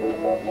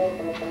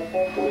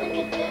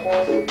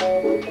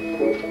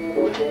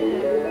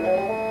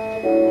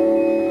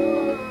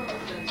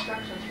 The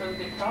instructions for the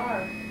guitar.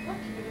 Look,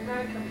 you even got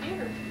a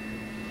computer.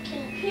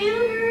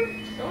 Computer.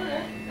 Sorta.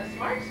 A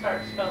smart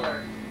start speller.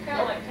 Kind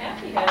of like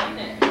Kathy had, ain't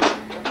it?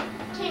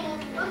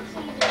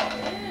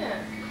 Yeah.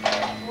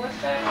 What's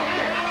that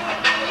here?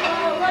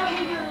 Let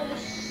me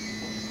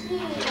see.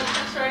 What's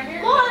this right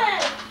here?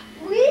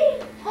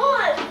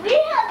 We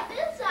had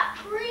this at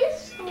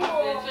preschool.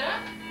 Did ya?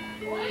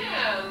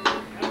 Wow.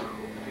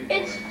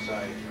 It's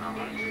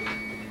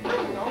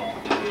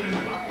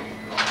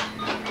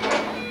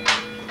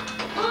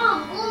Mom,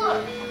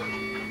 look.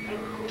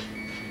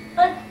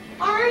 An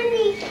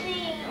army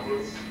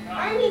things.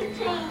 Army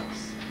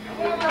tanks.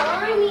 And an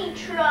army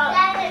truck.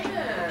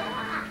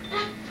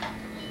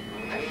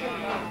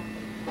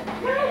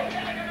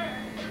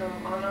 So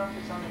on off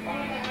is on the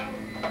bottom.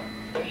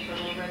 So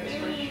we'll red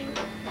switch.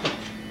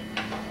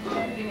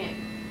 Give me it.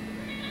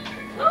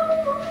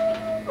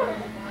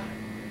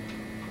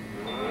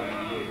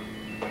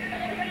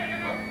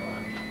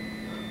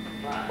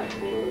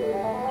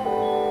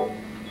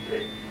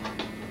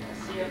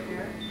 See up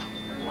here?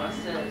 What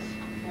says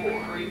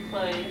free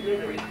play,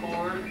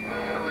 record,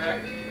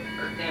 correct,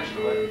 or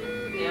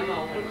demo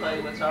will play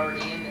what's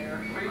already in there.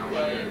 Free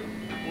play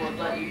will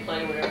let you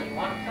play whatever you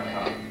want to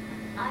play.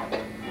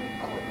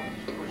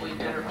 Well, you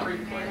better free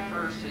play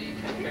first so you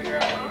can figure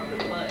out what you're going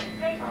to play.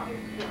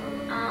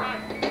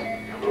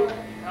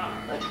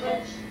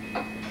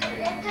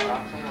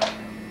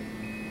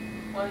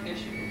 Well, I guess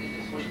you can do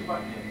this. Push the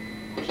button.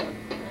 Push the button.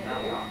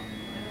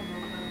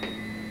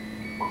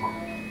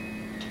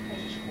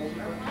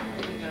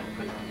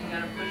 You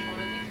gotta push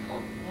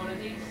one of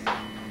these.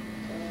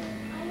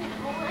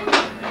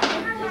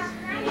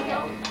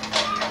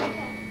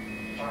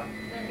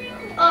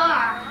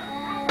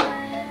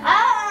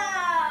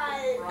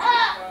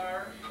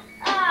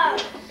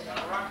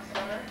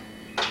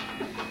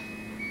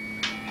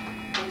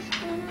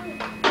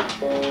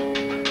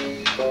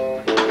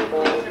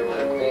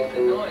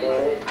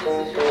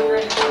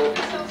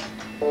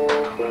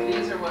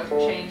 These are what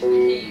change the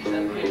keys up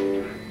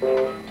here.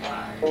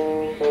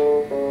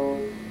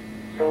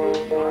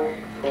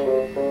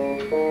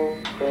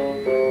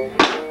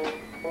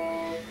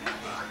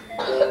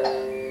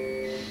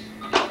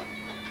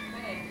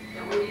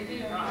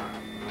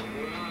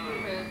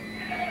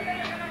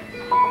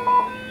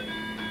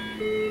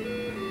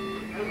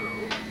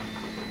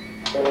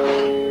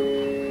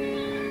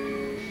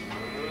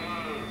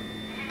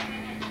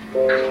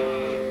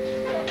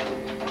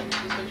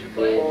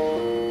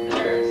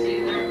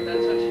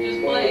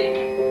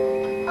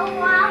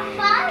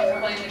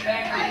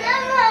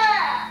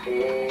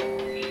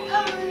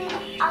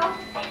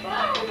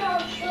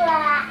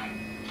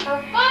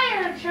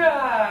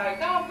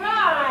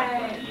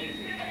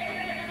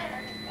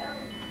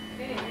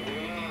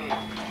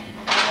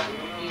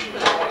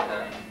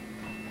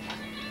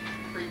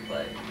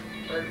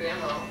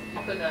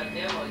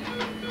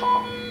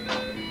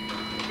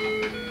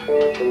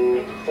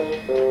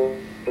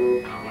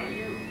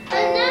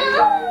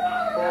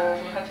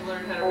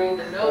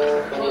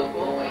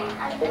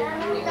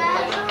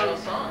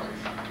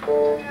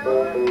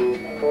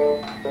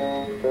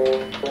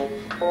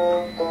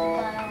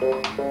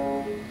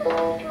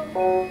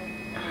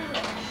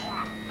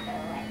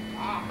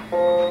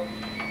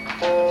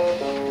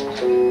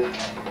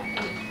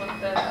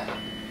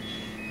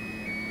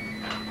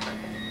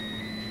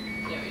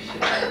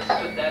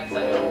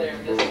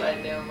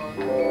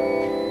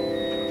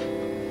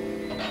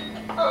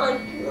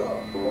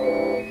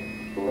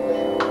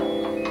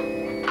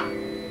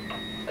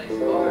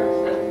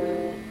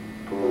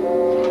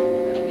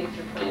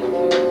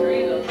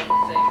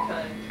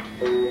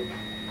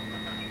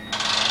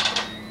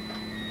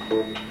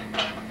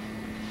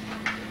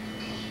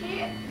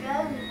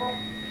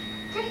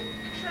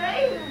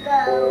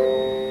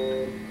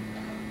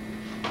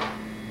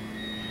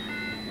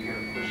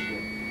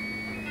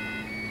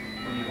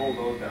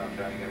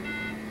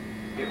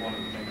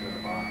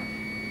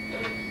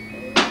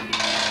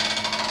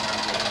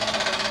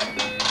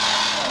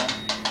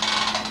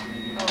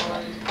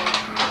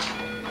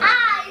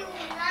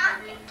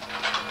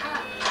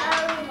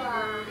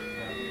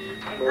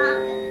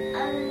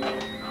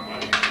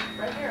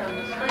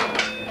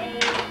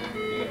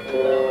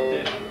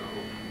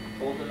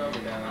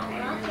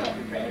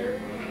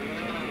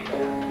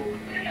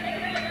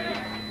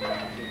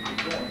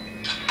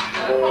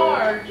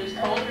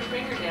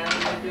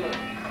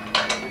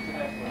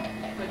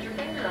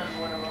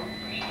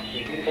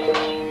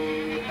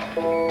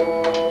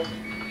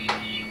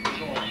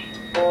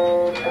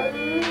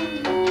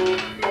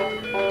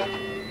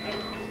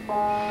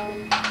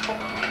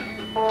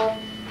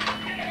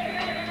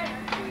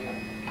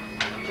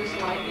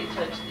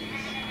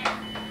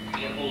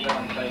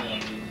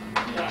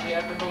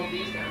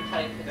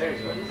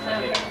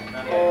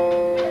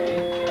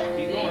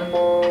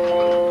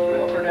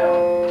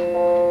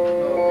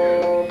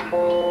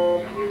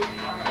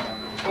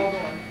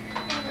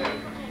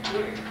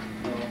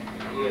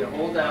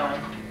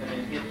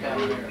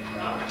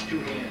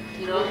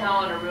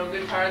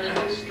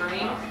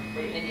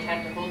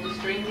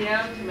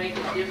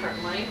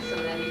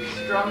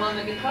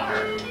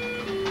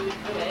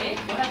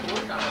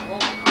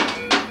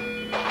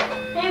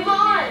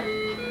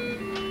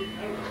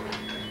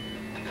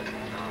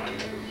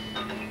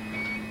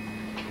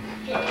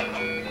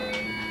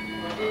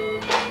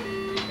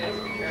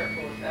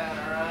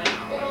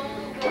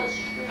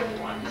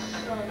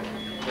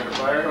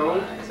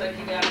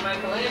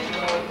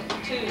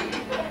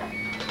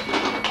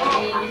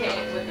 Okay,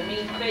 with the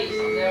mean face,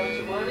 is that what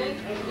you wanted?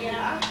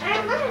 Yeah.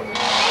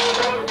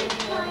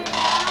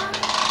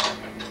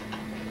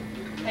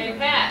 Hey,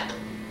 Pat,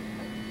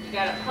 you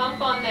got a pump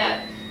on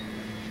that?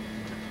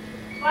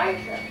 Fire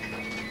truck.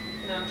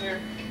 No, here.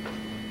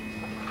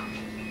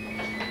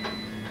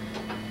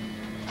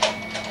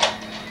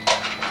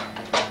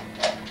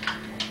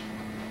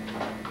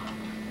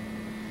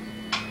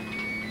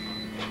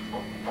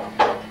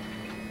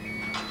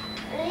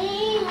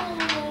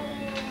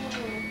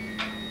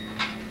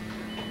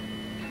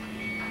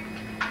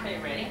 Okay,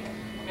 ready?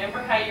 Remember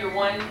how you're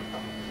one...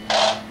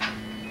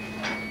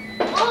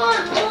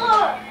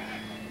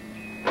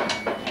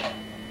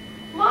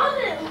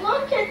 Mommy,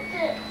 look at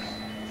this.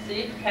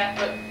 See, Pat,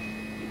 look.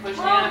 You push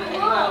down and then it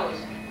goes.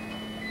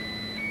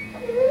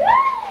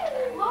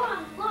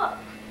 Mom, look.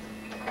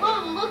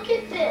 Mom, look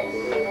at this.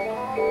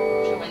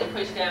 So when you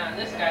push down on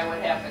this guy,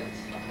 what happens?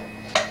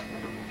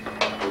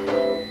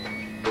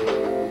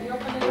 You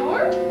open the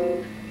door?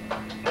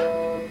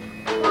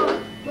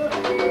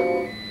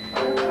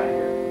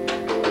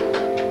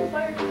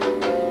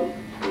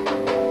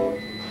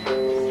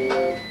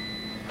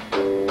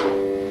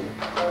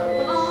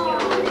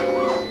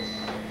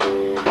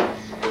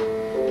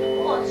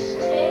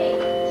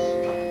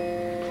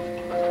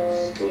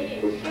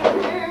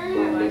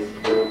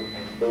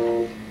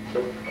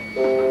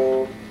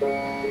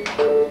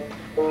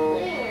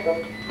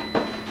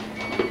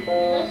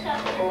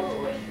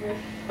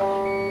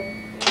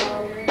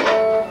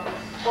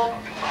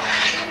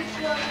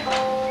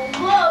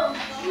 Look.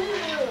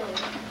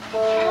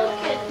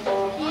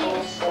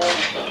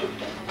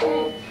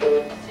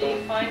 See,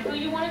 find who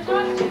you want to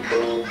talk to.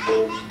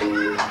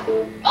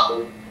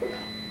 Oh!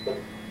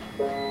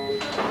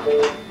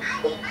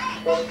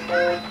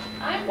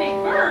 I'm Big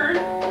Bird.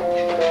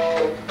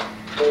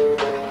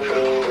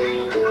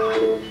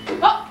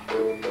 Oh!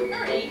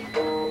 Ernie.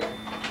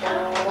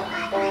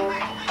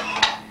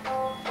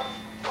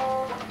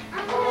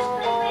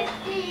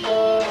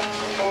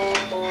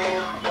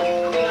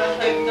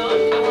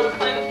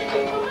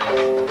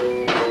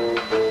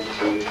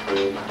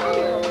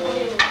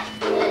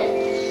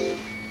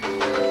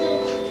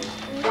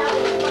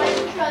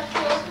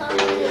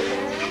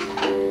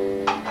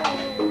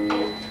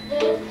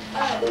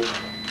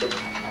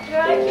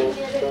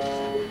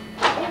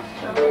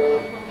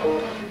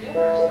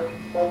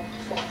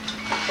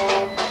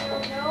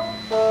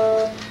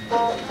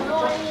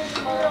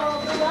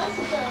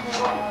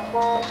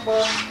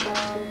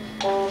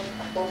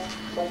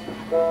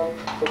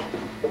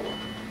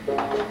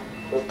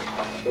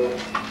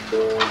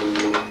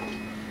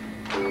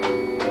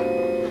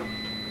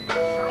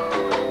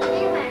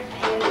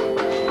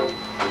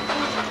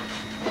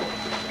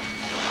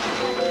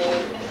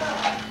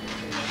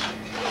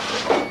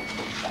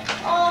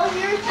 Oh,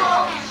 here's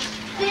all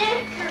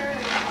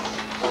stickers.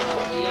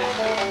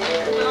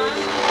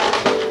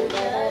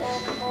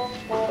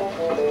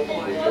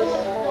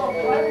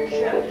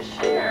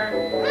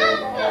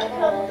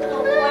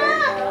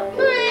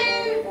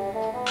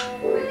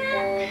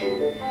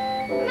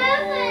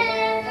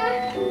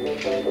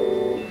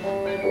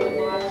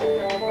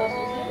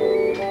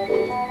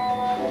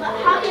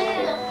 How do you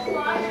get a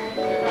flyer?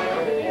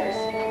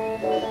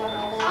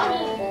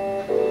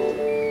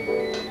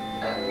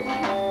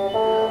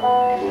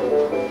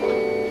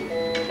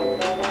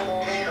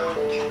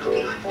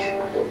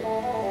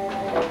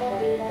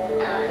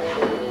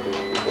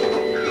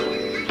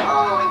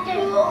 Oh, okay,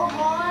 hold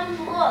on,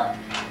 look.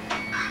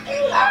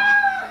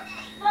 Ah,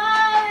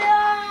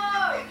 fire!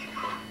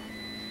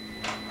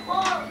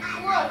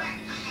 Look,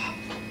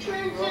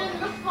 turns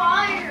into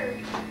fire.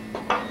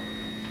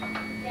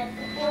 You have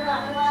to pull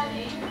that one.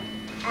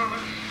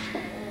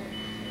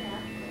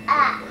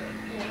 Ah.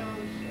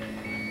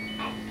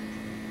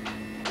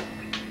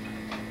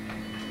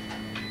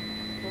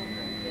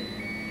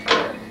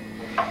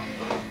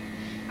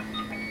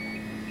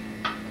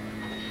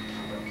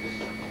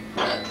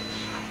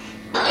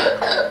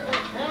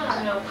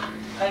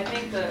 I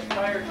think the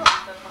fire goes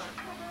up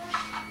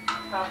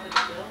on top of the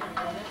building,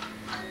 doesn't it?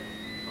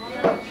 Oh, no,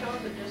 it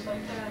shows it just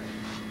like that.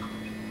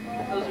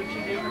 Those are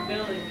two different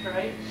buildings,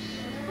 right?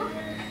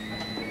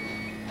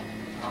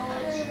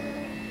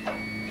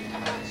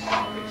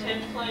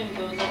 Pretend flame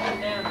goes up and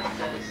down, it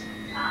says.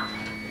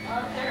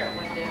 Oh, there it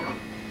went down.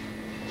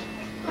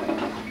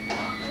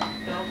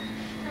 No.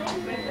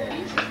 Where's the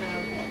pieces now?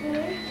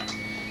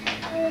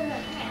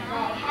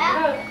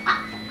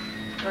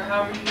 Or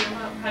however you get them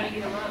up. How do you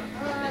get them up?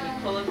 Then you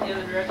pull it the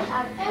other direction. The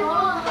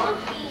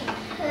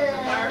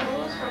fire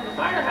hose from the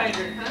fire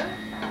hydrant, huh?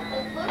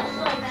 It looks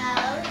like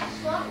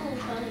something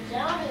comes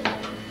down in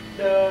there.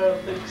 No, I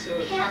don't think so.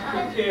 It's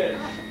pretend.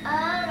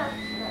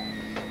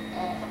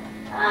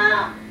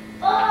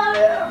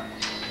 Fire!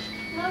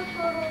 No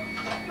total,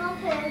 no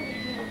candy.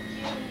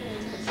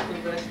 It's the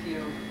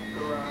rescue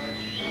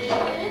garage. It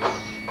is?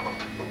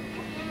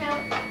 You know,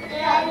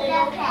 they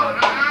don't put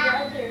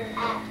together.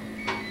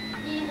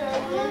 These are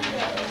windows.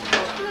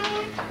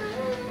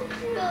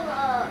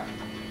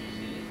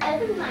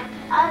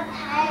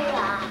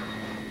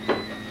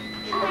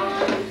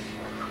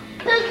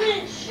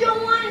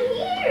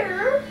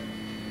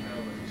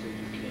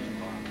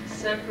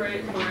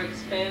 separate for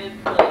expanded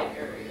play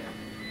area.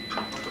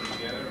 Put them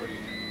together or you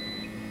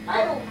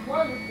I don't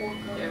want to fork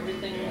up.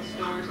 Everything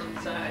stores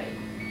inside.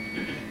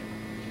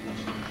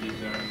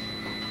 these are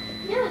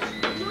Yes,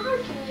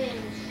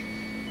 markings.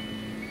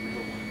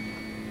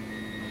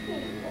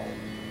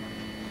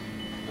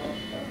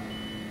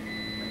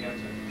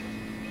 against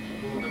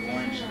it. Move the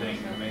orange thing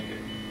to make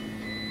it.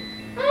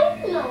 I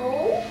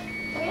know.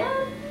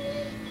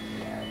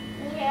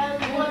 We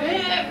have one.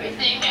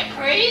 Everything at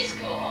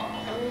preschool.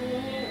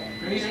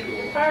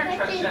 Preschool. Fire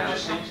trucks Just out.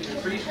 sent you to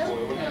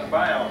preschool. We're gonna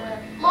buy all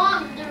that.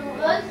 Mom, there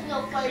was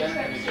no fire Send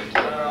trucks. me to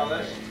buy all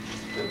this.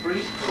 The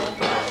preschool.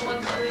 The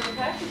ones that are in the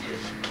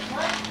packages.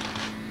 What?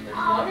 There's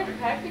one in the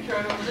package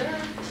right over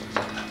there.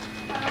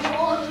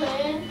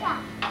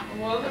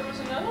 Well, there was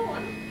another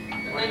one.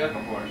 What are you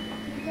looking for?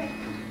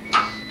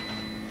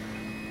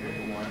 Here's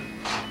 1,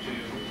 2,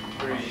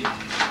 3.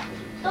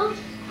 Those.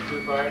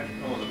 2 fire.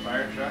 Oh, the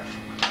fire truck.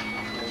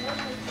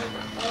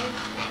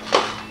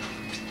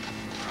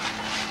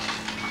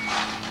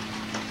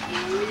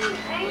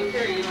 Look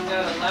here, you even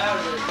got a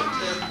louder that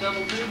says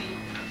double duty.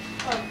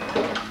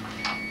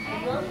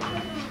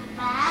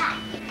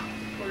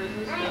 Where is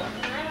this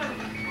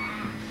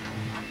stuff?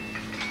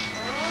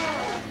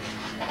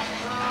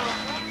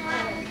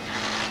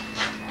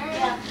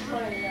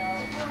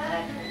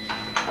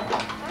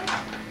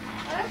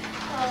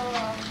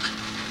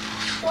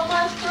 So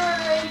much for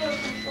a radio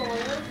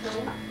controller.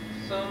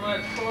 So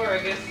much for, I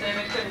guess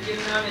Santa couldn't get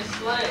it on his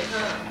sleigh,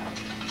 huh?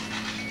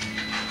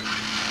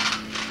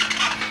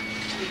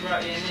 He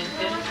brought you a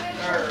Nintendo,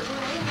 or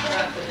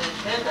not the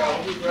Nintendo,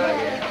 he brought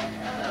you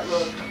a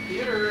little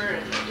computer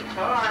and a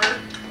guitar.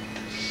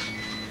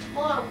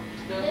 Mom,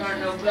 Those this aren't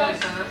no is good,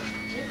 the- huh?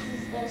 This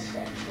is the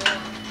set.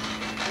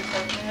 Just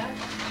like that?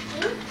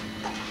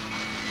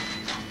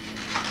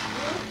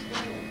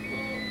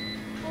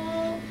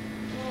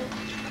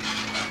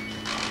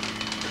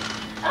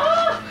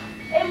 Ah!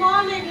 And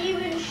Mom, it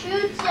even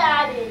shoots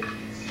at it.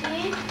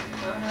 See?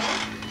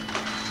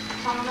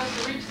 Uh-huh. Tall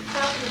enough to reach the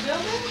top of the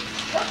building?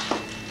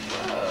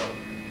 Whoa.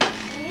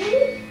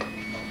 See?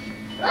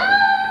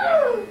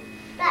 Woo!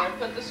 I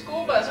put the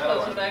school bus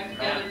puzzle back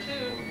together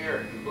too. Over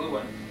here, the blue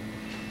one.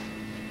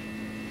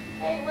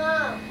 Hey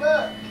Mom,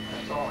 look.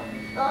 That's all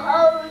in. The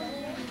hose.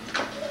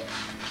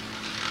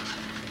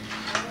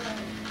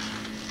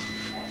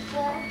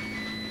 Oh.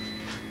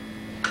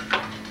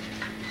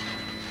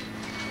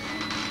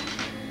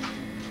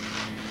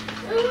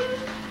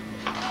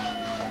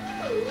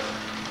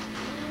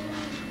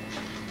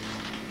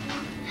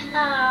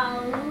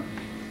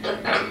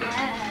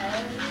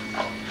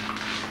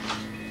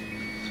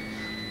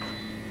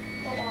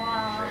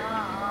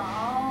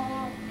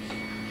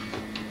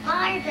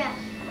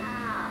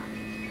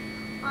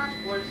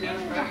 Where's the other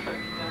fire truck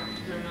you got?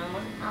 Is there another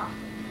one?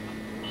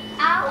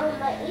 Out of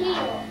my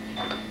heel.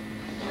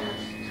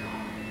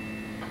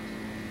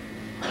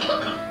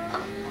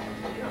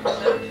 You don't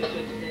sound too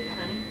good today,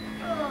 honey.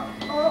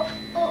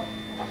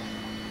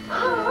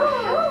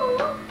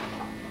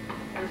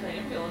 There's an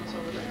ambulance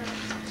over there.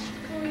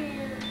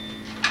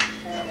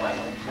 That white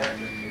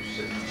tractor you're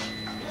sitting on.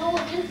 No,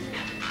 this is,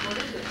 What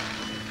is it?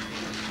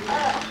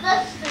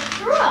 that's the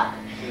truck.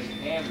 There's an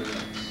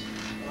ambulance.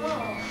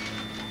 Oh.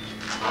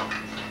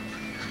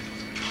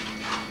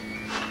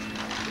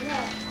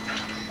 Yeah.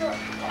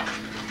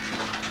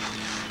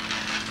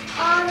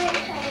 On it,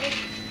 honey.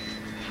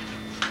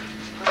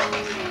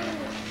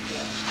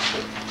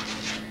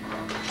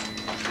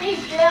 Hey,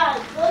 Dad,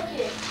 look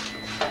it.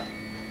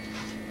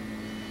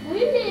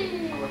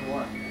 Whee! What do you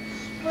want?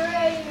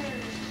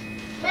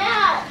 Sprayers.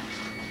 Matt!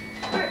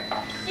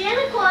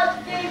 Santa Claus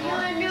gave you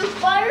a new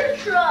fire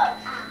truck.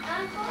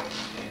 Army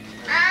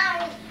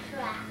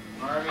truck.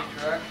 Army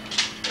truck?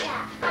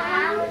 Yeah,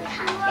 army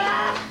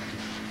truck.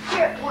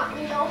 Here, want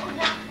me to open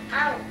that?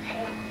 I'll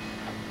take it.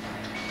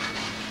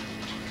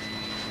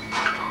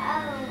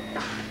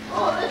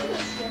 Oh, this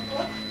is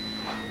simple.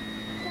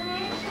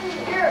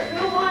 Here,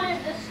 who wanted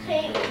this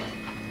tape?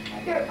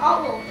 Here,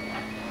 I'll open it.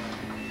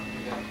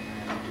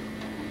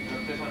 You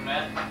want this one,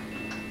 Matt?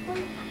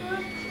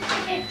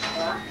 It's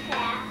truck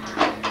hat.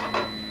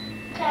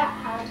 That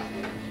has it.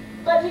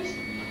 Let me see.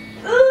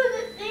 Ooh,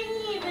 the thing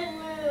even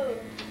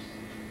moves.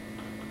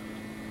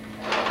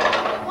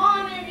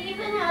 Mom, it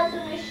even has a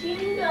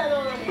machine gun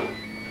on it.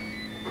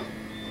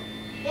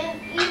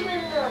 And even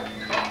the...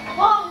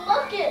 Mom,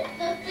 look it.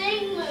 The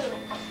thing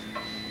moves.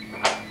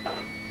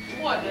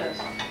 What does?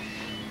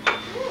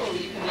 Oh,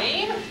 you can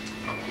aim?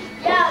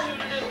 Yeah. Shoot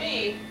it at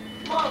me.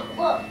 Mom,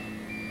 look.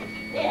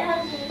 It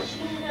has a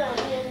machine gun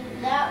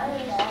and that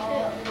one's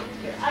still.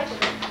 Here, I can...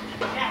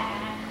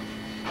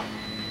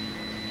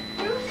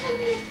 You send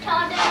me a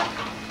contact?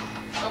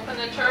 Open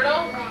the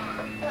turtle.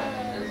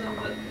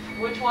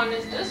 Which one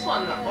is this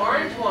one? The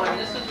orange one.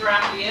 This is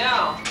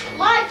Raphael.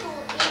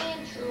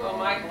 Michelangelo. Oh,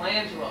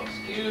 Michelangelo.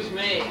 Excuse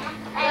me.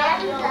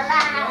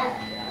 Angela.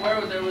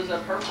 Where there was a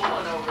purple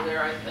one over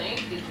there, I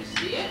think. Did you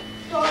see it?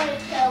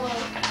 Storyteller.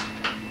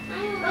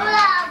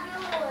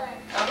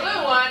 A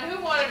blue one?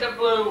 Who wanted a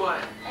blue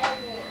one?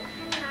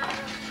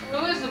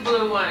 Who is the blue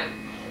blue one?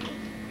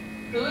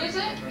 Who is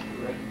it?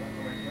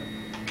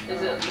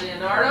 Is it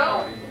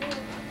Leonardo?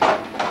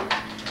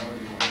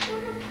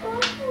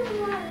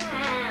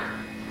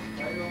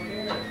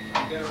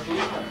 There's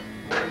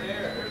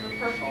a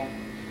purple.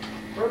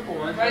 Purple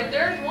one. Right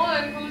there's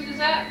one. Whose is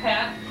that,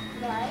 Pat?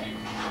 Right.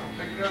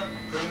 Pick it up.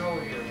 Bring it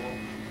over here.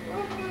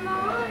 Where's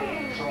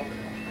mine? Open it.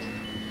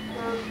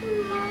 Where's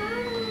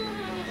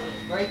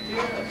mine? Right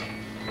there.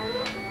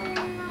 This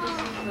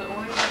is the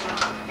orange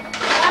one.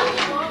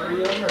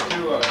 3 of them or 2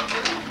 of them?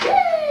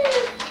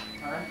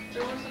 Huh?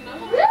 There was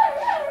another one. There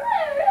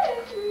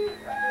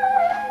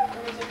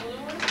was a blue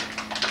one.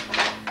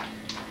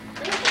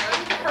 There's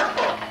one.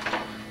 Purple.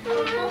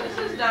 This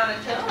is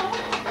Donatello.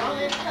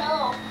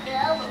 Donatello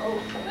fellow.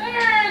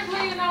 There's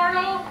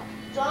Leonardo.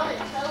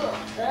 Donatello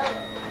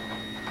fellow.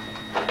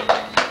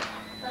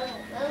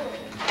 Fellow.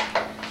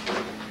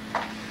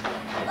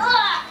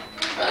 Ah!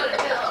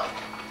 Donatello.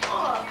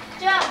 Oh,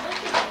 Dad, look at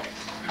this.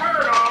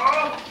 Turtle.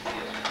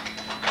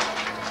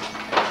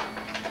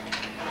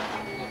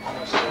 How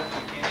much stuff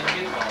you can't even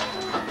get all.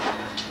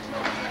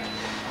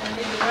 I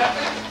need the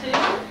weapons too.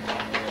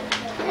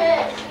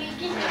 Yes, we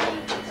can see.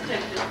 Let's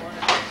take this one.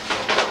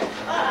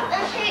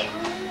 Let's take.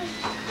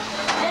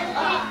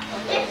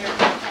 Okay, here.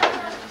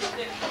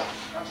 Stick.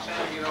 I'm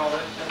trying to get all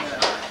this in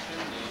there.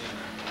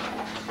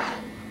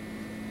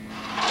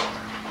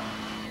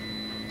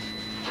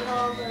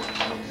 All the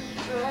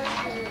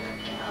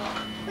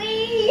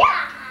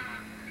yeah!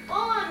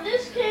 Oh, and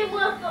this came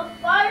with a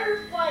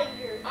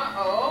firefighter.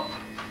 Uh-oh.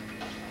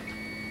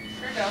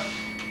 Here you go.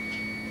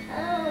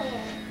 Oh,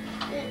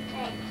 good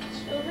thanks.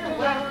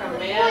 Welcome,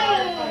 man.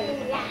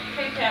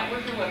 Hey, Cat,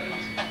 where's your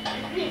weapons?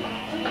 You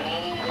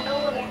know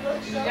what it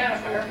looks You like? got a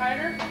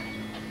firefighter?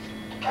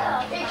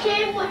 It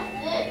came with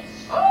this.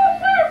 Oh,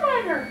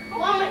 firefighter.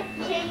 Mom, it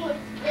came with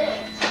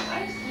this.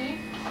 I see.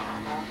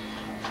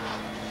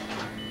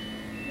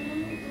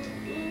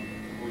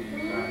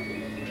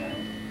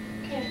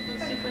 Okay,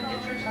 let's see if we can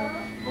get yours out.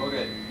 Move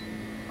it.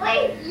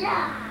 Wait,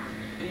 yeah.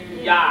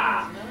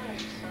 Yeah.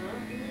 Nice,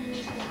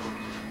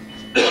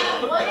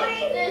 What does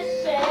this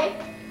say?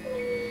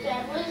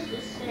 Dad, what does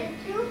this say?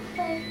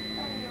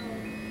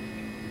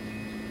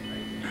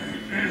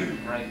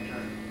 Right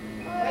turn.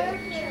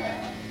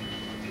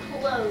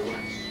 Close.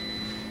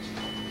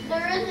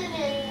 There isn't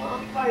any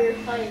more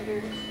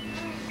firefighters.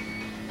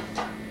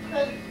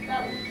 Because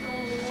that was the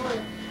only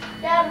one.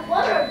 Dad,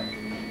 what are these?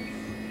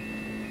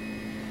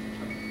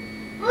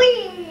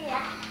 Whee!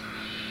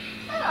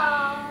 Oh.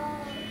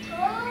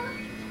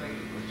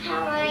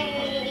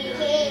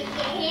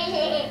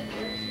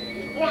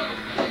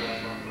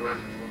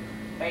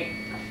 Hey.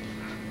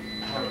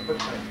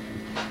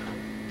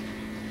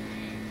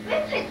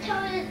 Ripper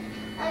told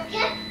a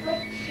cat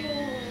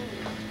machine.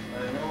 I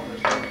know,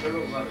 there's some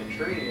turtles on the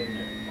tree in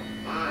there.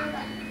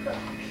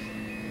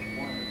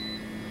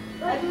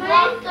 But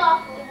mine's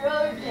off the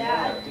road,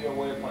 Dad. See it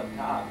way up on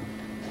top.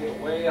 See it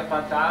way up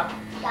on top?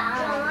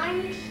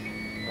 Dawn's.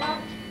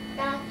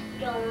 That's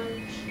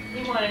Dawn's. He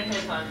wanted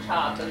his on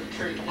top of the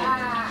tree. I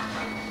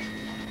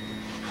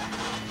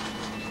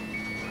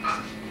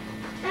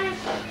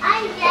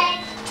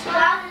like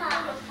Papa.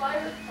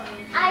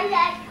 I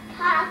like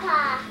Papa.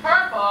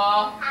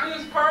 Purple?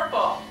 Who's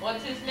purple?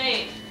 What's his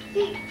name?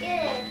 He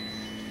is.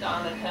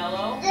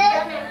 Donatello?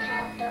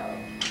 Donatello.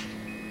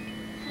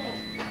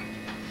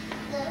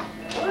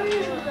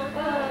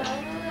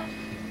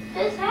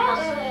 This house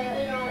has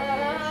been on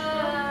this.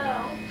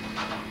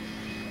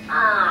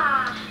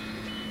 Ah.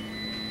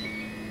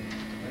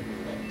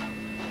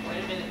 Wait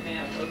a minute,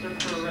 ma'am. Those are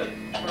for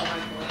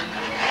Michelangelo.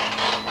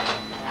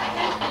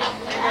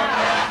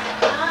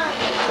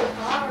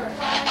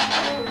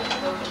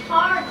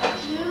 Hard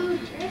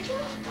dude. Here you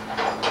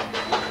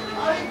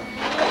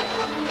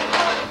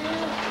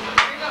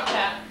go,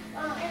 Pat.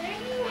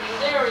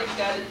 There he's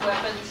got his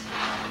weapons.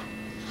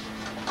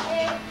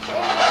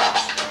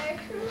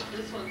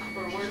 This one's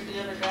for where's the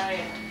other guy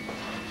at?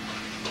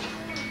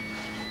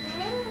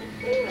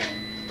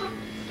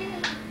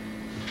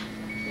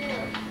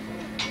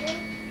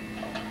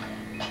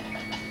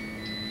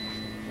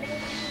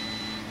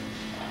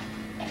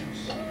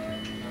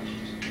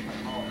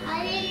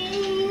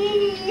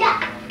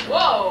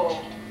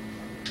 Whoa!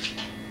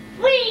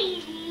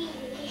 Wee!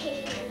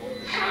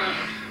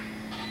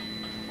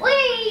 Wee!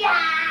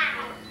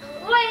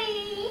 Wee!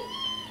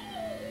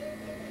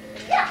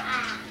 Yeah!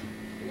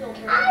 You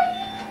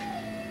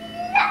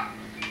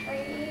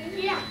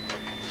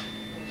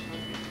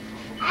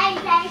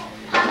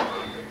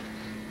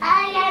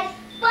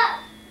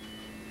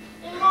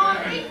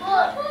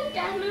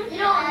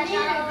don't need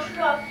a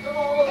truck to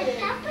hold it.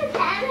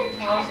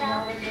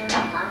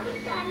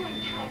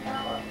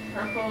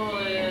 Purple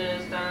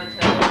is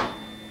Donatello.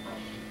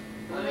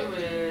 Blue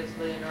is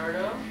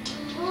Leonardo.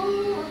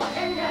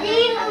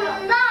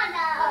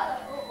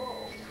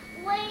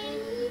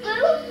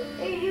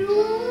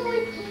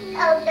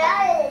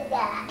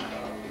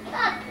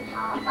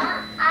 Papa,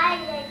 I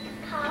like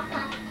Papa.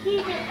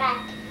 He's a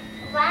rat.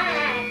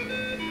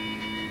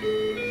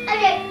 I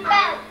like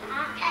Papa.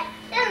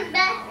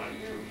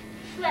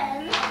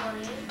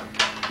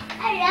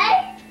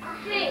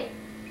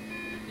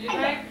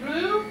 Right,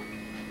 blue?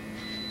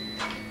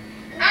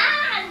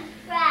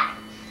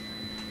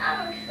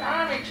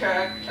 Army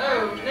truck.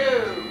 Oh no.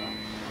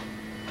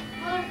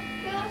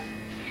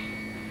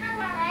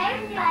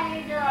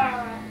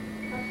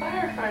 A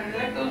firefighter.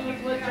 That goes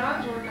with what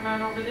John's working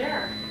on over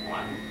there.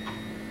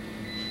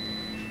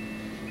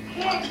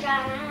 Here,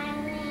 John.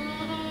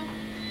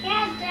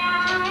 Here,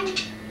 John.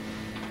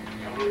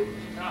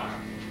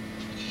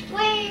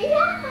 Wait,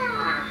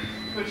 yeah.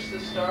 Push the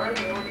star. Is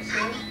that what it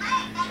says?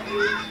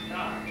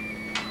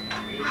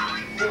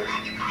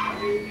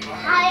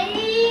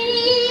 Hi-ya.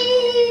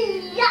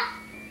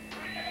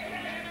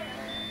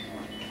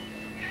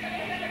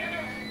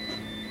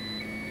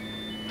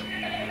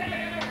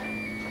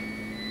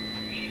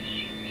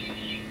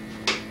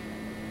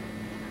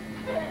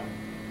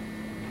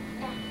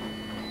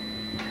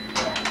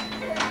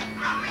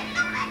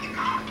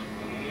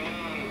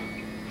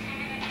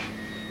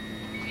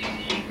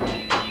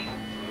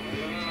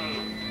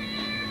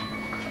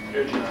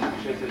 Here, John,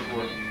 check this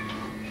work.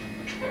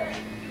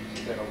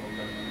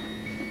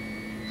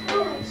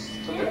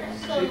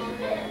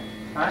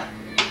 Huh?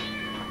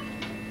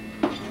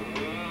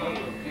 Oh,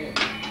 okay.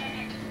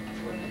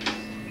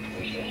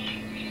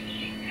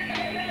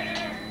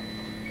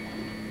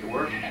 It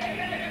work?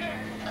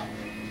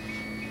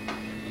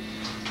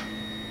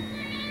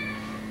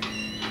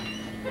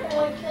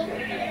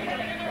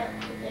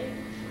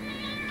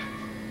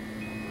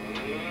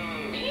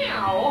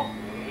 Meow.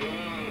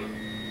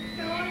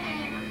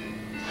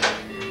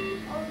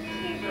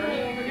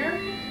 Over here.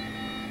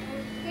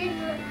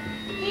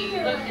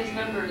 Look, his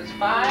number is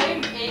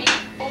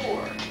 584.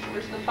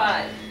 Where's the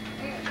 5?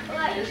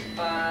 Here's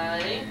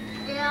 5.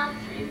 Yeah.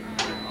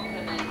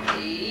 And then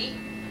 8.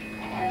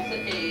 Here's the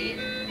 8.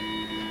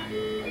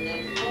 And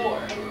then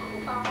 4.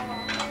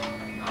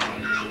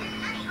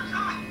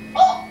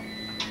 Oh!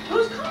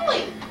 Who's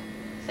calling?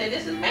 Say,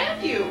 this is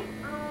Matthew.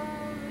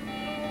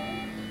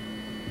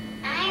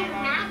 I'm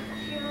not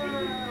sure.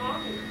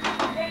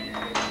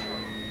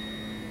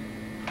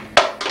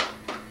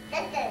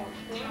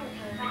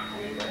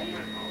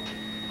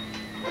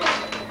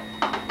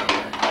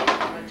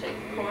 I'm going to take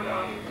the cord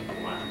off.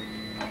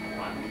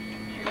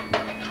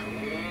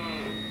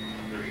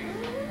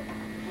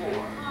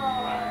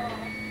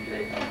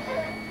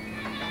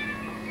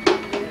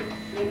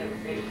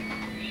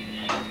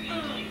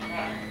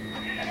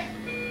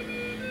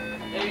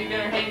 Maybe you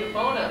better hang the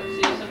phone up and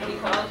see if somebody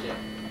calls you.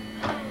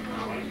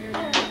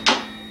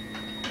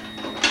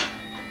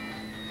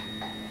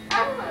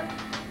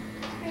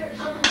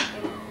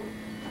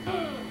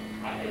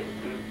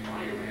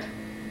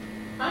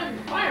 I'm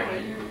the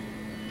fireman.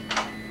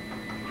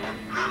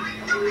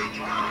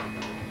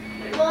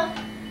 What?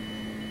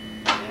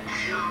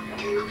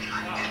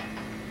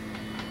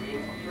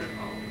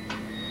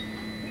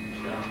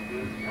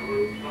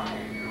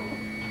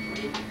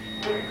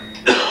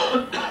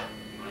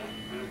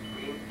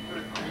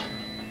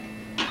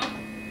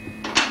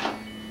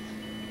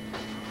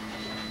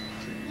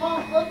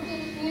 Mom, look in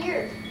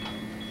here.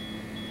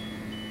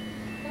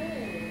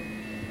 Hey.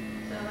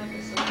 Sound like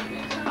a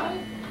sleeping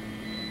time?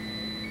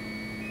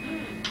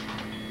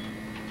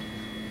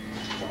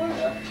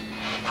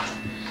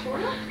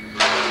 Sorta?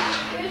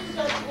 There's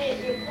something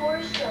you pour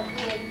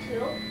something into.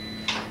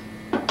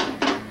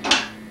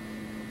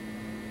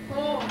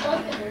 Oh, look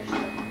at her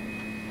stuff.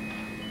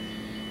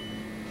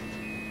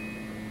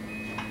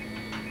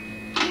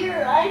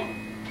 Here,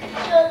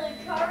 so the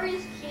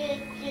cars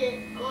can't get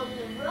on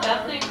the road. That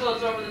thing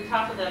goes over the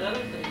top of that other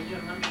thing,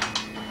 John.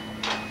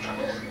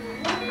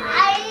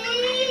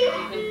 You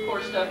can pour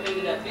stuff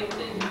into that big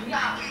thing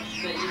that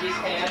you just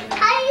had.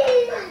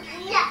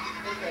 Yeah.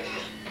 Look right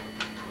here.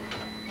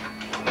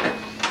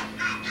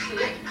 See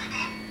it?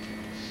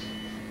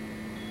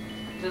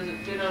 Does it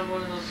fit on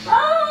one of those?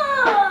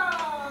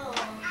 Oh!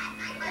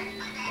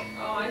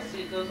 Oh, I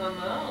see. It goes on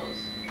those.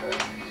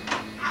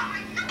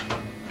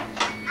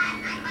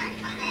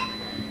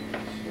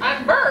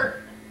 I'm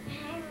Bert.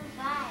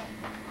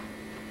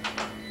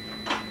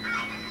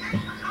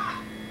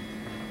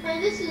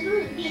 And this is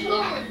really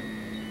fun.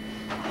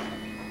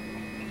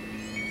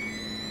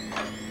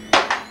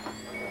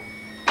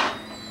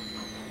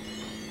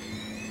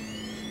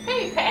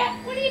 Hey,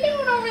 Pat. What are you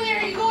doing over there?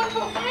 Are you going to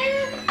a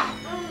fire?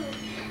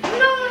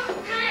 No,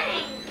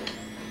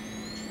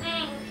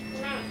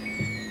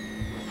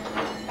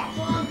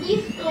 well,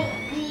 these don't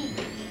be.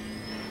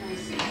 Let me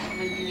see.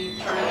 Maybe you need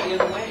to turn it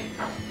the other way.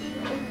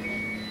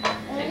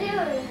 I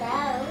don't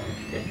know.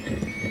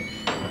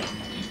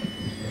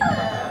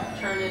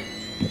 Turn it.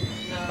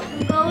 No.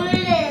 Go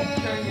in.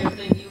 Turn your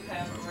thing you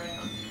have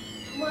around.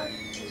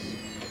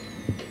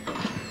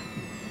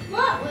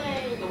 What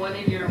way? The one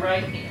in your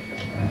right hand.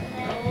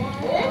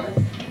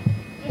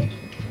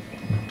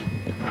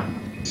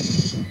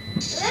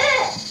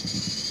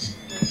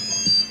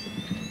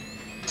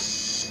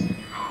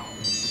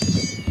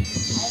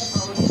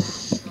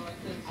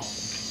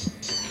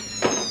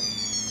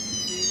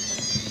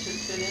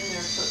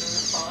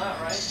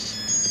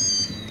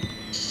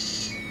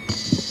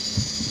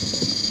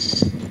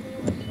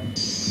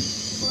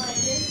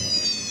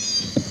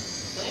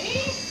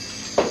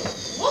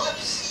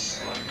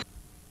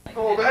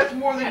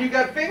 And you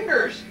got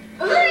fingers.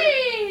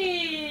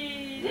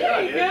 Three! Yeah,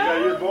 There you you gotta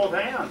go. use both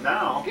hands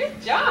now.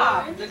 Good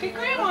job. Look at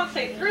Grandma and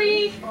say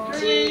 3,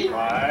 2,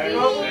 5,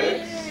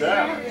 6,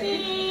 7.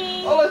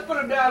 3. Oh, let's put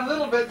them down a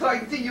little bit so I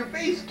can see your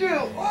face too.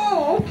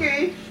 Oh,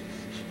 okay.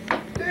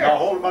 There. Now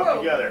hold them up Whoa.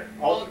 together.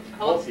 Hold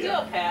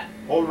still, Pat.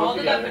 Hold them up Hold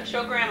it up together. and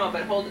show Grandma,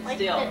 but hold it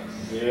still.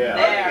 Yeah.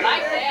 There,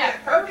 like that.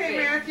 Okay,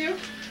 Perfect. Matthew.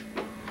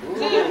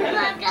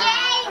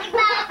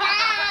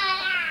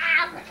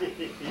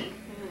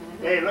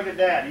 Hey, look at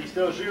that. He's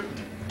still shooting.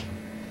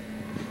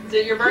 Is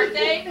it your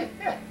birthday?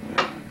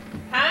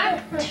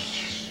 Huh?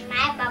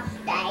 My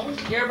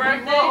birthday. Your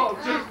birthday? Oh,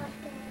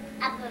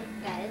 A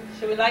birthday.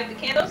 Should we light the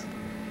candles?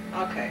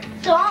 Okay.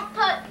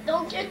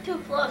 Don't get too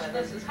close.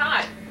 This is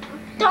hot.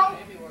 Don't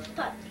Maybe we're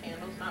put.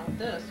 candles, not with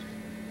this.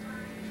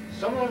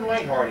 Some of them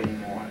ain't hard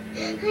anymore.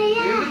 here we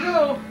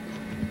go.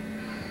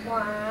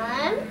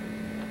 1,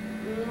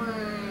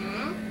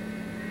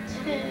 2,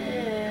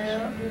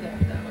 Shouldn't do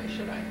that way,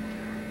 should I?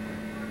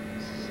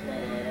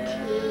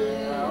 2,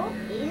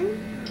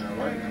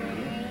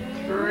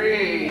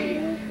 3.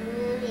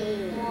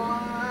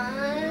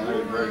 Now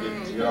you better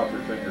get off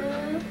your finger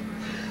now.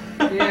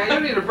 Yeah, you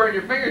don't need to burn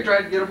your finger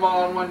trying to get them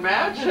all in one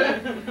match.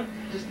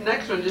 Just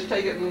next one, just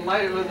take it and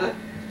light it with the.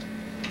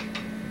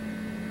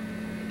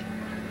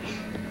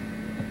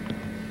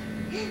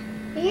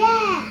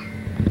 Yeah.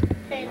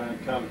 When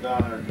it comes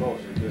down there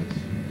close, it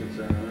gets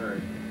in a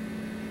hurry.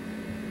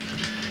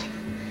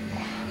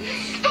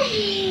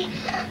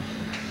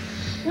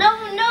 No,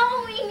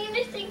 we need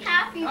to sing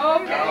happy Okay.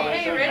 birthday. Now Hey,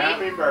 let's sing ready?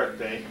 happy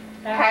birthday.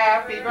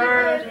 Happy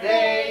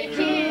birthday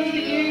to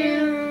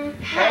you.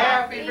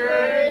 Happy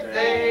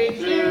birthday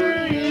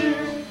to you.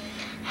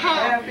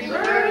 Happy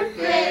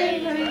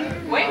birthday.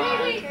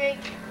 Wait.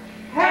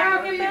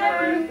 Happy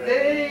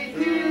birthday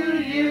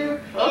to you.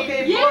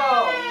 Okay,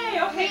 blow.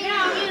 Yay! Okay,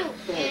 now.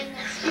 And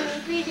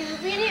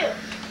Scooby-Dooby-Doo.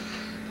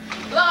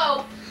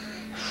 Blow.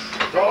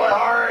 Throw it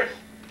hard.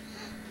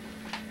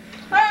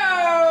 Oh!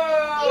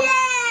 Yeah!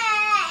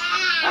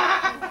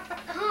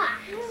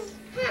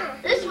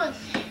 This one's.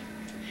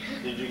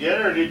 Did you get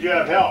it or did you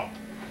have help?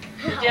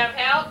 Did you have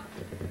help?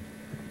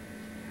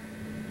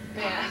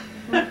 Yeah.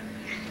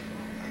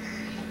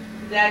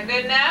 Is that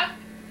good enough?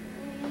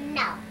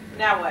 No.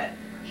 Now what?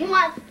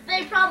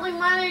 They probably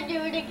want to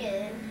do it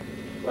again.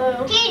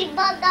 Katie,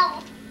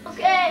 bundle.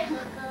 Okay.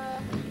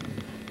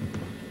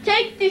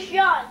 Take the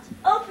shots.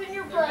 Open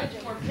your They're much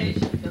present. more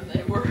patient than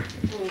they were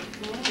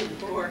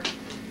before.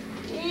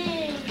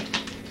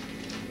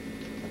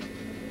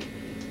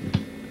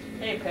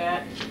 Hey,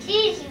 Pat.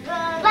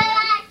 Cheeseburger.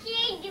 Bye-bye,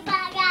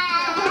 cheeseburger.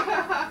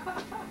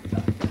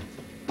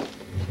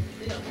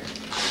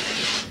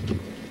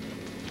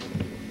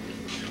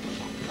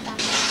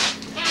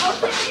 Now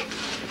open it.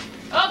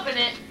 Open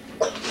it.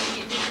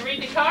 Did you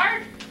read the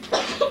card?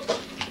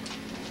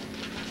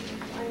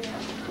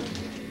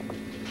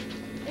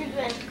 Here's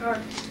this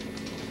card.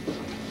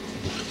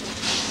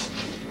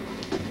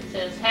 It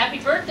says, Happy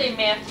birthday,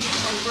 Matthew,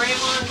 from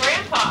Grandma and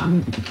Grandpa.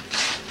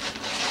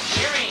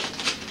 Earring.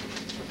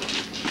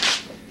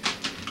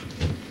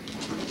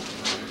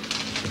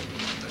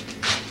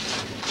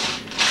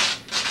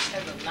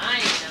 Has a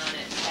line on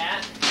it,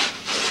 Pat.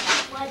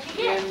 What'd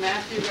you get? And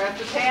Matthew got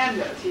the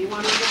pandas. He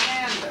wanted the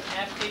pandas.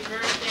 Happy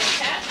birthday,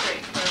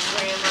 Patrick, from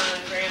Grandma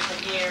and Grandpa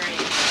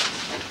Gary.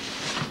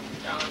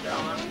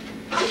 John.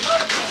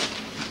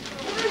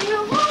 You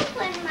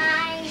open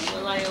mine.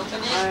 Will I open Oh,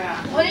 it?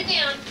 yeah. Put it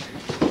down.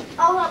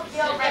 I'll help you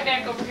Sit open right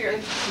back over here.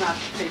 It's not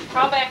paper.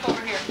 Crawl back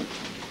over here.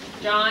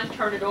 John,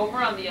 turn it over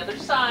on the other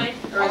side.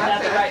 Or is That's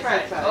that the it, right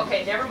that's side? right side.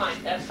 Okay, never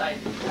mind. That side.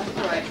 That's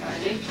the right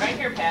side. Right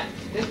here, Pat.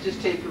 It's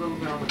just taped a little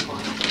bit on the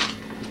corner.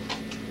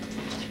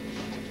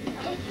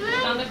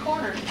 It's on the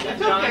corner. It's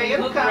John, okay,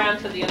 it'll move come. around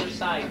to the other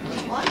side.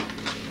 What?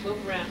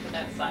 Move around to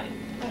that side.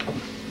 the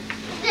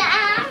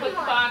Put the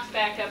box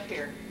back up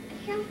here.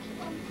 Can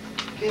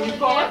So you the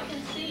pull dad it?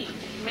 can see.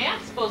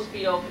 Matt's supposed to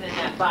be opening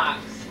that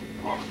box.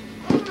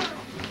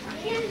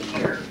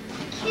 Here.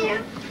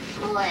 Can't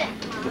pull it,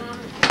 Mom.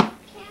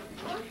 Can't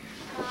pull it.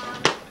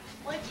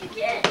 What'd you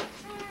get?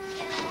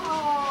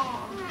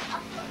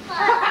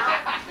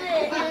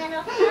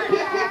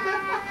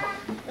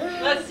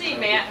 Let's see,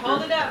 Matt.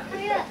 Hold it up.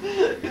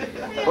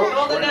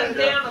 Hold it up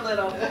down a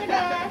little.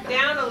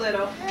 Down a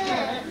little.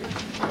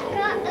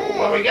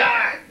 What we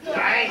got?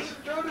 Nice.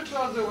 Throw the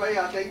clothes away,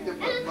 I'll take the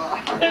football.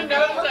 Notice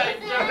I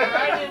jumped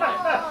right in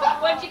there.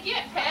 What'd you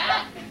get,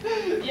 Pat?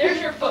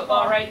 Here's your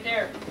football right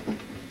there.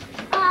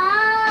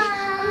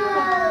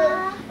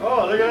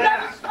 Oh, look at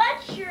that.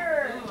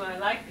 Sweatshirt. Ooh, I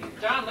like these.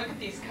 John, look at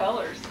these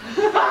colors.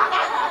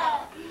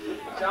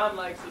 John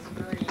likes his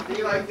green.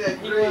 You like that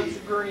He green? wants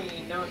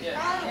green, don't you?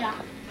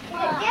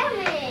 Give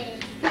me.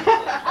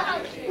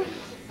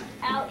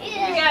 Out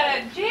You got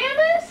a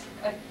jammies?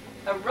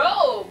 A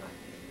robe.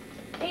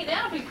 Hey,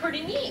 that'll be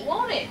pretty neat,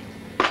 won't it?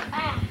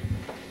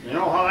 You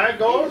know how that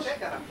goes? That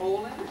got a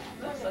hole in it.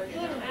 Looks like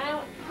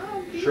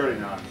it. Surely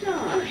not.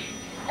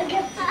 I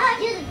got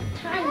tiny.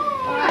 I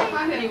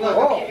find any one.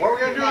 Oh, what are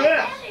we gonna do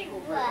this?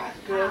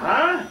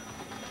 Huh?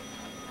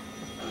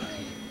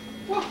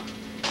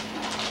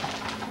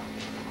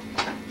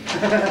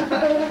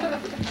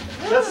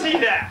 Let's see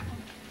that.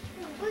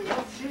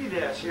 Let's see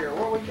this here.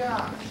 What we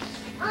got?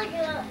 I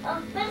got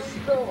a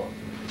pistol.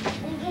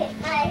 And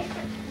get my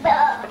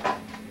bag.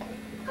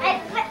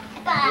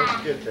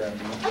 Let's get that.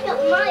 I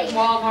got mine.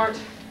 Walmart.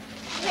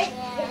 Let's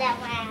get that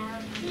one.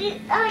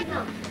 I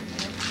know.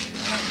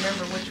 I don't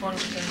remember which one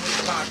was in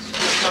which box.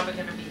 It's probably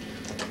gonna be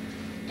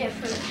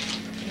Different.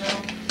 no.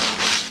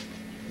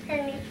 I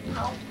need some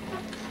help.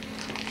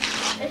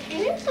 If you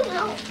need some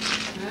help.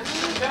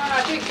 John,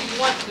 I think he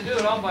wants to do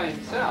it all by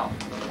himself.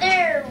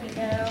 There we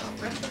go.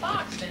 Rip the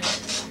box then.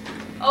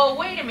 Oh,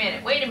 wait a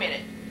minute, wait a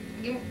minute.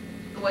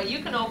 Well, you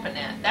can open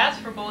that. That's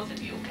for both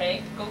of you,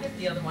 okay? Go get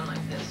the other one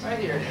like this. Right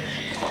here it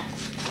is.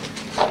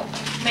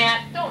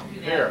 Matt, don't do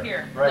that.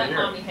 Here, right let here.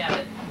 Mommy have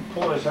it.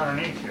 Pull this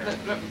underneath here.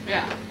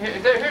 Yeah,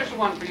 here's the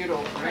one for you to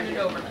open. Turn Right it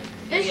here. over.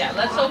 Yeah,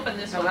 let's open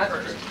this No, one that's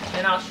first.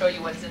 Then I'll show you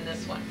what's in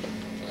this one.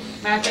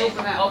 Matt, Okay,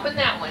 open that. open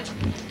that one.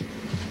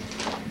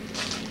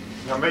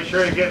 Now make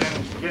sure you get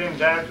in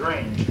Dad's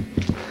range.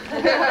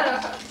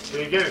 So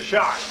you get a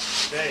shot.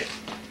 Okay.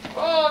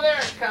 Oh, there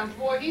it comes.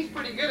 Boy, he's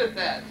pretty good at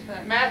that.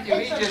 Matthew,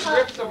 he just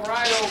rips them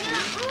right open.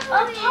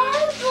 A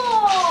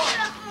puzzle.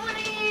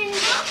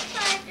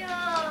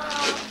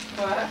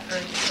 What?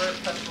 Bird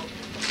puzzle.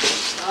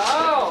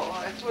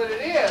 Oh, that's what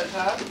it is,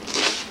 huh?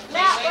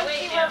 Matt, Wait, let's wait,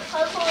 see now. what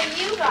puzzle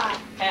you got.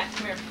 Pat,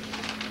 come here.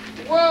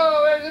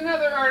 Whoa, there's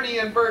another Ernie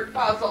and Bert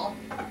puzzle.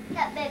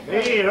 That big one.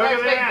 Hey, look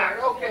That's at Big that.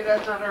 Bird. Okay,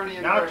 that's not Ernie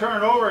and Now Bert.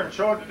 turn it over and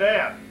show it to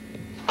Dad.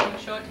 You want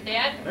to show it to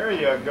Dad? There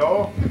you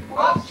go.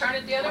 Let's turn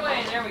it the other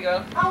way. There we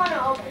go. I want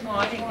to open Oh,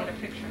 I didn't get a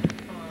picture.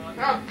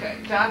 Okay,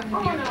 John.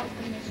 I want to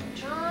open this one.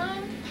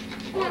 John.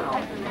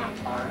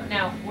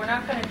 Now, we're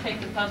not going to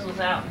take the puzzles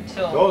out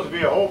until... Those would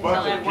be a whole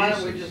bunch Well, of Why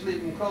don't we pieces. just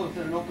leave them closed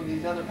and open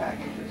these other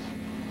packages?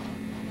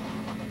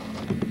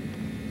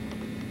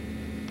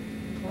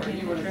 Or do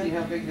you want to see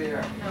how big they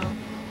are? No.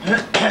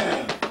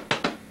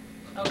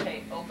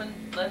 Okay,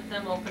 let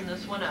them open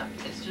this one up.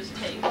 It's just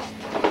tape.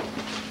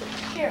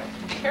 Here.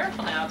 Be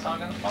careful now, it's all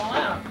gonna fall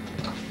out.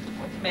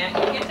 Matt,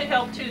 you get to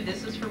help too.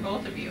 This is for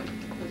both of you.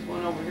 There's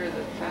one over here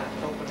that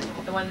Pat's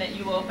opening. The one that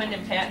you opened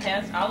and Pat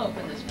has, I'll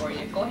open this for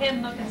you. Go ahead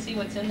and look and see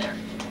what's in there.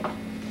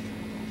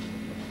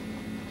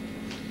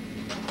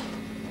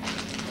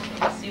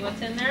 See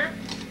what's in there?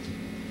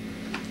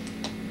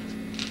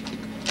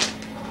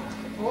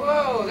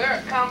 Whoa, there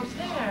it comes.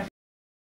 There.